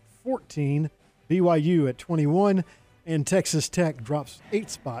State at 14, BYU at 21, and Texas Tech drops 8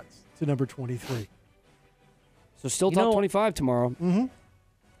 spots to number 23. So still top 25 tomorrow. Mm-hmm.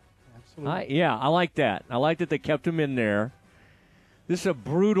 Absolutely. I like that. I like that they kept them in there. This is a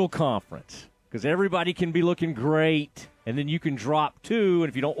brutal conference because everybody can be looking great, and then you can drop 2, and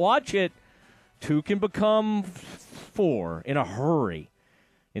if you don't watch it, 2 can become 4 in a hurry.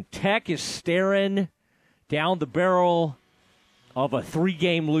 And Tech is staring down the barrel of a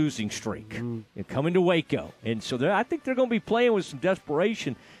 3-game losing streak and coming to Waco. And so I think they're going to be playing with some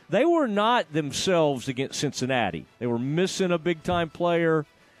desperation. They were not themselves against Cincinnati. They were missing a big-time player.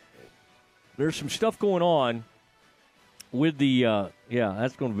 There's some stuff going on with the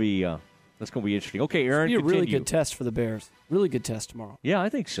that's going to be interesting. Okay, Aaron, It's going to be a really continue. good test for the Bears. Really good test tomorrow. Yeah, I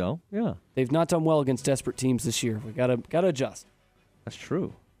think so. Yeah. They've not done well against desperate teams this year. We got to adjust. That's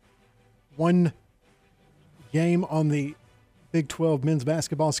true. One game on the Big 12 men's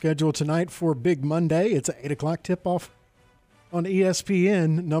basketball schedule tonight for Big Monday. It's an 8 o'clock tip-off on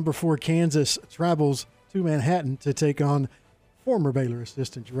ESPN. Number 4 Kansas travels to Manhattan to take on former Baylor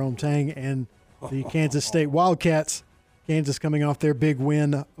assistant Jerome Tang and the Kansas State Wildcats. Kansas coming off their big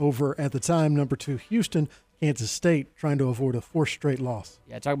win over, at the time, number 2 Houston. Kansas State trying to avoid a 4th straight loss.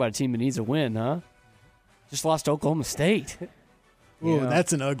 Yeah, talk about a team that needs a win, huh? Just lost to Oklahoma State. Ooh,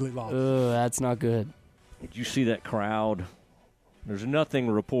 that's an ugly loss. That's not good. Did you see that crowd? There's nothing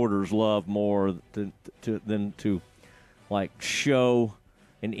reporters love more than to show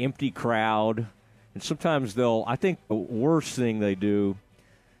an empty crowd. And sometimes I think the worst thing they do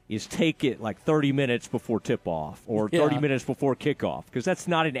is take it 30 minutes before tip-off or 30 minutes before kickoff, because that's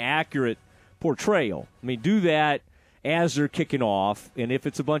not an accurate portrayal. I mean, do that as they're kicking off, and if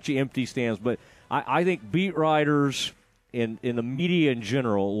it's a bunch of empty stands. But I think beat writers in the media in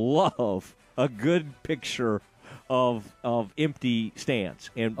general love a good picture of empty stands.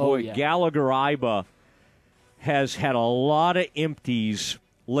 And, Gallagher-Iba has had a lot of empties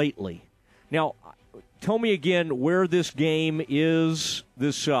lately. Now, tell me again where this game is,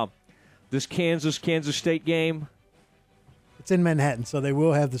 this Kansas State game. It's in Manhattan, so they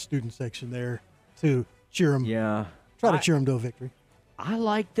will have the student section there to cheer them. Yeah. Try to cheer them to a victory. I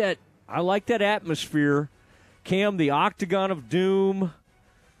like that. I like that atmosphere. Cam, the Octagon of Doom.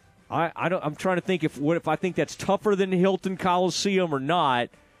 I'm trying to think if I think that's tougher than Hilton Coliseum or not.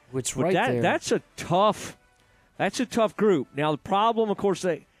 Which but that's a tough group. Now the problem, of course,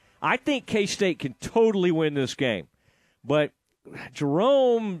 I think K-State can totally win this game, but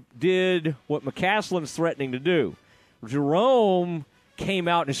Jerome did what McCaslin's threatening to do. Jerome came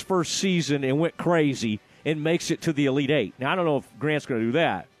out in his first season and went crazy and makes it to the Elite Eight. Now I don't know if Grant's going to do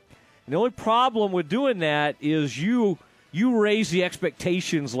that. And the only problem with doing that is you raise the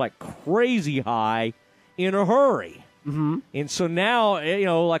expectations like crazy high in a hurry. Mm-hmm. And so now,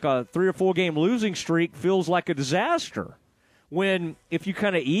 like a 3 or 4 game losing streak feels like a disaster. When if you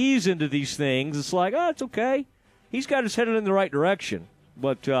kind of ease into these things, it's like, oh, it's okay. He's got his head in the right direction.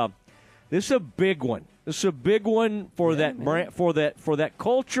 But this is a big one. This is a big one for that brand, for that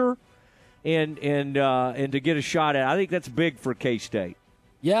culture, and to get a shot at. I think that's big for K-State.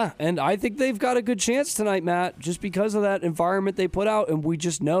 Yeah, and I think they've got a good chance tonight, Matt, just because of that environment they put out, and we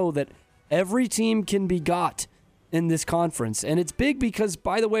just know that every team can be got in this conference. And it's big because,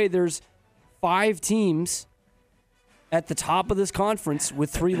 by the way, there's 5 teams at the top of this conference with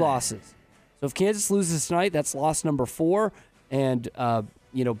 3 losses. So if Kansas loses tonight, that's loss number 4, and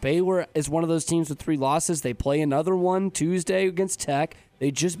Baylor is one of those teams with 3 losses. They play another one Tuesday against Tech. They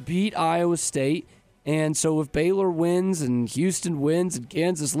just beat Iowa State. And so if Baylor wins and Houston wins and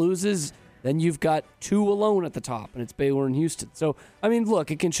Kansas loses, then you've got 2 alone at the top, and it's Baylor and Houston. So, I mean, look,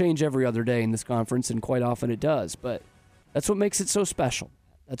 it can change every other day in this conference, and quite often it does. But that's what makes it so special.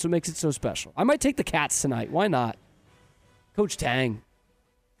 That's what makes it so special. I might take the Cats tonight. Why not? Coach Tang.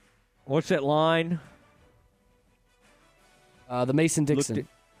 What's that line? The Mason-Dixon.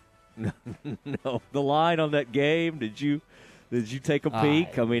 No, the line on that game, did you take a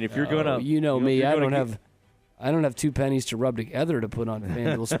peek? I mean, if you're going to... You know me. I don't have 2 pennies to rub together to put on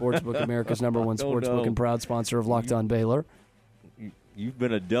FanDuel Sportsbook, America's #1 sportsbook and proud sponsor of Locked On Baylor. You've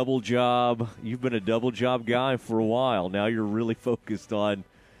been a double job. You've been a double job guy for a while. Now you're really focused on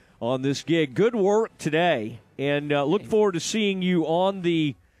this gig. Good work today, and look forward to seeing you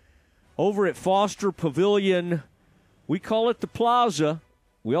over at Foster Pavilion. We call it the Plaza.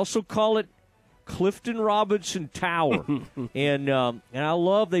 We also call it Clifton Robinson Tower. and I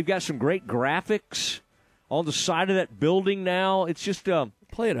love they've got some great graphics on the side of that building now. It's just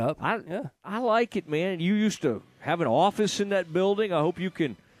play it up. I like it, man. You used to have an office in that building. I hope you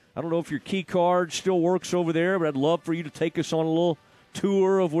can I don't know if your key card still works over there, but I'd love for you to take us on a little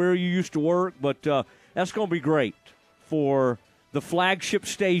tour of where you used to work. But that's going to be great for the flagship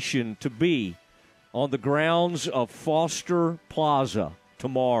station to be on the grounds of Foster Plaza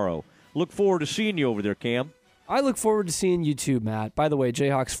tomorrow. Look forward to seeing you over there, Cam. I look forward to seeing you too, Matt. By the way,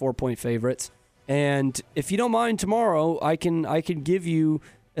 Jayhawks 4-point favorites. And if you don't mind, tomorrow I can give you,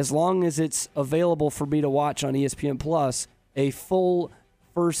 as long as it's available for me to watch on ESPN Plus, a full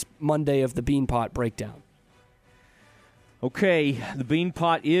first Monday of the Beanpot breakdown. Okay, the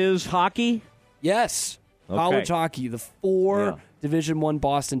Beanpot is hockey? Yes, okay. College hockey. The four Division I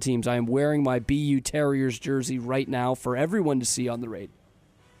Boston teams. I am wearing my BU Terriers jersey right now for everyone to see on the radio.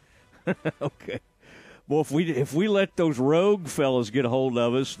 Okay. Well, if we let those rogue fellas get a hold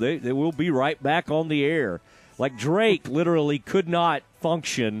of us, they will be right back on the air. Like Drake literally could not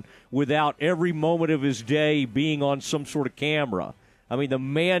function without every moment of his day being on some sort of camera. I mean, the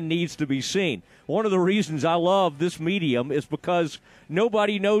man needs to be seen. One of the reasons I love this medium is because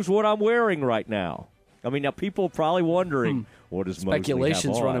nobody knows what I'm wearing right now. I mean, now people are probably wondering, what does Mosley have on?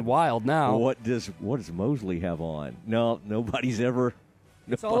 Speculation's running wild now. What does Mosley have on? No, nobody's ever...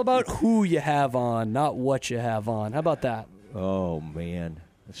 It's all about who you have on, not what you have on. How about that? Oh, man.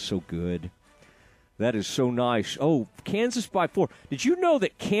 That's so good. That is so nice. Oh, Kansas by 4. Did you know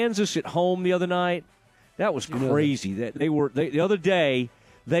that Kansas at home the other night? That was crazy. That the other day,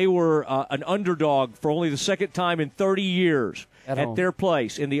 they were an underdog for only the second time in 30 years at their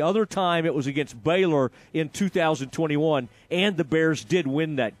place. And the other time it was against Baylor in 2021, and the Bears did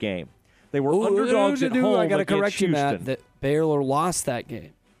win that game. They were underdogs at home. I got to correct you, Houston. Matt. That Baylor lost that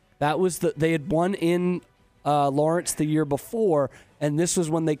game. That was they had won in Lawrence the year before, and this was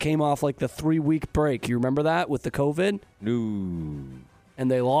when they came off like the 3-week break. You remember that with the COVID? No.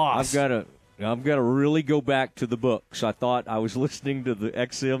 And they lost. I've got to really go back to the books. I thought I was listening to the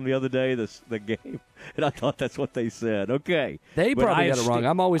XM the other day, the game, and I thought that's what they said. Okay. They probably got it wrong.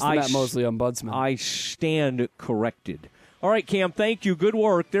 I'm always the Matt Mosley ombudsman. I stand corrected. All right, Cam, thank you. Good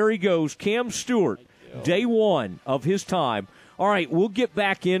work. There he goes. Cam Stewart, day one of his time. All right, we'll get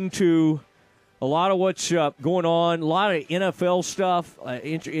back into a lot of what's going on, a lot of NFL stuff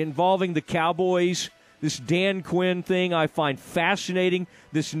involving the Cowboys. This Dan Quinn thing I find fascinating,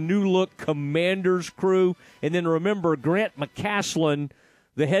 this new-look Commanders crew. And then remember, Grant McCaslin,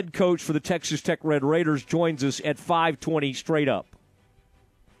 the head coach for the Texas Tech Red Raiders, joins us at 5:20 straight up.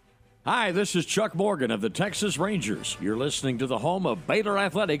 Hi, this is Chuck Morgan of the Texas Rangers. You're listening to the home of Baylor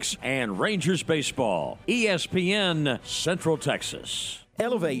Athletics and Rangers Baseball, ESPN Central Texas.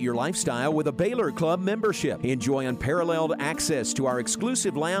 Elevate your lifestyle with a Baylor Club membership. Enjoy unparalleled access to our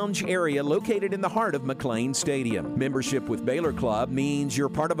exclusive lounge area located in the heart of McLean Stadium. Membership with Baylor Club means you're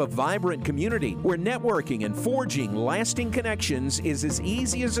part of a vibrant community where networking and forging lasting connections is as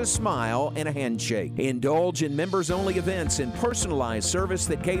easy as a smile and a handshake. Indulge in members-only events and personalized service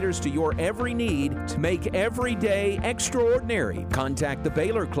that caters to your every need to make every day extraordinary. Contact the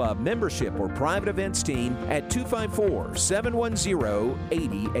Baylor Club membership or private events team at 254-710-8080.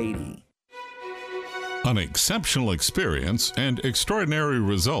 An exceptional experience and extraordinary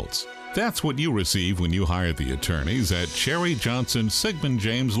results. That's what you receive when you hire the attorneys at Cherry Johnson Sigmund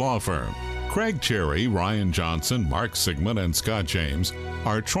James Law Firm. Craig Cherry, Ryan Johnson, Mark Sigmund, and Scott James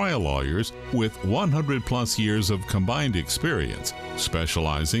are trial lawyers with 100-plus years of combined experience,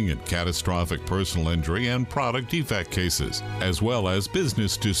 specializing in catastrophic personal injury and product defect cases, as well as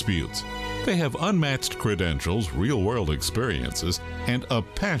business disputes. They have unmatched credentials, real-world experiences, and a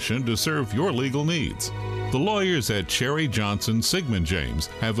passion to serve your legal needs. The lawyers at Cherry Johnson Sigmund James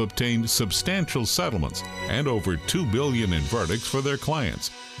have obtained substantial settlements and over $2 billion in verdicts for their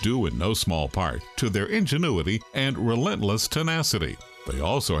clients, due in no small part to their ingenuity and relentless tenacity. They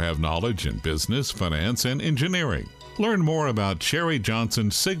also have knowledge in business, finance, and engineering. Learn more about Cherry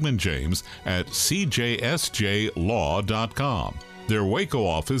Johnson Sigmund James at cjsjlaw.com. Their Waco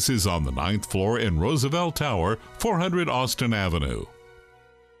office is on the 9th floor in Roosevelt Tower, 400 Austin Avenue.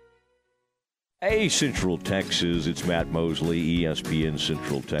 Hey, Central Texas, it's Matt Mosley, ESPN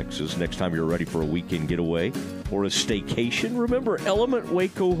Central Texas. Next time you're ready for a weekend getaway or a staycation, remember Element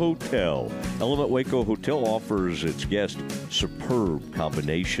Waco Hotel. Element Waco Hotel offers its guests superb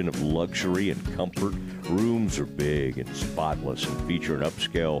combination of luxury and comfort. Rooms are big and spotless and feature an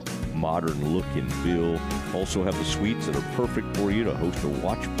upscale, modern look and feel. Also have the suites that are perfect for you to host a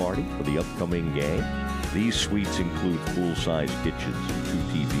watch party for the upcoming game. These suites include full-size kitchens and 2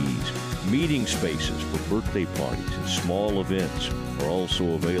 TVs. Meeting spaces for birthday parties and small events are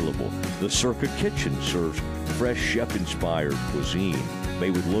also available. The Circa Kitchen serves fresh chef-inspired cuisine.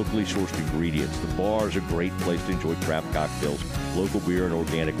 made with locally sourced ingredients. The bar is a great place to enjoy craft cocktails, local beer, and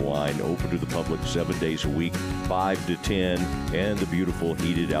organic wine. Open to the public 7 days a week, 5 to 10, and the beautiful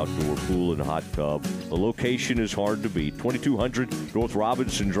heated outdoor pool and hot tub. The location is hard to beat. 2200 North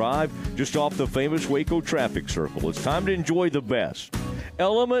Robinson Drive, just off the famous Waco traffic circle. It's time to enjoy the best.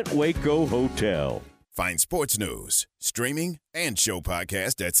 Element Waco Hotel. Find sports news, streaming, and show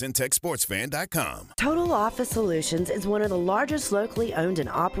podcast at syntechsportsfan.com. Total Office Solutions is one of the largest locally owned and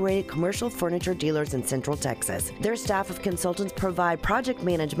operated commercial furniture dealers in Central Texas. Their staff of consultants provide project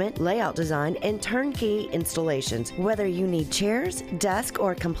management, layout design, and turnkey installations. Whether you need chairs, desk,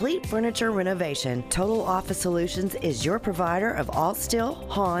 or complete furniture renovation, Total Office Solutions is your provider of all steel,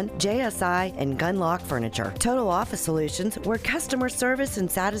 HON, JSI, and Gunlock furniture. Total Office Solutions, where customer service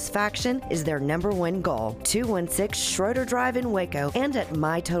and satisfaction is their number one goal. 216 Schroeder Drive in Waco and at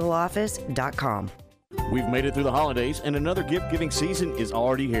mytotaloffice.com. We've made it through the holidays, and another gift-giving season is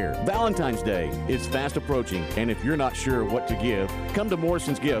already here. Valentine's Day is fast approaching, and if you're not sure what to give, come to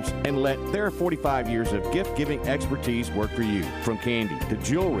Morrison's Gifts and let their 45 years of gift-giving expertise work for you. From candy to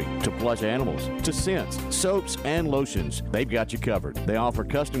jewelry to plush animals to scents, soaps, and lotions, they've got you covered. They offer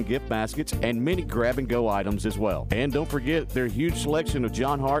custom gift baskets and many grab-and-go items as well. And don't forget their huge selection of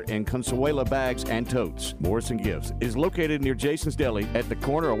John Hart and Consuela bags and totes. Morrison Gifts is located near Jason's Deli at the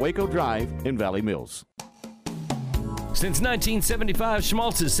corner of Waco Drive in Valley Mills. Since 1975,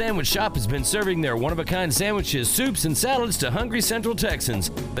 Schmaltz's Sandwich Shop has been serving their one-of-a-kind sandwiches, soups, and salads to hungry Central Texans.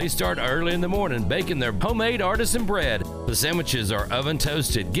 They start early in the morning baking their homemade artisan bread. The sandwiches are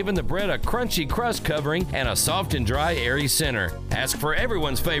oven-toasted, giving the bread a crunchy crust covering and a soft and dry, airy center. Ask for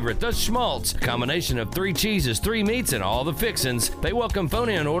everyone's favorite, the Schmaltz, a combination of 3 cheeses, 3 meats, and all the fixins. They welcome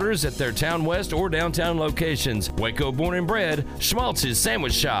phone-in orders at their Town West or downtown locations. Waco born and bred, Schmaltz's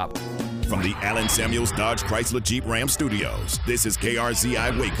Sandwich Shop. From the Allen Samuels Dodge Chrysler Jeep Ram Studios, this is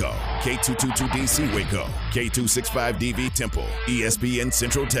KRZI Waco, K222DC Waco, K265DV Temple, ESPN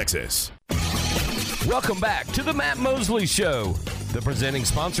Central Texas. Welcome back to the Matt Mosley Show. The presenting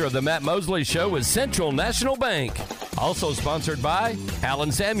sponsor of the Matt Mosley Show is Central National Bank. Also sponsored by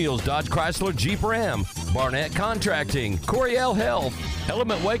Allen Samuels Dodge Chrysler Jeep Ram, Barnett Contracting, Coriel Health,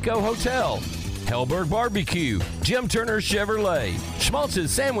 Element Waco Hotel, Hellberg Barbecue, Jim Turner Chevrolet, Schmaltz's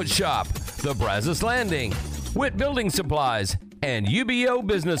Sandwich Shop, the Brazos Landing, Witt Building Supplies, and UBO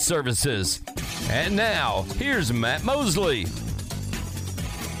Business Services. And now, here's Matt Mosley.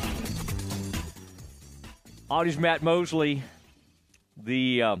 Audie's Matt Mosley.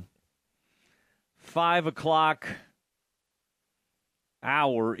 The 5 o'clock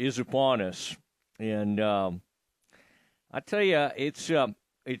hour is upon us. And I tell you, it's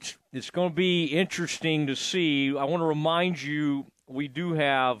going to be interesting to see. I want to remind you, we do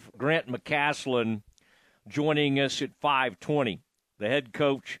have Grant McCaslin joining us at 5:20, the head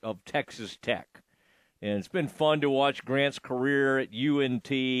coach of Texas Tech. And it's been fun to watch Grant's career at UNT.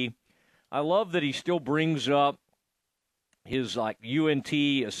 I love that he still brings up his UNT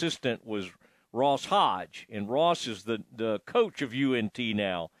assistant was Ross Hodge, and Ross is the coach of UNT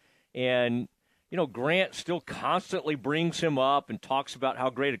now. And Grant still constantly brings him up and talks about how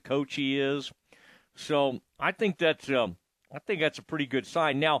great a coach he is. So I think that's a pretty good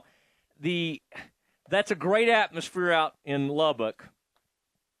sign. Now, that's a great atmosphere out in Lubbock,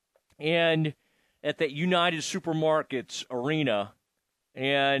 and at that United Supermarkets arena,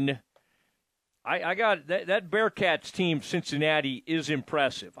 and I got that Bearcats team, Cincinnati, is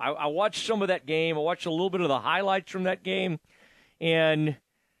impressive. I watched some of that game. I watched a little bit of the highlights from that game, and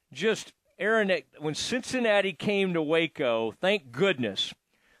just. Aaron, when Cincinnati came to Waco, thank goodness,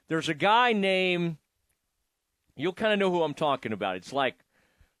 there's a guy named, you'll kind of know who I'm talking about. It's like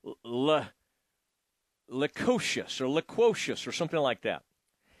Lacocious or something like that.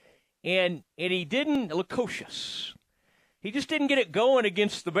 And he didn't, Lacocious. He just didn't get it going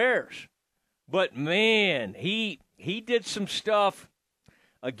against the Bears. But, man, he did some stuff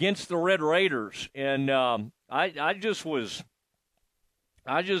against the Red Raiders. And I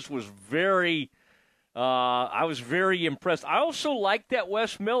was very impressed. I also liked that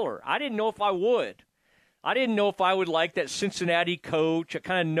Wes Miller. I didn't know if I would. I didn't know if I would like that Cincinnati coach. I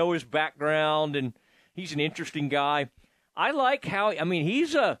kind of know his background, and he's an interesting guy. I like how, he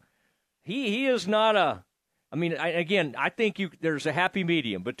is not a, I think there's a happy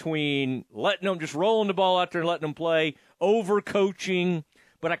medium between letting them, just rolling the ball out there and letting them play, over-coaching,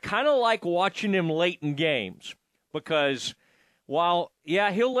 but I kind of like watching him late in games because while,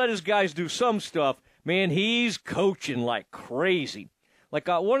 he'll let his guys do some stuff, man, he's coaching like crazy. Like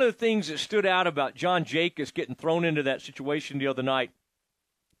one of the things that stood out about John Jacobs getting thrown into that situation the other night,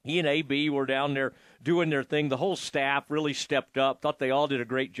 he and AB were down there doing their thing. The whole staff really stepped up. Thought they all did a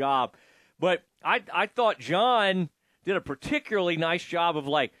great job. But I thought John did a particularly nice job of,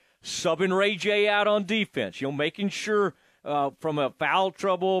 like, subbing Ray J out on defense, making sure from a foul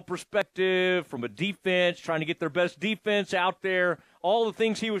trouble perspective, from a defense, trying to get their best defense out there, all the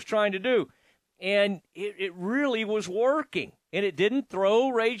things he was trying to do. And it really was working. And it didn't throw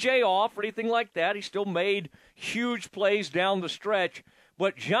Ray J off or anything like that. He still made huge plays down the stretch.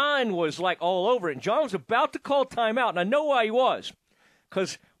 But John was, like, all over it. And John was about to call timeout, and I know why he was.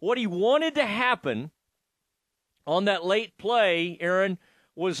 Because what he wanted to happen on that late play, Aaron,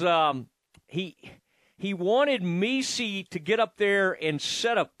 was he wanted Messi to get up there and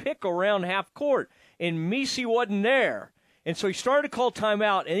set a pick around half court, and Messi wasn't there. And so he started to call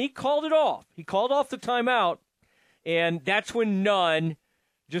timeout, and he called it off. He called off the timeout, and that's when Nunn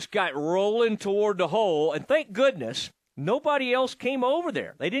just got rolling toward the hole. And thank goodness nobody else came over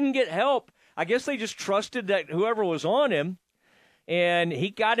there. They didn't get help. I guess they just trusted that whoever was on him, and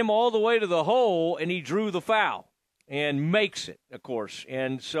he got him all the way to the hole, and he drew the foul and makes it, of course.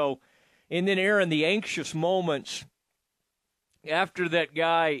 And then, Aaron, the anxious moments after that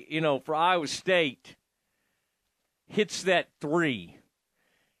guy, for Iowa State hits that three.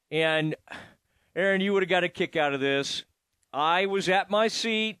 And, Aaron, you would have got a kick out of this. I was at my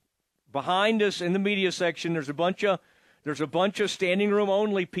seat behind us in the media section. There's a bunch of standing room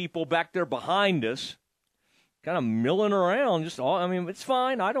only people back there behind us, kind of milling around. It's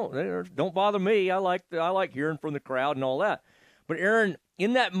fine. Don't bother me. I like hearing from the crowd and all that. But Aaron,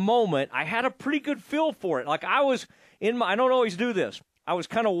 in that moment, I had a pretty good feel for it. Like, I was I don't always do this. I was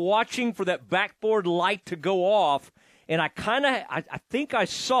kind of watching for that backboard light to go off, and I think I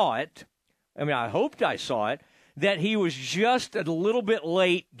saw it. I hoped I saw it, that he was just a little bit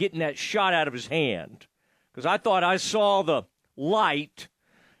late getting that shot out of his hand. Because I thought I saw the light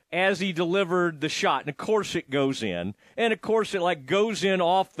as he delivered the shot. And, of course, it goes in. And, of course, it, goes in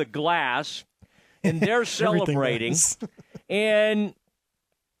off the glass. And they're celebrating. And,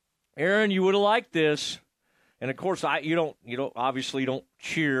 Aaron, you would have liked this. And, of course, you don't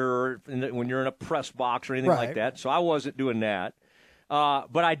cheer when you're in a press box or anything like that. So I wasn't doing that.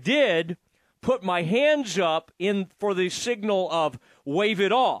 But I did put my hands up for the signal of wave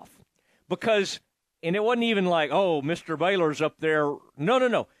it off. And it wasn't even like, oh, Mr. Baylor's up there.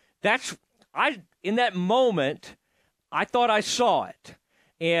 No. In that moment, I thought I saw it.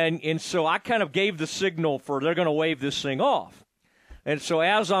 And so I kind of gave the signal for they're going to wave this thing off. And so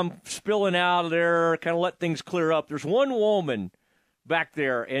as I'm spilling out of there, kind of let things clear up, there's one woman back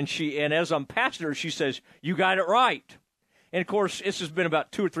there, and as I'm passing her, she says, "You got it right." And, of course, this has been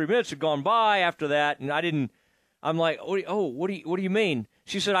about 2 or 3 minutes have gone by after that, and I'm like, oh, what do you mean?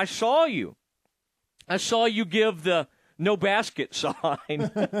 She said, I saw you give the no basket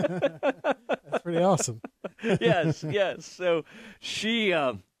sign. That's pretty awesome. Yes. So she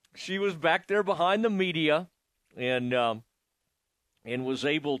was back there behind the media and was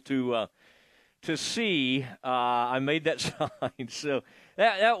able to see I made that sign. So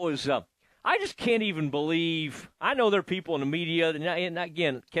that was I just can't even believe. I know there are people in the media, and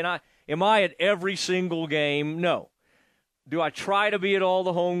again, am I at every single game? No. Do I try to be at all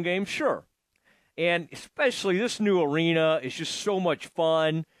the home games? Sure. And especially this new arena is just so much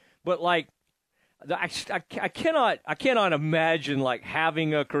fun. But, I cannot imagine,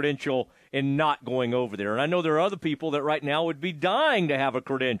 having a credential and not going over there. And I know there are other people that right now would be dying to have a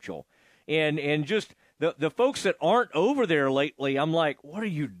credential. And just the folks that aren't over there lately, I'm like, what are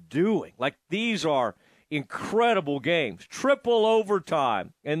you doing? These are incredible games. Triple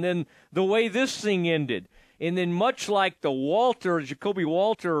overtime. And then the way this thing ended. And then much like the Jacoby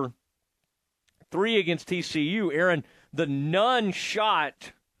Walter 3 against TCU, Aaron, the Nunn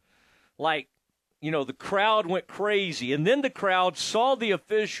shot, the crowd went crazy. And then the crowd saw the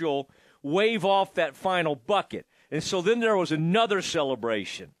official wave off that final bucket. And so then there was another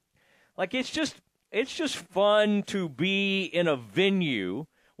celebration. It's just fun to be in a venue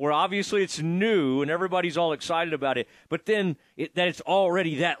where obviously it's new and everybody's all excited about it, but then that it's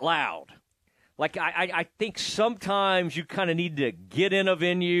already that loud. I think sometimes you kind of need to get in a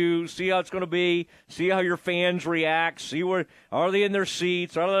venue, see how it's going to be, see how your fans react, see where are they in their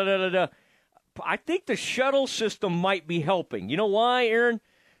seats. I think the shuttle system might be helping. You know why, Aaron?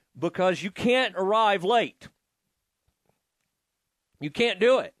 Because you can't arrive late. You can't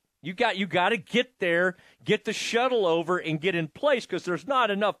do it. You got to get there, get the shuttle over, and get in place because there's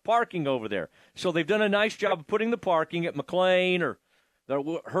not enough parking over there. So they've done a nice job of putting the parking at McLean or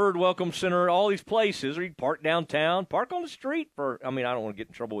the Herd Welcome Center, all these places, or you park downtown, park on the street I don't want to get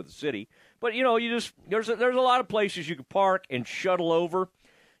in trouble with the city, but there's a lot of places you can park and shuttle over.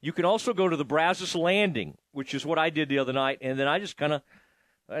 You can also go to the Brazos Landing, which is what I did the other night, and then I just kind of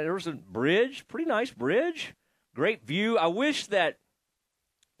there was a bridge, pretty nice bridge, great view. I wish that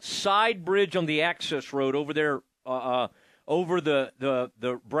side bridge on the access road over there, over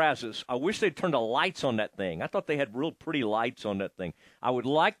the Brazos, I wish they'd turned the lights on that thing. I thought they had real pretty lights on that thing. I would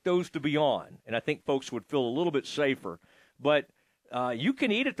like those to be on, and I think folks would feel a little bit safer. But you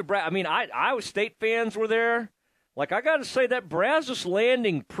can eat at the Brazos. I mean, Iowa State fans were there. Like, I got to say, that Brazos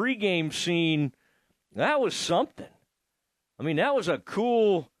Landing pregame scene, that was something. I mean, that was a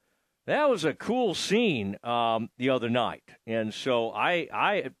cool scene the other night. And so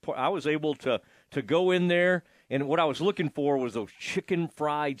I was able to go in there, and what I was looking for was those chicken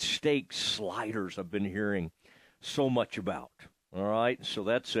fried steak sliders I've been hearing so much about. All right, so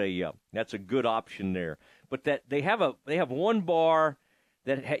that's a good option there. But that they have one bar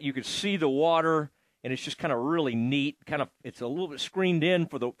that you can see the water, and it's just kind of really neat. It's a little bit screened in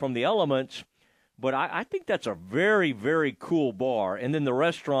from the elements. But I think that's a very, very cool bar. And then the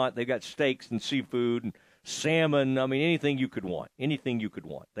restaurant, they've got steaks and seafood and salmon. I mean, anything you could want. Anything you could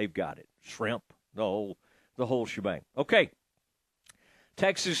want. They've got it. Shrimp, the whole shebang. Okay.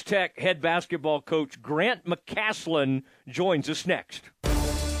 Texas Tech head basketball coach Grant McCaslin joins us next.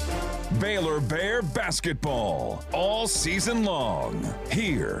 Baylor Bear basketball all season long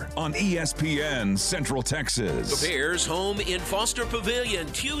here on ESPN Central Texas. The Bears home in Foster Pavilion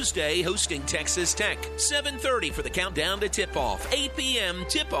Tuesday, hosting Texas Tech. 7:30 for the countdown to tip-off. 8 p.m.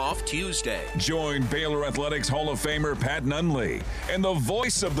 tip-off Tuesday. Join Baylor Athletics Hall of Famer Pat Nunley and the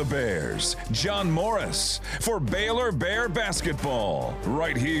voice of the Bears, John Morris, for Baylor Bear basketball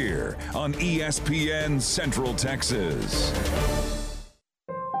right here on ESPN Central Texas.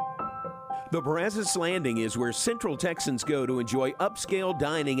 The Brazos Landing is where Central Texans go to enjoy upscale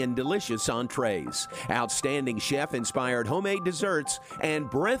dining and delicious entrees, outstanding chef-inspired homemade desserts, and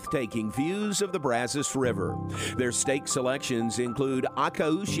breathtaking views of the Brazos River. Their steak selections include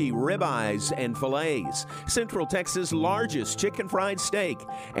akaushi ribeyes and fillets, Central Texas' largest chicken fried steak,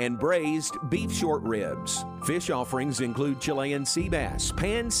 and braised beef short ribs. Fish offerings include Chilean sea bass,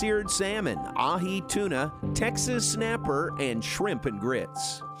 pan-seared salmon, ahi tuna, Texas snapper, and shrimp and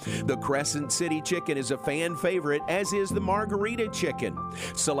grits. The Crescent City chicken is a fan favorite, as is the Margarita chicken.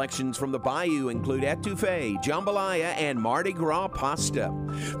 Selections from the Bayou include etouffee, jambalaya, and Mardi Gras pasta.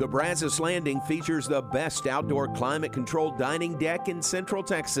 The Brazos Landing features the best outdoor climate-controlled dining deck in Central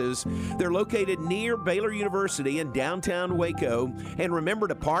Texas. They're located near Baylor University in downtown Waco. And remember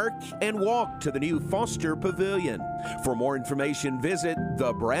to park and walk to the new Foster Pavilion. For more information, visit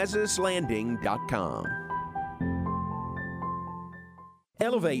thebrazoslanding.com.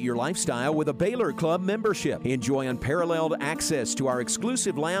 Elevate your lifestyle with a Baylor Club membership. Enjoy unparalleled access to our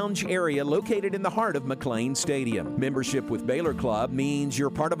exclusive lounge area located in the heart of McLean Stadium. Membership with Baylor Club means you're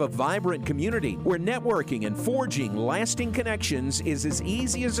part of a vibrant community where networking and forging lasting connections is as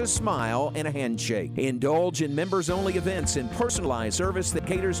easy as a smile and a handshake. Indulge in members-only events and personalized service that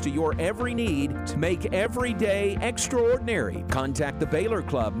caters to your every need to make every day extraordinary. Contact the Baylor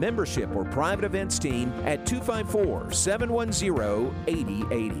Club membership or private events team at 254-710-8080. At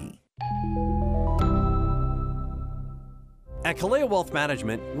Kaleo Wealth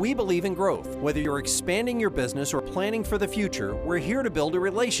Management, we believe in growth. Whether you're expanding your business or planning for the future, we're here to build a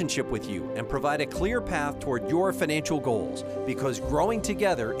relationship with you and provide a clear path toward your financial goals, because growing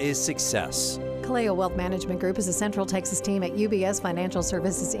together is success. Kaleo Wealth Management Group is a Central Texas team at UBS Financial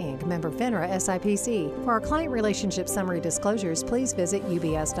Services, Inc., member FINRA SIPC. For our client relationship summary disclosures, please visit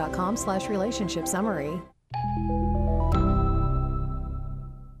ubs.com/relationship summary.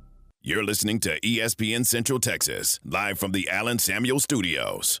 You're listening to ESPN Central Texas, live from the Allen Samuel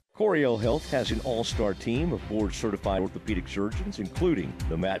Studios. Coryell Health has an all-star team of board-certified orthopedic surgeons, including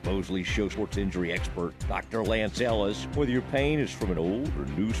the Matt Mosley Show sports injury expert, Dr. Lance Ellis. Whether your pain is from an old or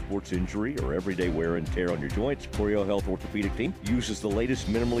new sports injury or everyday wear and tear on your joints, Coryell Health orthopedic team uses the latest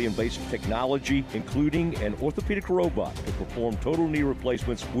minimally invasive technology, including an orthopedic robot, to perform total knee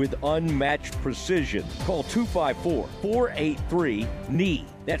replacements with unmatched precision. Call 254-483-KNEE.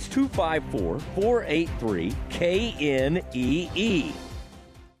 That's 254-483-KNEE.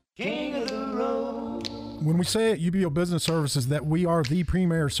 King of the road. When we say at UBO Business Services that we are the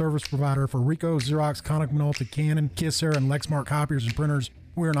premier service provider for Ricoh, Xerox, Konica Minolta, Canon, Kisser, and Lexmark copiers and printers,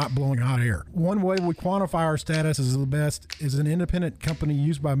 we're not blowing hot air. One way we quantify our status as the best is an independent company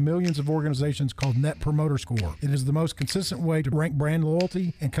used by millions of organizations called Net Promoter Score. It is the most consistent way to rank brand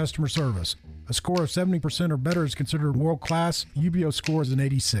loyalty and customer service. A score of 70% or better is considered world-class. UBO score is an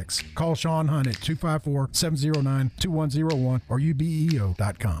 86. Call Sean Hunt at 254-709-2101 or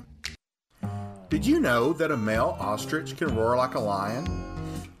ubeo.com. Did you know that a male ostrich can roar like a lion?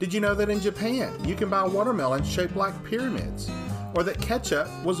 Did you know that in Japan you can buy watermelons shaped like pyramids? Or that ketchup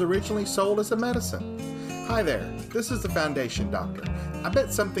was originally sold as a medicine? Hi there, this is the Foundation Doctor. I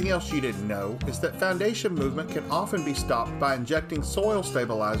bet something else you didn't know is that foundation movement can often be stopped by injecting soil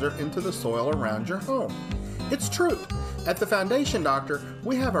stabilizer into the soil around your home. It's true. At the Foundation Doctor,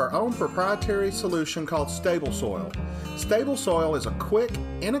 we have our own proprietary solution called Stable Soil. Stable Soil is a quick,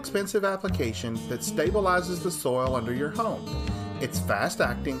 inexpensive application that stabilizes the soil under your home. It's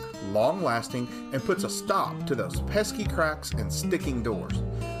fast-acting, long-lasting, and puts a stop to those pesky cracks and sticking doors.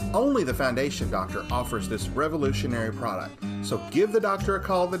 Only the Foundation Doctor offers this revolutionary product, so give the doctor a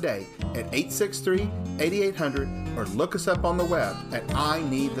call today at 863-8800 or look us up on the web at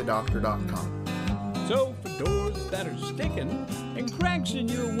ineedthedoctor.com. So for doors that are sticking and cracks in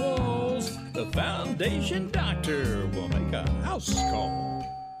your walls, the Foundation Doctor will make a house call.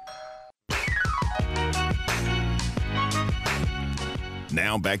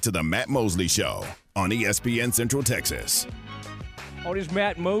 Now back to the Matt Mosley Show on ESPN Central Texas. Oh, it is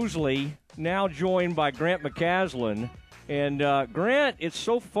Matt Mosley, now joined by Grant McCaslin. And Grant, it's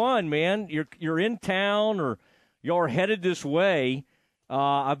so fun, man. You're in town, or you're headed this way.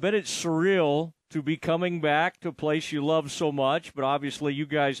 I bet it's surreal to be coming back to a place you love so much, but obviously you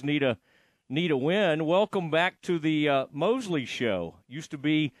guys need a win. Welcome back to the Mosley Show. Used to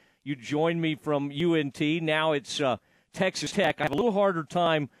be you joined me from UNT. Now it's Texas Tech. I have a little harder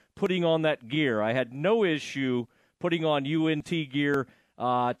time putting on that gear. I had no issue putting on UNT gear.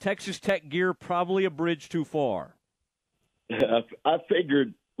 Texas Tech gear, probably a bridge too far. I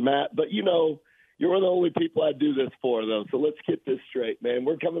figured, Matt, but you know, you're one of the only people I do this for, though. So let's get this straight, man.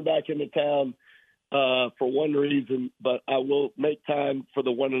 We're coming back into town for one reason, but I will make time for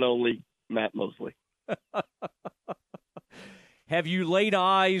the one and only Matt Mosley. Have you laid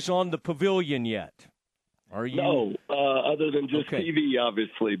eyes on the pavilion yet? Are you? No, other than just Okay. TV,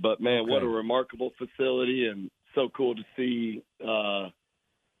 obviously. But, man, Okay. what a remarkable facility, and so cool to see that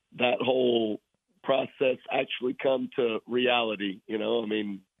whole process actually come to reality. You know, I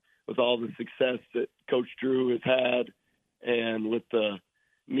mean, with all the success that Coach Drew has had and with the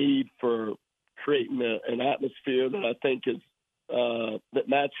need for creating an atmosphere that I think is that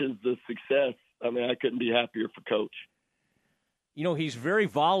matches the success, I mean, I couldn't be happier for Coach. You know, he's very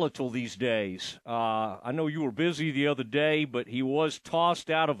volatile these days. I know you were busy the other day, but he was tossed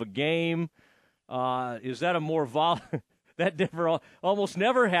out of a game. Is that a more that almost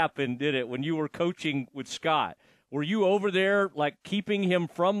never happened, did it, when you were coaching with Scott? Were you over there, like, keeping him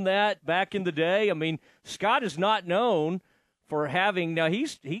from that back in the day? I mean, Scott is not known for having – now,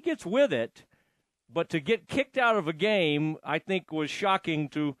 he gets with it, but to get kicked out of a game, I think, was shocking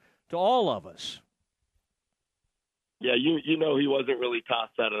to all of us. Yeah, you know he wasn't really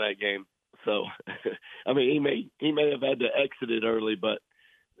tossed out of that game. So, I mean, he may have had to exit it early, but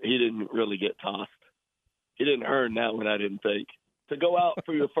he didn't really get tossed. He didn't earn that one, I didn't think. To go out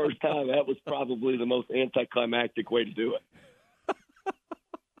for your first time, that was probably the most anticlimactic way to do it.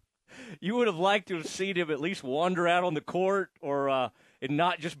 You would have liked to have seen him at least wander out on the court, or and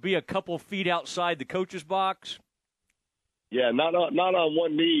not just be a couple feet outside the coach's box. Yeah, not on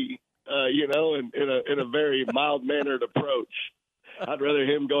one knee. You know, in a very mild-mannered approach. I'd rather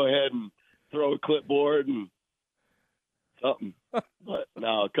him go ahead and throw a clipboard and something. But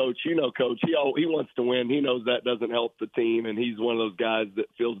no, Coach, Coach, he wants to win. He knows that doesn't help the team, and he's one of those guys that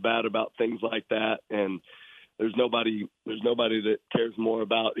feels bad about things like that. And there's nobody that cares more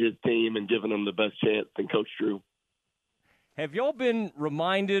about his team and giving them the best chance than Coach Drew. Have y'all been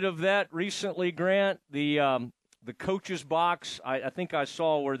reminded of that recently, Grant? The coach's box, I think I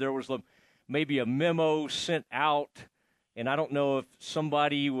saw where there was maybe a memo sent out, and I don't know if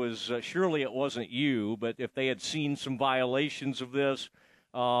somebody was, surely it wasn't you, but if they had seen some violations of this.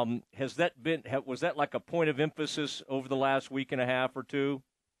 Was that like a point of emphasis over the last week and a half or two?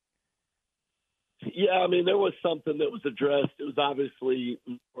 Yeah, I mean, there was something that was addressed. It was obviously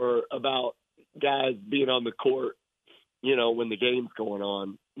about guys being on the court, you know, when the game's going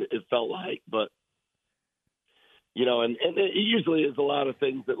on, it felt like, but you know, and it usually is a lot of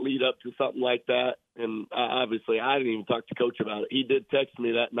things that lead up to something like that. And obviously, I didn't even talk to Coach about it. He did text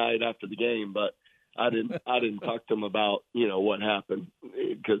me that night after the game, but I didn't talk to him about, you know, what happened,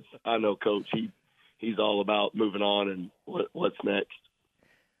 because I know Coach. He's all about moving on and what's next.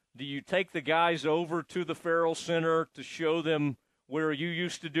 Do you take the guys over to the Farrell Center to show them where you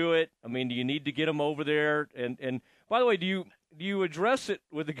used to do it? I mean, do you need to get them over there? And by the way, do you address it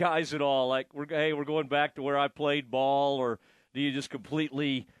with the guys at all? Like, we're going back to where I played ball, or do you just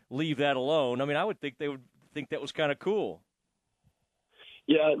completely leave that alone? I mean, I would think they would think that was kind of cool.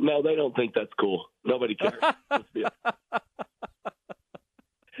 Yeah, no, they don't think that's cool. Nobody cares.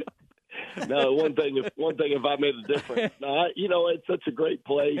 No, one thing if I made a difference. No, it's such a great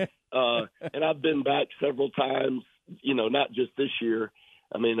place, and I've been back several times. Not just this year.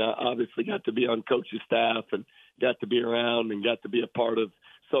 I mean, I obviously got to be on coach's staff and got to be around and got to be a part of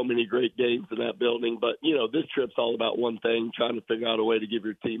so many great games in that building. But this trip's all about one thing: trying to figure out a way to give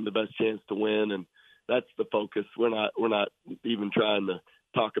your team the best chance to win, and that's the focus. We're not even trying to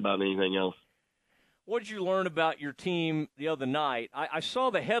talk about anything else. What did you learn about your team the other night? I saw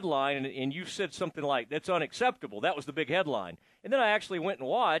the headline, and you said something like, "That's unacceptable." That was the big headline. And then I actually went and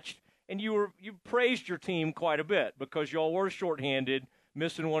watched, and you praised your team quite a bit because y'all were shorthanded,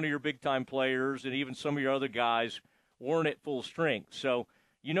 missing one of your big-time players, and even some of your other guys weren't at full strength. So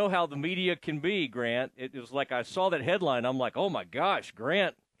you know how the media can be, Grant. It was like I saw that headline. I'm like, oh, my gosh,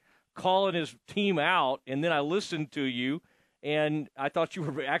 Grant calling his team out. And then I listened to you, and I thought you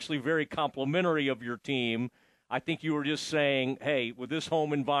were actually very complimentary of your team. I think you were just saying, hey, with this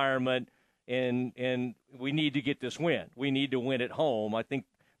home environment, and we need to get this win. We need to win at home. I think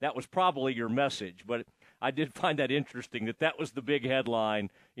that was probably your message. But I did find that interesting that was the big headline.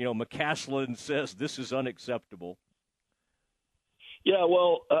 McCaslin says this is unacceptable. Yeah,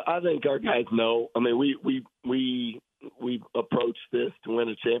 well, I think our guys know. I mean, we approached this to win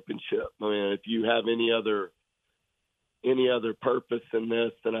a championship. I mean, if you have any other purpose in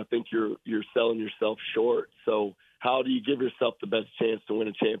this, then I think you're selling yourself short. So how do you give yourself the best chance to win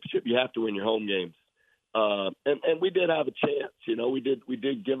a championship? You have to win your home games. And we did have a chance. We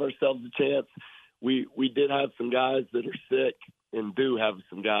did give ourselves a chance. We did have some guys that are sick and do have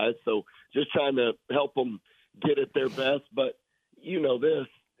some guys. So just trying to help them get at their best. But this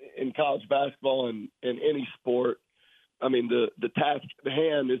in college basketball and in any sport, I mean, the task at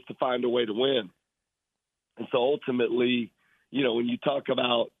hand is to find a way to win. And so ultimately, when you talk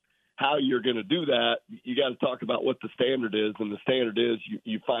about how you're going to do that, you got to talk about what the standard is. And the standard is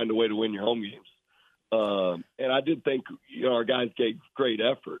you find a way to win your home games. And I did think, our guys gave great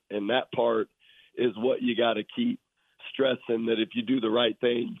effort. And that part is what you got to keep stressing, that if you do the right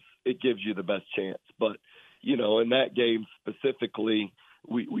things, it gives you the best chance. But, in that game specifically,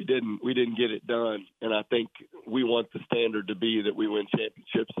 we didn't get it done. And I think we want the standard to be that we win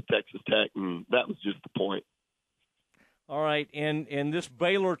championships at Texas Tech, and that was just the point. All right, and this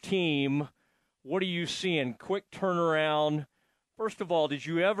Baylor team, what are you seeing? Quick turnaround. First of all, did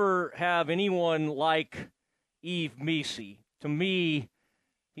you ever have anyone like Yves Missi? To me,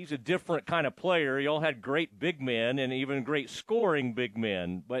 he's a different kind of player. You all had great big men and even great scoring big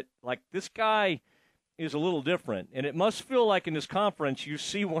men. But, this guy is a little different. And it must feel like in this conference you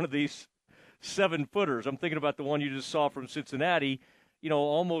see one of these 7-footers. I'm thinking about the one you just saw from Cincinnati,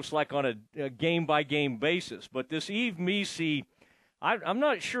 almost like on a game-by-game basis. But this Yves Missi, I'm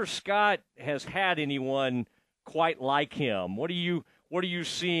not sure Scott has had anyone quite like him. What are you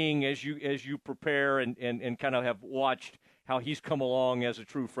seeing as you prepare and kind of have watched how he's come along as a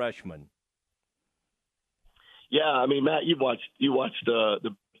true freshman? Yeah, I mean, Matt, you watched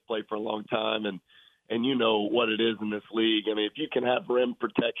the play for a long time, and you know what it is in this league. I mean, if you can have rim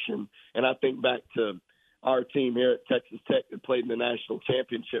protection, and I think back to our team here at Texas Tech that played in the national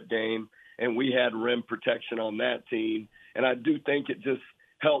championship game, and we had rim protection on that team, and I do think it just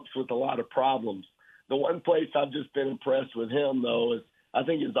helps with a lot of problems. The one place I've just been impressed with him, though, is I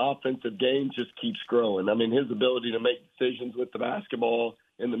think his offensive game just keeps growing. I mean, his ability to make decisions with the basketball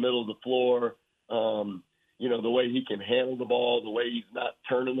in the middle of the floor, the way he can handle the ball, the way he's not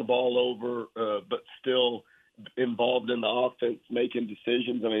turning the ball over, but still involved in the offense, making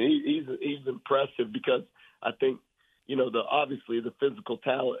decisions. I mean, he's impressive because I think, obviously the physical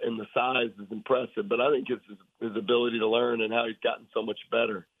talent and the size is impressive, but I think his ability to learn and how he's gotten so much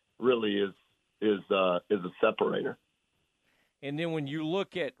better really is a separator. And then when you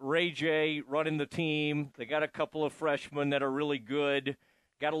look at Ray J running the team, they got a couple of freshmen that are really good,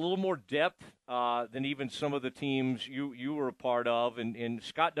 got a little more depth than even some of the teams you were a part of. And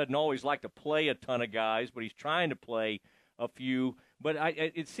Scott doesn't always like to play a ton of guys, but he's trying to play a few. But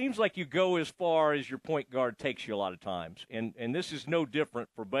it seems like you go as far as your point guard takes you a lot of times. And this is no different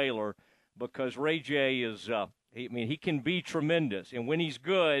for Baylor because Ray J is he can be tremendous. And when he's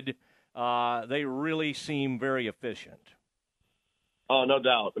good, they really seem very efficient. Oh, no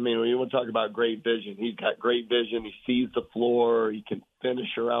doubt. I mean, when you want to talk about great vision, he's got great vision. He sees the floor. He can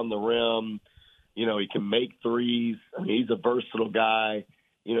finish around the rim. He can make threes. I mean, he's a versatile guy.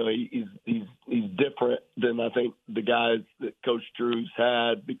 He's different than I think the guys that Coach Drew's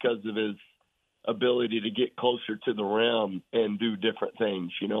had because of his ability to get closer to the rim and do different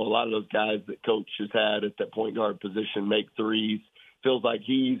things. A lot of those guys that Coach has had at that point guard position make threes. Feels like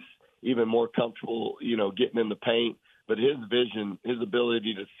he's even more comfortable, getting in the paint. but his vision, his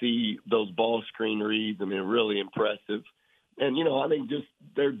ability to see those ball screen reads, I mean, really impressive. And, I think just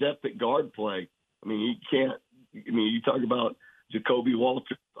their depth at guard play. I mean, you talk about Jacoby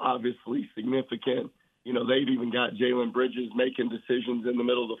Walters, obviously significant. They've even got Jalen Bridges making decisions in the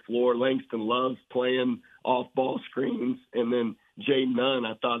middle of the floor. Langston Love's playing off ball screens. And then Jay Nunn,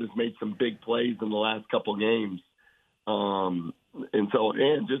 I thought, has made some big plays in the last couple games. And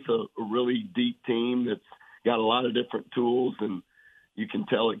just a really deep team that's got a lot of different tools, and you can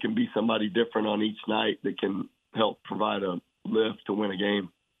tell it can be somebody different on each night that can help provide a lift to win a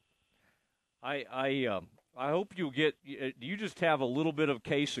game. I hope you get – do you just have a little bit of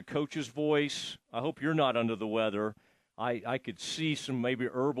case of coach's voice? I hope you're not under the weather. I could see some maybe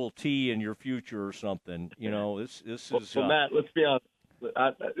herbal tea in your future or something. This is – Well, Matt, let's be honest.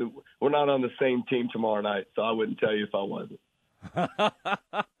 We're not on the same team tomorrow night, so I wouldn't tell you if I wasn't.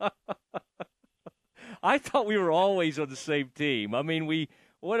 I thought we were always on the same team. I mean,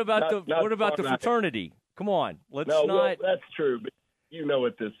 what about the fraternity? Come on, let's not. Well, that's true, but you know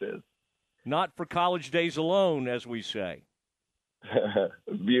what this is. Not for college days alone, as we say.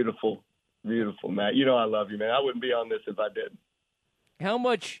 Beautiful, Matt. I love you, man. I wouldn't be on this if I didn't. How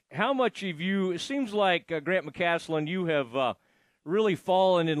much have you? It seems like Grant McCaslin, you have really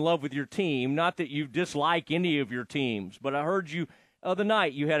fallen in love with your team. Not that you dislike any of your teams, but I heard you the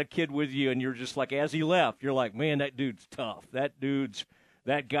night you had a kid with you, and you're just like, as he left, you're like, man, that dude's tough. That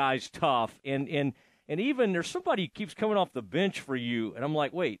guy's tough. And even there's somebody who keeps coming off the bench for you, and I'm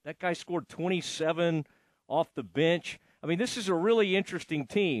like, wait, that guy scored 27 off the bench. I mean, this is a really interesting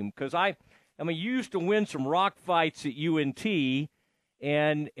team because I mean, you used to win some rock fights at UNT,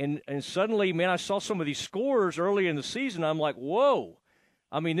 and suddenly, man, I saw some of these scores early in the season. I'm like, whoa.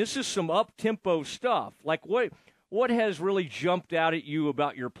 I mean, this is some up-tempo stuff. Like, what has really jumped out at you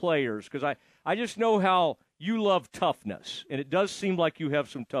about your players? Because I just know how you love toughness, and it does seem like you have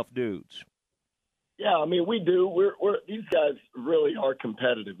some tough dudes. Yeah, I mean, we do. We're these guys really are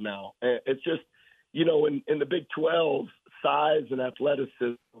competitive now. It's just, in the Big 12, size and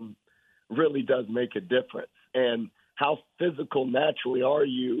athleticism really does make a difference. And how physical naturally are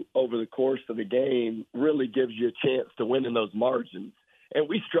you over the course of the game really gives you a chance to win in those margins. And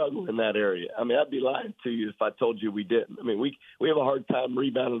we struggle in that area. I mean, I'd be lying to you if I told you we didn't. I mean, we have a hard time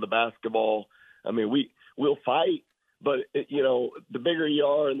rebounding the basketball. I mean, we'll fight. But, the bigger you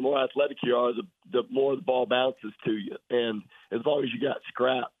are and the more athletic you are, the more the ball bounces to you. And as long as you got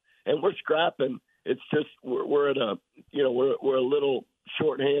scrap. And we're scrapping, it's just we're at a, we're a little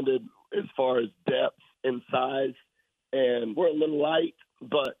shorthanded as far as depth and size. And we're a little light.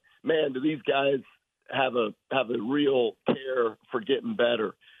 But, man, do these guys have a real care for getting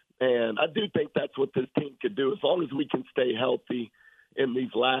better. And I do think that's what this team could do. As long as we can stay healthy in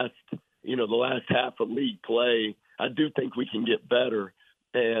these last, the last half of league play, I do think we can get better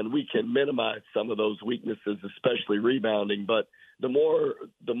and we can minimize some of those weaknesses, especially rebounding. But the more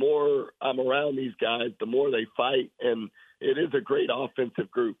I'm around these guys, the more they fight. And it is a great offensive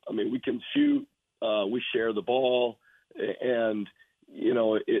group. I mean, we can shoot, we share the ball, and,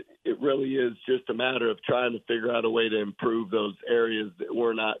 it really is just a matter of trying to figure out a way to improve those areas that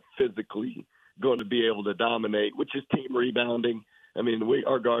we're not physically going to be able to dominate, which is team rebounding. I mean,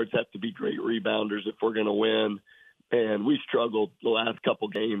 our guards have to be great rebounders if we're going to win. And we struggled the last couple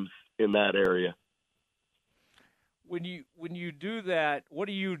games in that area. When you do that, what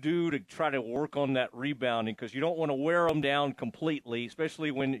do you do to try to work on that rebounding? Because you don't want to wear them down completely,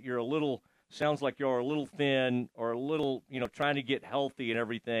 especially when you're sounds like you're a little thin or a little, trying to get healthy and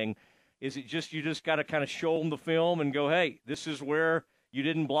everything. Is it just you just got to kind of show them the film and go, hey, this is where you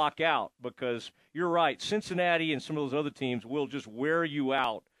didn't block out? Because you're right, Cincinnati and some of those other teams will just wear you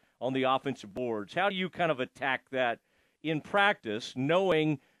out on the offensive boards. How do you kind of attack that in practice,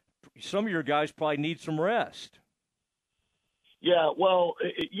 knowing some of your guys probably need some rest? Yeah, well,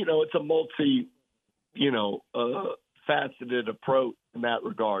 it's a faceted approach in that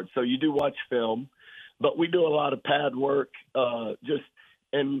regard. So you do watch film, but we do a lot of pad work. The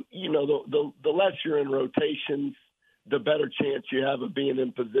less you're in rotations, the better chance you have of being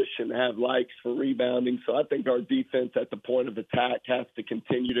in position to have likes for rebounding. So I think our defense at the point of attack has to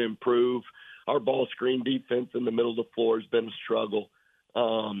continue to improve. Our ball screen defense in the middle of the floor has been a struggle.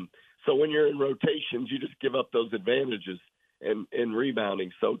 So when you're in rotations, you just give up those advantages in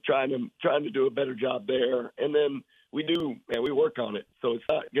rebounding. So trying to do a better job there. And then we work on it. So it's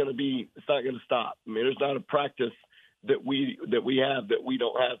not going to stop. I mean, there's not a practice that we have that we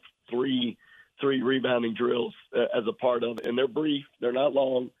don't have three rebounding drills as a part of it. And they're brief, they're not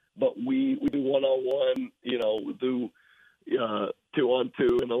long, but we do one-on-one, we do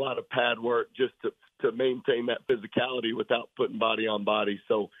 2-on-2 and a lot of pad work just to to maintain that physicality without putting body on body.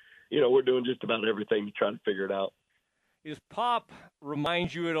 So, we're doing just about everything to try to figure it out. Is Pop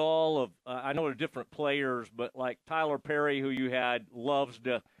remind you at all of? I know they're different players, but like Tyler Perry, who you had, loves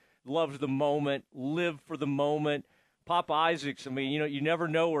the moment, live for the moment. Pop Isaacs, I mean, you never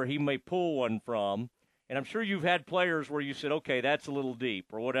know where he may pull one from. And I'm sure you've had players where you said, okay, that's a little deep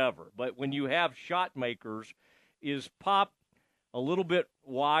or whatever. But when you have shot makers, is Pop a little bit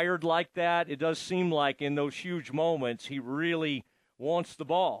wired like that? It does seem like in those huge moments he really wants the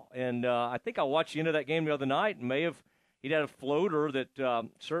ball. And I think I watched the end of that game the other night and he'd had a floater that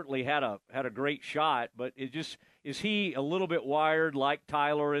certainly had a great shot. But is he a little bit wired like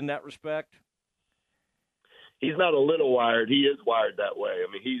Tyler in that respect? He's not a little wired. He is wired that way.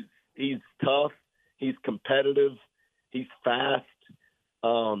 I mean, he's tough. He's competitive. He's fast.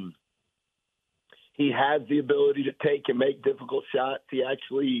 He has the ability to take and make difficult shots. He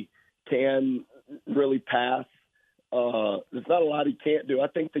actually can really pass. There's not a lot he can't do. I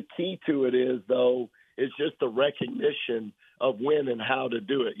think the key to it is just the recognition of when and how to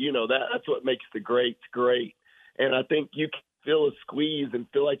do it. That's what makes the greats great. And I think you can feel a squeeze and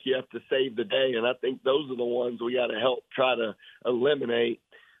feel like you have to save the day. And I think those are the ones we got to help try to eliminate.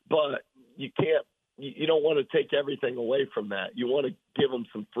 But you don't want to take everything away from that. You want to give them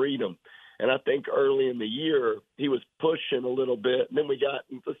some freedom. And I think early in the year, he was pushing a little bit. And then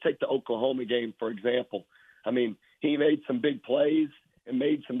let's take the Oklahoma game, for example. I mean, he made some big plays and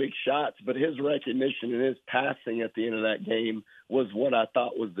made some big shots, but his recognition and his passing at the end of that game was what I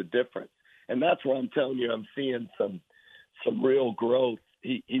thought was the difference. And that's where I'm telling you, I'm seeing some real growth.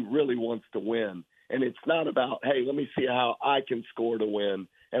 He really wants to win. And it's not about, hey, let me see how I can score to win.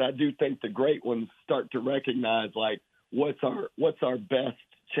 And I do think the great ones start to recognize, like, what's our best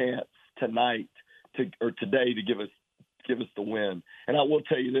chance tonight or today to give us the win. And I will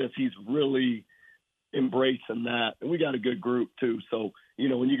tell you this, he's really embracing that. And we got a good group too. So,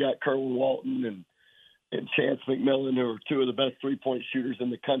 when you got Kerwin Walton and Chance McMillan, who are two of the best three-point shooters in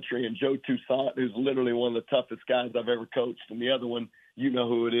the country, and Joe Toussaint, who's literally one of the toughest guys I've ever coached, and the other one,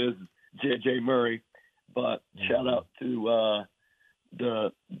 who it is, J.J. Murray. But shout out to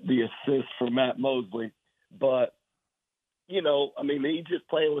the assist from Matt Mosley. But, he's just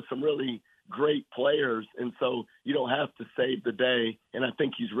playing with some really great players, and so you don't have to save the day. And I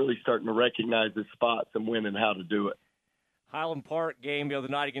think he's really starting to recognize his spots and when and how to do it. Highland Park game the other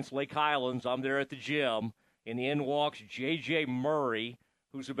night against Lake Highlands. I'm there at the gym, and in walks J.J. Murray,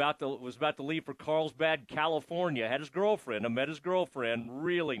 who was about to leave for Carlsbad, California. Had his girlfriend. I met his girlfriend.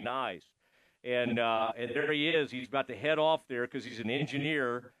 Really nice. And there he is. He's about to head off there because he's an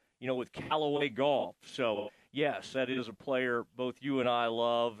engineer, with Callaway Golf. So, yes, that is a player both you and I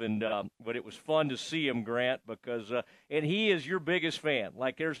love. And but it was fun to see him, Grant, because and he is your biggest fan.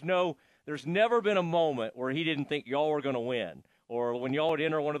 Like, there's never been a moment where he didn't think y'all were going to win. Or when y'all would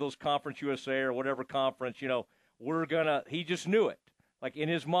enter one of those Conference USA or whatever conference, he just knew it. Like, in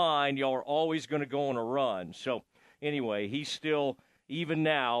his mind, y'all are always going to go on a run. So, anyway, he's still, even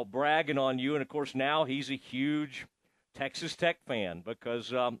now, bragging on you. And, of course, now he's a huge Texas Tech fan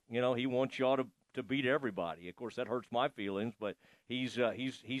because, he wants y'all to beat everybody. Of course, that hurts my feelings, but he's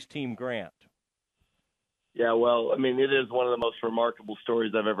Team Grant. Yeah, well, it is one of the most remarkable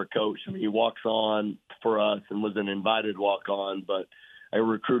stories I've ever coached. He walks on for us and was an invited walk-on, but I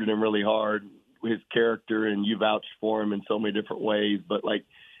recruited him really hard. His character, and you vouched for him in so many different ways. But, like,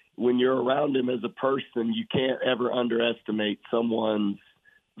 when you're around him as a person, you can't ever underestimate someone's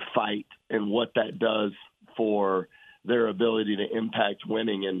fight and what that does for their ability to impact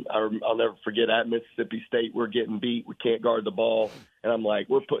winning. And I'll never forget at Mississippi State, we're getting beat. We can't guard the ball. And I'm like,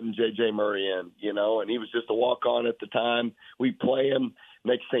 we're putting J.J. Murray in, and he was just a walk-on at the time. We play him.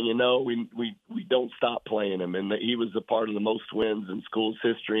 Next thing you know, we don't stop playing him. And he was a part of the most wins in school's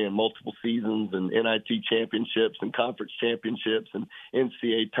history in multiple seasons and NIT championships and conference championships and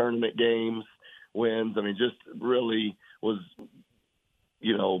NCAA tournament games wins. Just really was,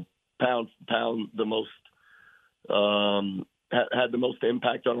 pound the most had the most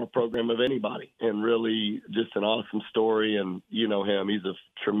impact on our program of anybody, and really just an awesome story. And him, he's a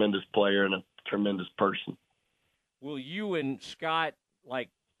tremendous player and a tremendous person. Will you and Scott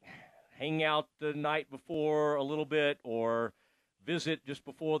hang out the night before a little bit or visit just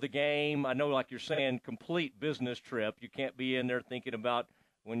before the game? I know, like you're saying, complete business trip. You can't be in there thinking about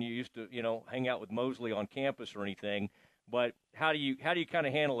when you used to, hang out with Mosley on campus or anything. But how do you kind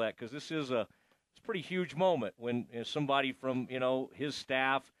of handle that? Because this is it's a pretty huge moment when somebody from, his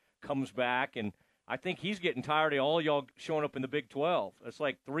staff comes back. And I think he's getting tired of all y'all showing up in the Big 12. It's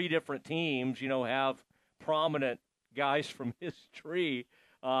like 3 different teams, have prominent guys from his tree.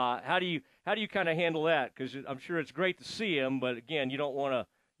 How do you kind of handle that? Because I'm sure it's great to see him, but again, you don't want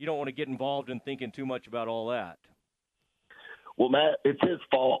to get involved in thinking too much about all that. Well, Matt, it's his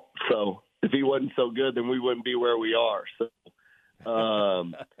fault. So if he wasn't so good, then we wouldn't be where we are. So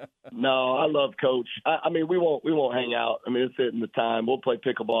no, I love Coach. I mean, we won't hang out. I mean, it's hitting the time. We'll play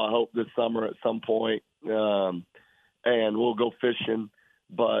pickleball, I hope, this summer at some point, and we'll go fishing.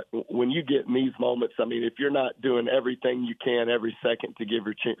 But when you get in these moments, I mean, if you're not doing everything you can every second to give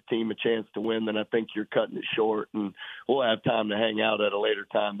your team a chance to win, then I think you're cutting it short. And we'll have time to hang out at a later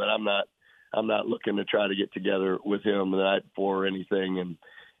time. But I'm not looking to try to get together with him the night before or anything. And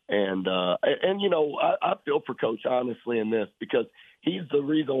you know, I feel for Coach honestly in this, because he's the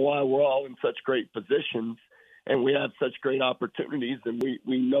reason why we're all in such great positions and we have such great opportunities, and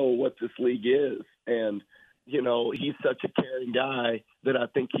we know what this league is. And you know, he's such a caring guy that I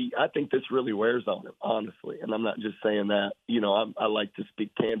think this really wears on him, honestly. And I'm not just saying that. You know, I like to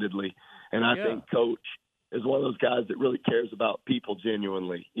speak candidly, and I think Coach is one of those guys that really cares about people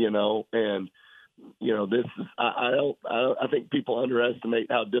genuinely. You know, and you know, this is I think people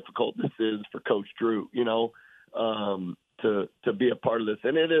underestimate how difficult this is for Coach Drew. You know, to be a part of this,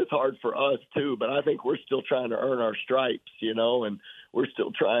 and it is hard for us too. But I think we're still trying to earn our stripes. You know, and we're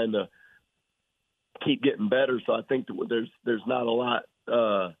still trying to keep getting better. So I think that there's not a lot,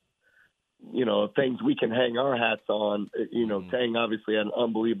 you know, things we can hang our hats on. You know, Tang obviously had an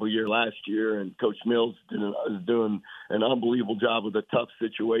unbelievable year last year, and Coach Mills is doing an unbelievable job with a tough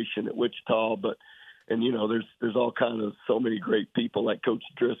situation at Wichita. And you know, there's all kinds of so many great people like Coach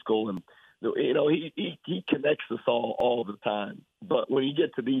Driscoll, and you know, he connects us all the time. But when you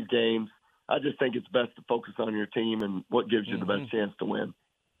get to these games, I just think it's best to focus on your team and what gives you the best chance to win.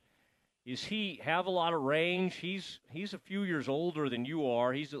 Is he have a lot of range? He's a few years older than you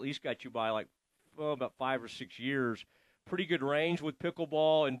are. He's at least got you by about 5 or 6 years. Pretty good range with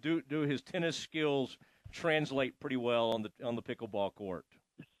pickleball, and do his tennis skills translate pretty well on the pickleball court?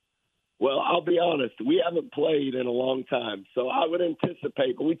 Well, I'll be honest, we haven't played in a long time, so I would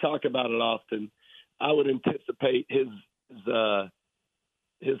anticipate. But we talk about it often. I would anticipate his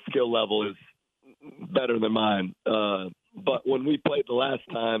skill level is better than mine. But when we played the last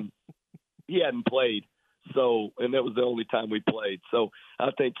time, he hadn't played, and that was the only time we played. So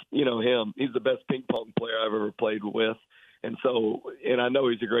I think, you know, he's the best ping pong player I've ever played with. And I know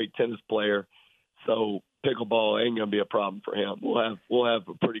he's a great tennis player. So pickleball ain't going to be a problem for him. We'll have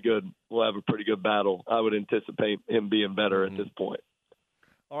a pretty good battle. I would anticipate him being better at this point.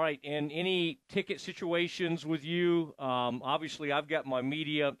 All right. And any ticket situations with you? Obviously I've got my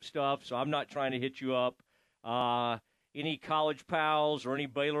media stuff, so I'm not trying to hit you up. Any college pals or any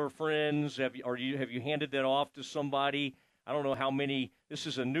Baylor friends? Have you handed that off to somebody? I don't know how many. This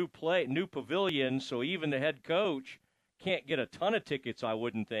is a new pavilion, so even the head coach can't get a ton of tickets, I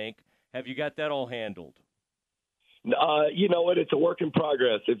wouldn't think. Have you got that all handled? You know what? It's a work in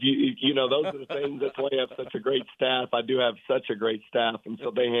progress. If you know, those are the things. That's why I have such a great staff. I do have such a great staff, and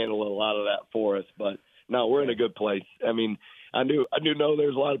so they handle a lot of that for us. But no, we're in a good place. I mean, I do know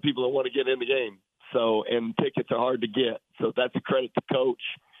there's a lot of people that want to get in the game. So, and tickets are hard to get. So that's a credit to Coach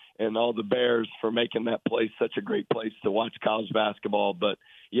and all the Bears for making that place such a great place to watch college basketball. But,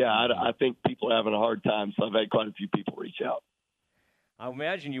 yeah, I think people are having a hard time, so I've had quite a few people reach out. I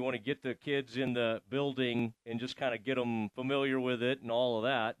imagine you want to get the kids in the building and just kind of get them familiar with it and all of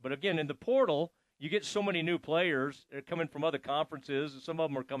that. But, again, in the portal, you get so many new players. They're coming from other conferences, and some of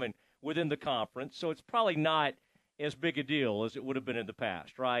them are coming within the conference. So it's probably not as big a deal as it would have been in the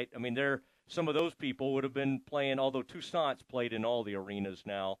past, right? I mean, some of those people would have been playing, although Toussaint's played in all the arenas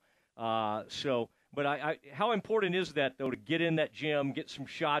now. But how important is that, though, to get in that gym, get some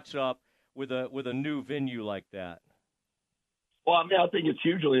shots up with a new venue like that? Well, I mean, I think it's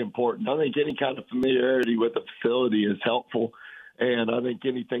hugely important. I think any kind of familiarity with the facility is helpful, and I think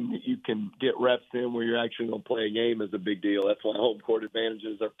anything that you can get reps in where you're actually going to play a game is a big deal. That's why home court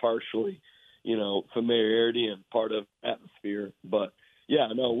advantages are partially, you know, familiarity and part of atmosphere. But yeah,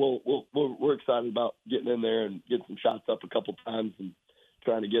 no, we're excited about getting in there and getting some shots up a couple times and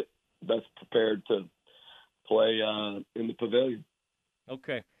trying to get best prepared to play in the pavilion.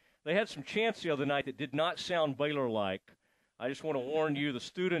 Okay. They had some chants the other night that did not sound Baylor-like. I just want to warn you, the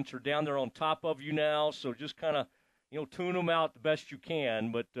students are down there on top of you now, so just kind of, you know, tune them out the best you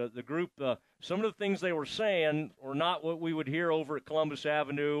can. But the group, some of the things they were saying were not what we would hear over at Columbus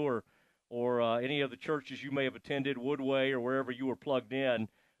Avenue or any of the churches you may have attended, Woodway or wherever you were plugged in.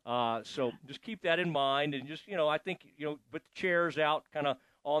 So just keep that in mind, and just, you know, I think, you know, put the chairs out kind of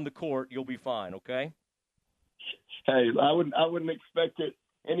on the court, you'll be fine, okay? Hey, I wouldn't expect it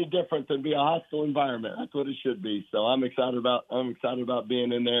any different than be a hostile environment. That's what it should be. So I'm excited about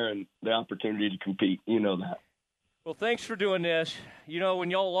being in there and the opportunity to compete. You know that. Well, thanks for doing this. You know,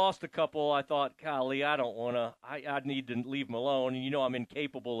 when y'all lost a couple, I thought, golly, I don't want to. I need to leave them alone. And, you know, I'm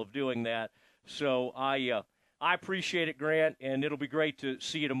incapable of doing that. So I appreciate it, Grant, and it'll be great to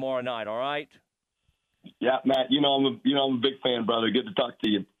see you tomorrow night, all right? Yeah, Matt, I'm a big fan, brother. Good to talk to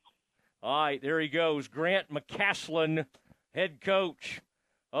you. All right, there he goes. Grant McCaslin, head coach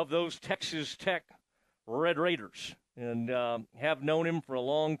of those Texas Tech Red Raiders. And have known him for a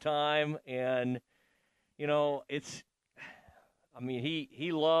long time. And, you know,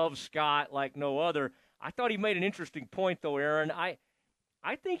 he loves Scott like no other. I thought he made an interesting point, though, Aaron.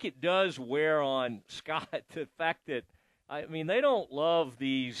 I think it does wear on Scott the fact that, they don't love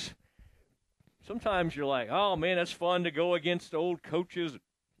these. Sometimes you're like, oh, man, that's fun to go against old coaches.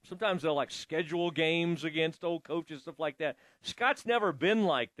 Sometimes they'll, schedule games against old coaches, stuff like that. Scott's never been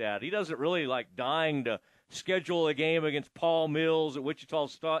like that. He doesn't really like dying to schedule a game against Paul Mills at Wichita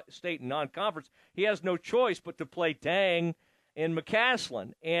State in non-conference. He has no choice but to play Tang and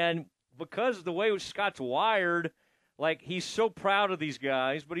McCaslin. And because of the way Scott's wired, he's so proud of these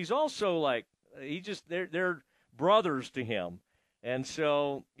guys, but he's also they're brothers to him. And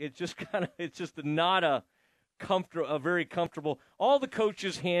so it's just not a very comfortable. All the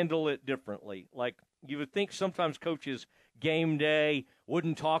coaches handle it differently. Like you would think sometimes coaches game day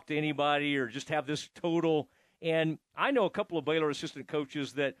wouldn't talk to anybody or just have this total. And I know a couple of Baylor assistant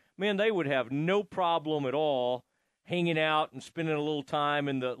coaches that, man, they would have no problem at all hanging out and spending a little time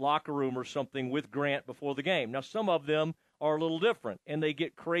in the locker room or something with Grant before the game. Now, some of them are a little different, and they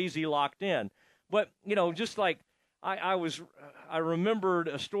get crazy locked in. But, just like I remembered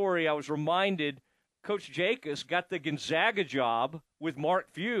a story, I was reminded Coach Jacobs got the Gonzaga job with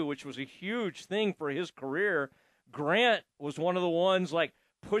Mark Few, which was a huge thing for his career. Grant was one of the ones,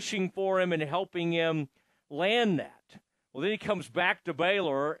 pushing for him and helping him land that. Well, then he comes back to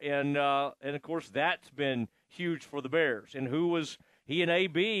Baylor, and of course, that's been huge for the Bears. And he and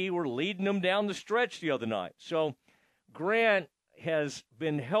AB were leading them down the stretch the other night. So Grant has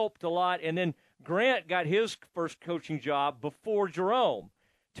been helped a lot. And then Grant got his first coaching job before Jerome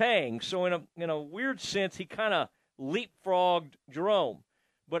Tang. So in a weird sense, he kind of leapfrogged Jerome.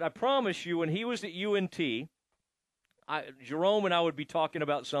 But I promise you, when he was at UNT, Jerome and I would be talking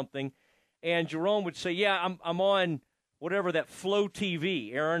about something, and Jerome would say, yeah, I'm on whatever that Flow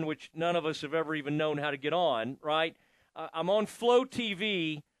TV, Aaron, which none of us have ever even known how to get on, right? I'm on Flow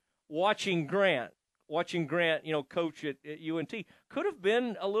TV watching Grant, coach at UNT. Could have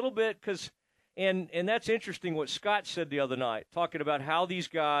been a little bit because – and that's interesting what Scott said the other night, talking about how these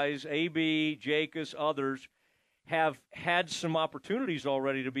guys, AB, Jacobs, others, have had some opportunities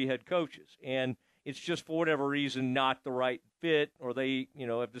already to be head coaches. And it's just for whatever reason not the right fit, or they,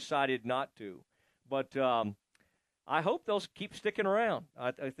 have decided not to. But I hope they'll keep sticking around.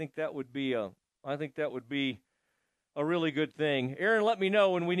 I think that would be a really good thing. Aaron, let me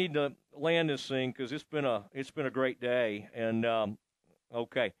know when we need to land this thing because it's been a great day. And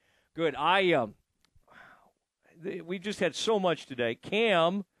okay. Good. We just had so much today.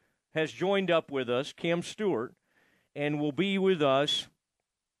 Cam has joined up with us, Cam Stewart, and will be with us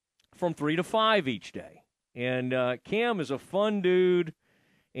from 3 to 5 each day. And Cam is a fun dude,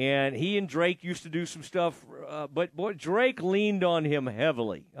 and he and Drake used to do some stuff, but boy, Drake leaned on him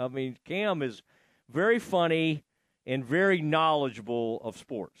heavily. I mean, Cam is very funny and very knowledgeable of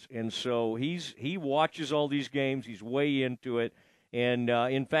sports, and so he watches all these games. He's way into it. And,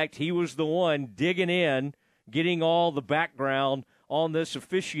 in fact, he was the one digging in, getting all the background on this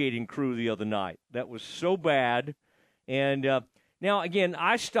officiating crew the other night. That was so bad. And now, again,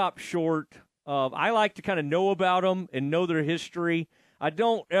 I stopped short of – I like to kind of know about them and know their history. I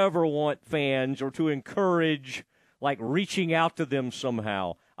don't ever want fans or to encourage, reaching out to them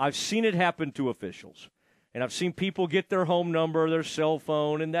somehow. I've seen it happen to officials. And I've seen people get their home number, their cell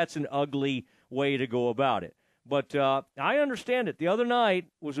phone, and that's an ugly way to go about it. But I understand it. The other night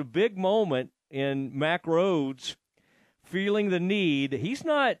was a big moment in Mack Rhodes feeling the need.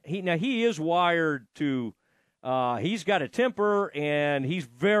 He is wired to he's got a temper, and he's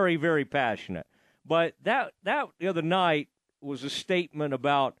very, very passionate. But that the other night was a statement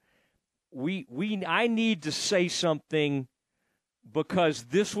about I need to say something because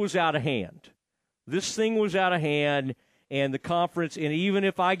this was out of hand. This thing was out of hand, and the conference, and even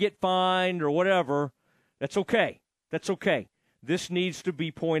if I get fined or whatever, that's okay. That's okay. This needs to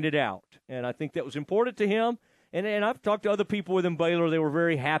be pointed out. And I think that was important to him. And I've talked to other people within Baylor. They were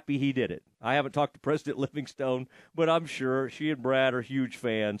very happy he did it. I haven't talked to President Livingstone, but I'm sure she and Brad are huge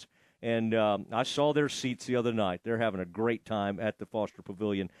fans. And I saw their seats the other night. They're having a great time at the Foster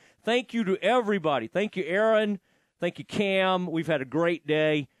Pavilion. Thank you to everybody. Thank you, Aaron. Thank you, Cam. We've had a great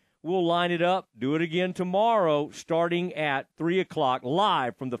day. We'll line it up, do it again tomorrow, starting at 3 o'clock,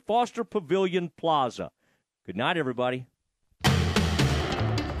 live from the Foster Pavilion Plaza. Good night, everybody.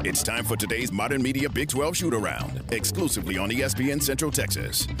 It's time for today's Modern Media Big 12 Shoot-Around, exclusively on ESPN Central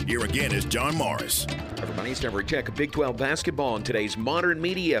Texas. Here again is John Morris. Everybody, it's time for a check of Big 12 basketball in today's Modern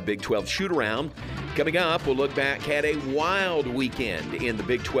Media Big 12 Shoot-Around. Coming up, we'll look back at a wild weekend in the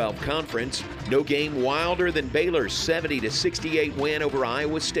Big 12 Conference. No game wilder than Baylor's 70-68 win over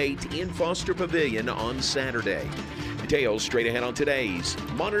Iowa State in Foster Pavilion on Saturday. Details straight ahead on today's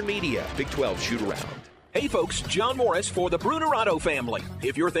Modern Media Big 12 Shoot-Around. Hey folks, John Morris for the Bruner Auto family.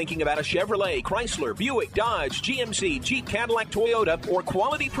 If you're thinking about a Chevrolet, Chrysler, Buick, Dodge, GMC, Jeep, Cadillac, Toyota, or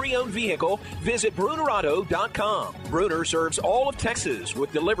quality pre-owned vehicle, visit BrunerAuto.com. Bruner serves all of Texas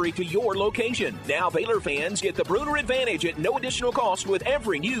with delivery to your location. Now Baylor fans get the Bruner Advantage at no additional cost with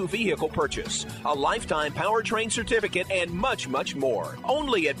every new vehicle purchase. A lifetime powertrain certificate and much, much more.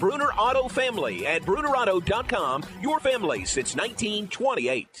 Only at Bruner Auto Family at BrunerAuto.com. Your family since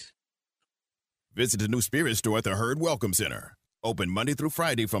 1928. Visit the new Spirit store at the Herd Welcome Center. Open Monday through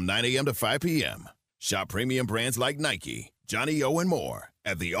Friday from 9 a.m. to 5 p.m. Shop premium brands like Nike, Johnny O, and more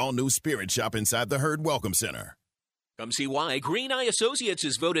at the all-new Spirit shop inside the Herd Welcome Center. Come see why Green Eye Associates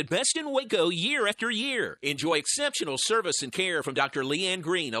is voted best in Waco year after year. Enjoy exceptional service and care from Dr. Leanne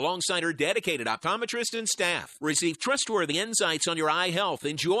Green alongside her dedicated optometrist and staff. Receive trustworthy insights on your eye health.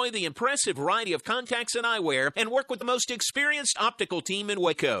 Enjoy the impressive variety of contacts and eyewear and work with the most experienced optical team in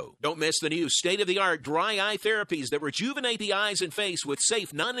Waco. Don't miss the new state-of-the-art dry eye therapies that rejuvenate the eyes and face with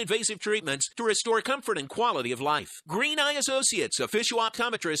safe, non-invasive treatments to restore comfort and quality of life. Green Eye Associates, official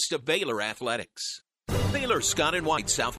optometrist of Baylor Athletics. Baylor Scott and White South